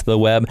it comes to the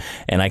web.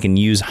 And I can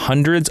use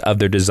hundreds of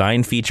their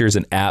design features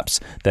and apps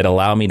that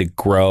allow me to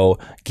grow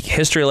Geek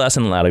History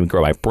Lesson, allow me to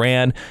grow my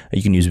brand.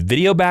 You can use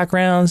video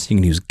backgrounds. You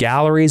can use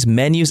galleries,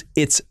 menus.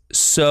 It's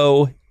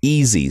so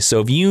easy.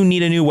 So if you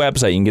need a new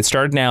website, you can get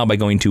started now by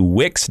going to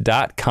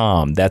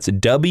Wix.com. That's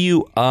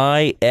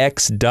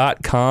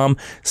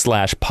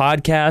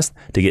Wix.com/podcast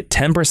to get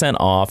 10%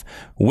 off.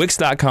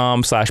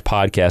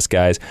 Wix.com/podcast,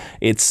 guys.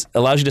 It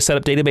allows you to set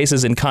up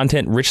databases and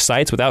content-rich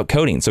sites without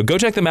coding. So go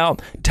check them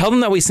out. Tell them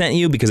that we sent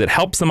you because it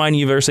helps the Mind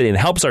University and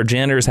helps our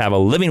janitors have a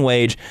living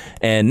wage.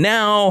 And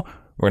now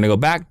we're going to go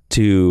back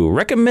to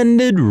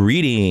recommended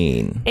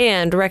reading.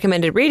 And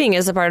recommended reading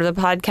is a part of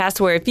the podcast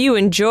where if you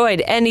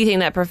enjoyed anything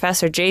that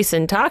Professor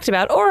Jason talked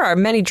about or our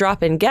many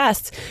drop-in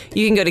guests,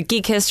 you can go to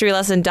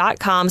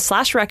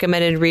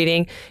geekhistorylesson.com/recommended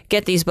reading.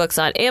 Get these books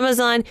on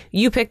Amazon.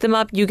 You pick them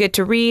up. You get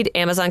to read.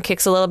 Amazon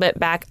kicks a little bit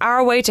back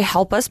our way to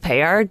help us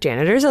pay our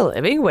janitors a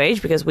living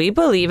wage because we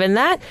believe in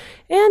that.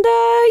 And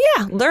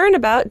learn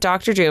about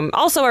Dr. Doom.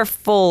 Also, our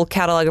full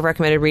catalog of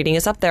recommended reading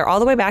is up there all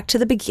the way back to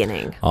the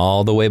beginning.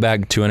 All the way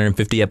back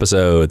 250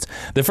 episodes.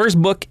 The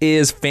first book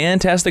is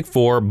Fantastic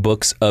Four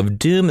Books of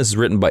Doom. This is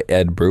written by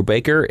Ed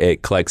Brubaker.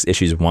 It collects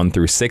issues 1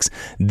 through 6.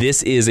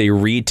 This is a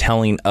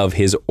retelling of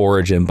his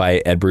origin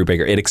by Ed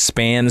Brubaker. It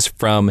expands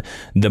from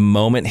the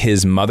moment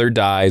his mother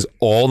dies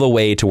all the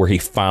way to where he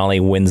finally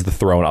wins the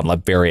throne on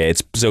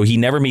Latveria. So he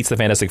never meets the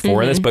Fantastic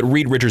Four in this, but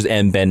Reed Richards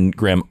and Ben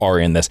Grimm are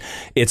in this.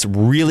 It's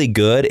really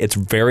good. It's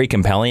very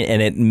compelling,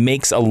 and it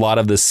makes a lot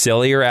of the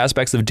sillier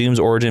aspects of Doom's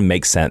origin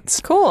make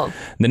sense. Cool.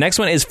 The next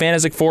one is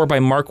Fantastic Four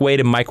by Mark Waid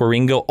and Mike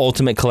Wieringo. GHL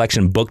Ultimate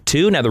Collection Book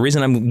 2. Now, the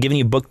reason I'm giving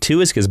you Book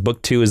 2 is because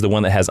Book 2 is the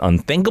one that has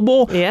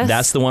Unthinkable. Yes.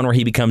 That's the one where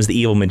he becomes the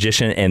evil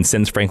magician and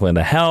sends Franklin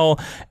to hell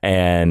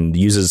and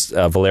uses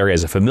Valeria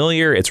as a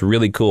familiar. It's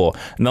really cool.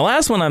 And the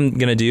last one I'm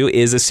going to do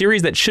is a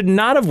series that should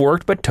not have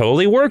worked, but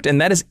totally worked,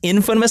 and that is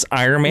Infamous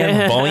Iron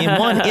Man Volume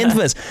 1.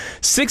 Infamous.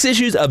 6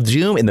 issues of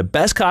Doom in the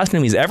best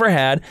costume he's ever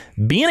had,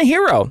 being a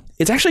hero.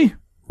 It's actually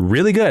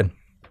really good.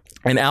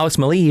 And Alex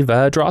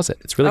Maleev draws it.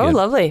 It's really good. Oh,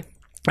 lovely.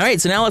 All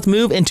right, so now let's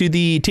move into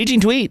the teaching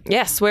tweet.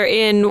 Yes, we're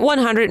in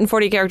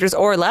 140 characters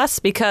or less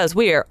because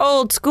we are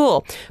old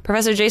school.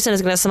 Professor Jason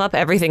is going to sum up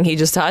everything he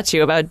just taught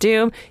you about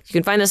Doom. You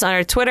can find us on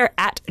our Twitter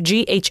at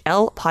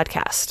GHL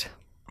Podcast.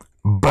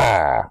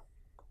 Bah!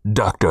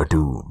 Dr.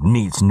 Doom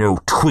needs no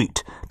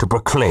tweet to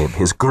proclaim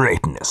his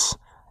greatness.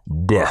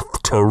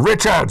 Death to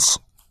Richards!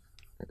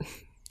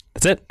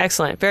 That's it.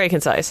 Excellent. Very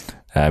concise.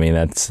 I mean,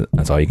 that's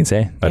all you can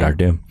say about Dr.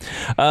 Doom.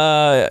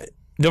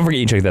 Don't forget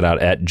you check that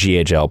out at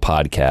GHL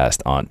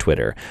Podcast on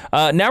Twitter.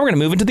 Now we're going to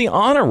move into the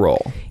honor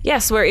roll.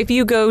 Yes, where if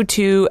you go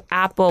to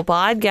Apple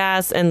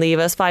Podcasts and leave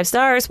us 5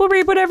 stars, we'll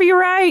read whatever you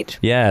write.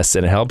 Yes,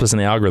 and it helps us in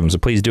the algorithm, so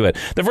please do it.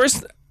 The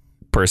first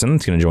person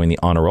that's going to join the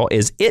honor roll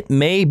is It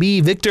May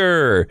Be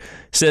Victor.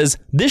 Says,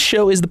 this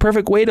show is the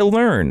perfect way to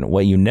learn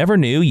what you never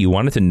knew you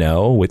wanted to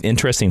know, with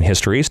interesting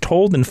histories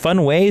told in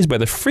fun ways by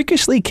the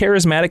freakishly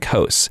charismatic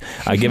hosts.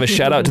 I give a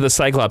shout out to the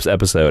Cyclops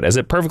episode, as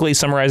it perfectly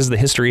summarizes the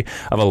history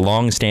of a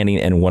long-standing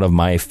and one of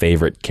my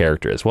favorite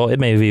characters. Well, It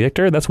May Be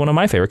Victor, that's one of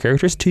my favorite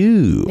characters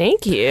too.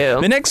 Thank you.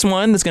 The next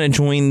one that's going to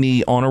join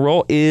the honor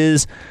roll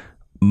is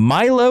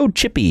Milo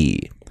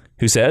Chippy,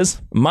 who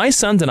says, my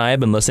sons and I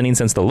have been listening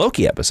since the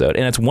Loki episode,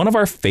 and it's one of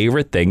our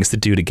favorite things to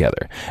do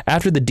together.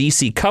 After the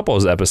DC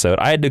Couples episode,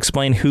 I had to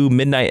explain who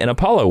Midnight and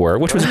Apollo were,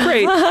 which was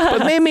great,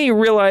 but made me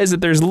realize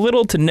that there's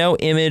little to no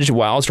Image,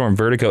 Wildstorm,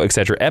 Vertigo,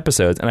 etc.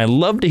 episodes, and I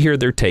love to hear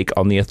their take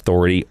on the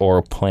Authority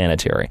or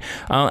Planetary.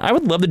 I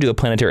would love to do a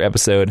Planetary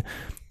episode,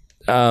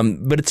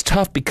 but it's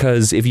tough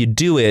because if you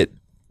do it,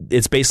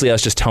 it's basically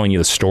us just telling you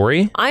the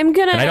story. And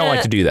I don't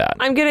like to do that.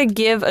 I'm going to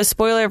give a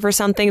spoiler for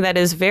something that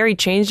is very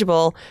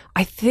changeable.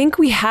 I think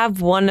we have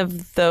one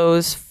of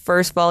those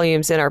first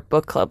volumes in our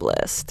book club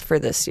list for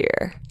this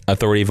year.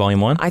 Authority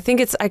Volume 1? I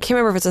can't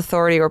remember if it's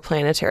Authority or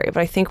Planetary,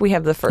 but I think we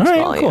have the first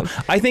volume.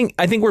 Cool. I think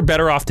we're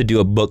better off to do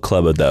a book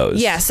club of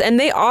those. Yes, and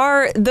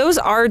those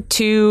are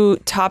 2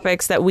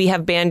 topics that we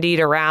have bandied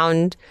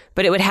around,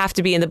 but it would have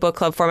to be in the book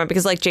club format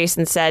because, like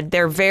Jason said,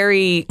 they're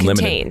very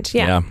contained. Limited.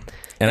 Yeah.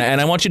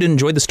 And I want you to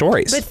enjoy the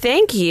stories. But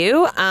thank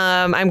you.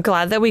 I'm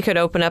glad that we could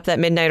open up that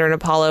Midnight and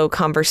Apollo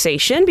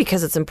conversation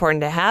because it's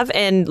important to have.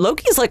 And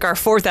Loki's like our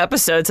 4th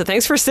episode, so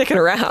thanks for sticking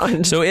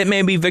around. So It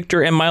May Be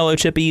Victor and Milo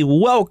Chippy,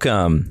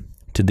 welcome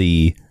to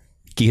the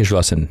Geekish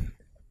Lesson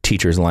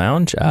Teachers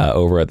Lounge.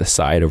 Over at the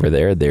side over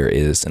there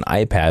is an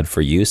iPad for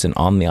use. And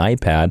on the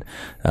iPad,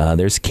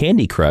 there's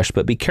Candy Crush.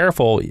 But be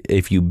careful,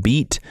 if you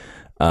beat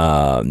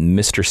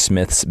Mr.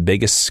 Smith's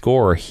biggest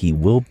score, he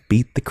will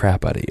beat the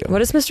crap out of you. What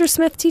does Mr.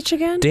 Smith teach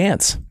again?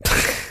 Dance.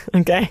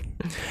 Okay.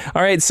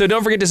 All right, so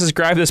don't forget to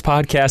subscribe to this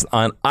podcast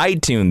on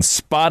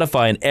iTunes,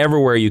 Spotify, and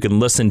everywhere you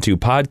can listen to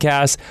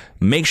podcasts.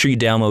 Make sure you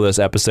download those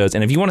episodes.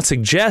 And if you want to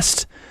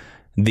suggest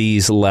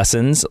these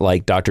lessons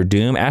like Dr.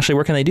 Doom, Ashley,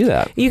 where can they do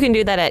that? You can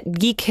do that at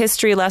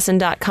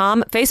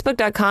geekhistorylesson.com,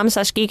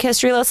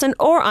 facebook.com/geekhistorylesson,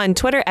 or on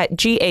Twitter at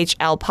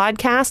GHL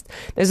Podcast.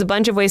 There's a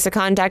bunch of ways to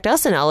contact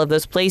us in all of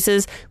those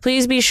places.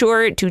 Please be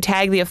sure to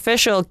tag the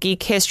official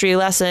Geek History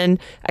Lesson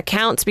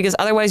accounts because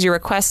otherwise your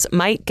requests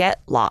might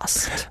get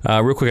lost.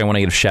 Real quick, I want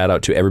to give a shout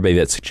out to everybody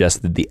that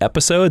suggested the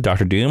episode,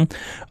 Dr. Doom,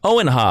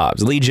 Owen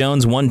Hobbs, Lee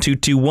Jones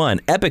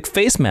 1221, Epic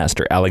Face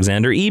Master,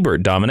 Alexander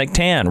Ebert, Dominic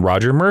Tan,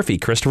 Roger Murphy,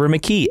 Christopher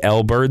McKee,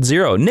 L. Bird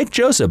Zero, Nick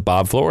Joseph,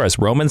 Bob Flores,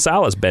 Roman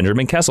Salas,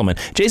 Benjamin Kesselman,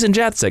 Jason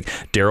Jatsick,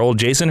 Daryl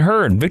Jason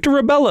Hearn, Victor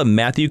Rabella,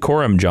 Matthew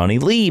Coram, Johnny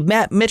Lee,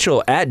 Matt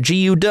Mitchell, at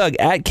GU Doug,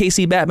 at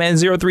Casey Batman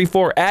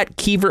 034, at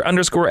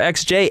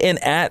Kiefer_XJ, and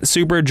at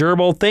Super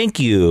Gerbil. Thank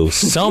you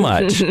so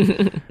much.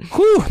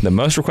 Whew, the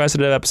most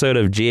requested episode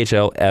of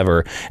GHL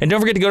ever. And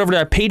don't forget to go over to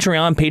our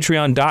Patreon,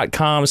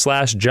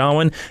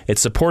 patreon.com/Jowen. It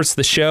supports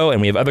the show,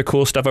 and we have other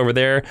cool stuff over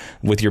there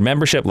with your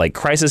membership, like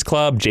Crisis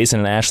Club, Jason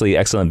and Ashley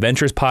Excellent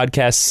Ventures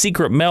podcast,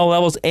 Secret Mail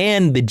Levels,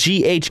 and the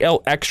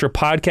GHL Extra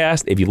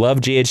podcast. If you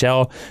love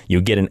GHL, you'll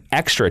get an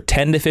extra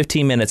 10 to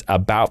 15 minutes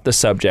about the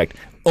subject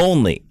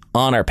only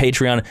on our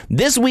Patreon.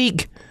 This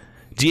week,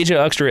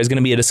 GHL Extra is going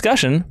to be a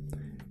discussion: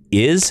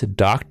 is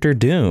Dr.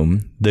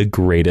 Doom the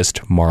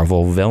greatest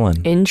Marvel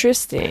villain?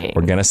 Interesting.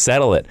 We're going to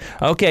settle it.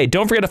 Okay,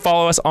 don't forget to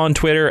follow us on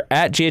Twitter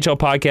at GHL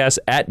Podcast,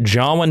 at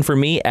Jowen for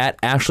me, at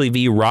Ashley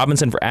V.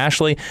 Robinson for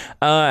Ashley.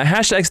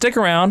 Hashtag stick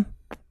around.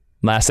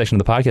 Last section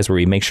of the podcast where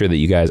we make sure that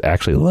you guys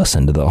actually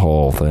listen to the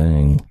whole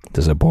thing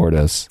to support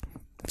us.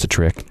 It's a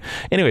trick.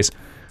 Anyways,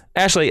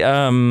 Ashley,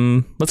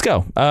 let's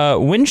go.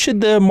 When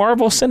should the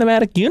Marvel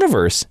Cinematic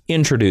Universe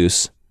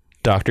introduce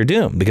Dr.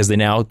 Doom? Because they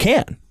now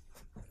can.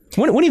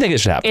 When do you think it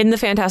should happen? In the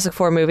Fantastic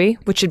Four movie,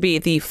 which should be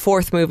the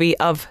 4th movie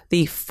of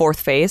the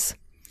 4th phase.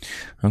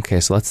 Okay,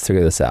 so let's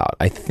figure this out.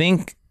 I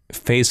think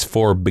Phase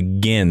 4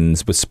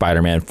 begins with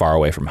Spider-Man Far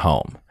Away From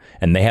Home.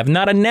 And they have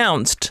not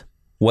announced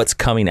what's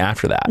coming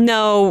after that.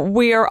 No,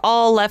 we are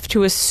all left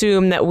to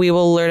assume that we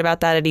will learn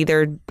about that at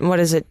either, what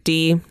is it,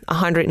 D165?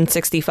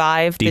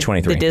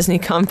 D23. The Disney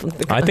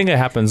I think it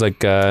happens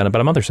like in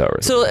about a month or so.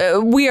 So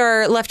we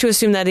are left to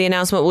assume that the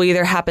announcement will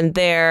either happen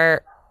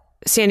there,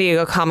 San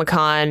Diego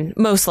Comic-Con,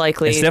 most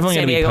likely. It's definitely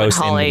going to be post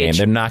Endgame.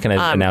 They're not going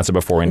to announce it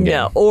before Endgame.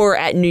 No, or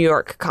at New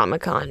York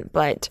Comic-Con.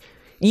 But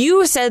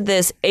you said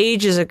this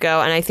ages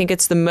ago, and I think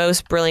it's the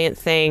most brilliant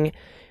thing.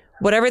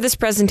 Whatever this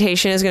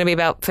presentation is going to be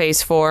about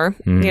Phase 4,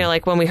 you know,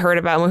 like when we heard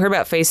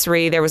about Phase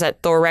 3, there was that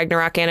Thor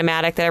Ragnarok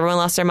animatic that everyone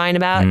lost their mind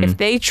about. If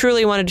they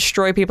truly want to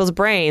destroy people's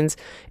brains,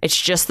 it's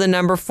just the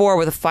number 4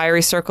 with a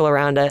fiery circle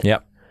around it.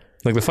 Yep.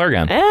 Like the flare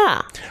gun.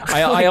 Yeah.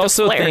 I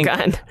also think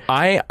gun.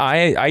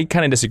 I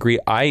kind of disagree.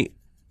 I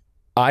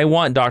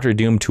want Doctor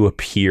Doom to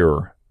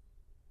appear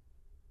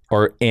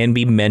and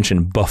be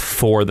mentioned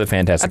before the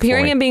Fantastic Four.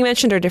 Appearing and being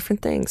mentioned are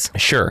different things.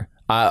 Sure.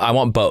 I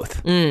want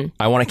both.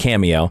 I want a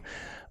cameo.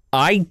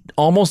 I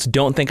almost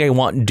don't think I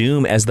want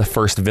Doom as the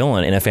first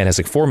villain in a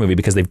Fantastic Four movie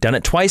because they've done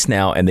it twice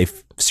now and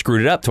they've screwed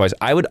it up twice.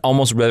 I would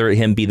almost rather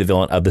him be the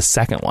villain of the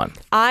second one.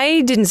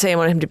 I didn't say I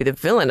wanted him to be the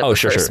villain of the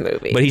first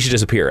movie. But he should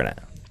just appear in it.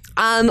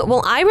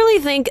 Well, I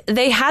really think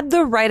they had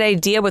the right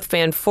idea with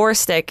Fan Four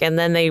Stick and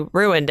then they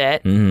ruined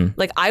it.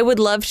 Like, I would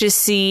love to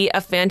see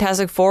a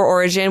Fantastic Four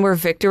origin where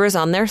Victor is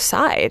on their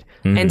side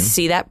and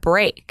see that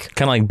break.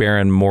 Kind of like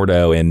Baron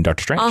Mordo in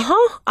Doctor Strange.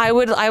 I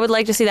would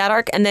like to see that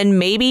arc, and then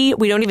maybe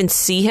we don't even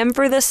see him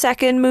for the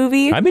second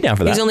movie. I'd be down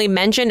for that. He's only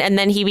mentioned, and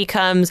then he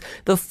becomes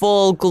the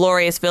full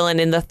glorious villain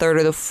in the third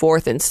or the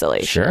fourth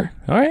installation. Sure.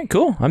 All right,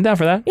 cool. I'm down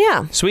for that.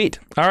 Yeah. Sweet.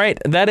 All right,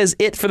 that is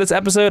it for this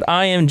episode.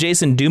 I am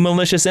Jason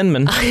Doomalicious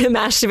Inman. I am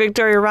Ashley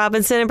Victoria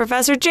Robinson, and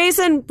Professor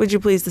Jason, would you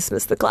please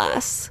dismiss the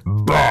class?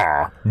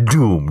 Bah!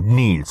 Doom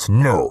needs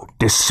no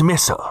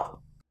dismissal.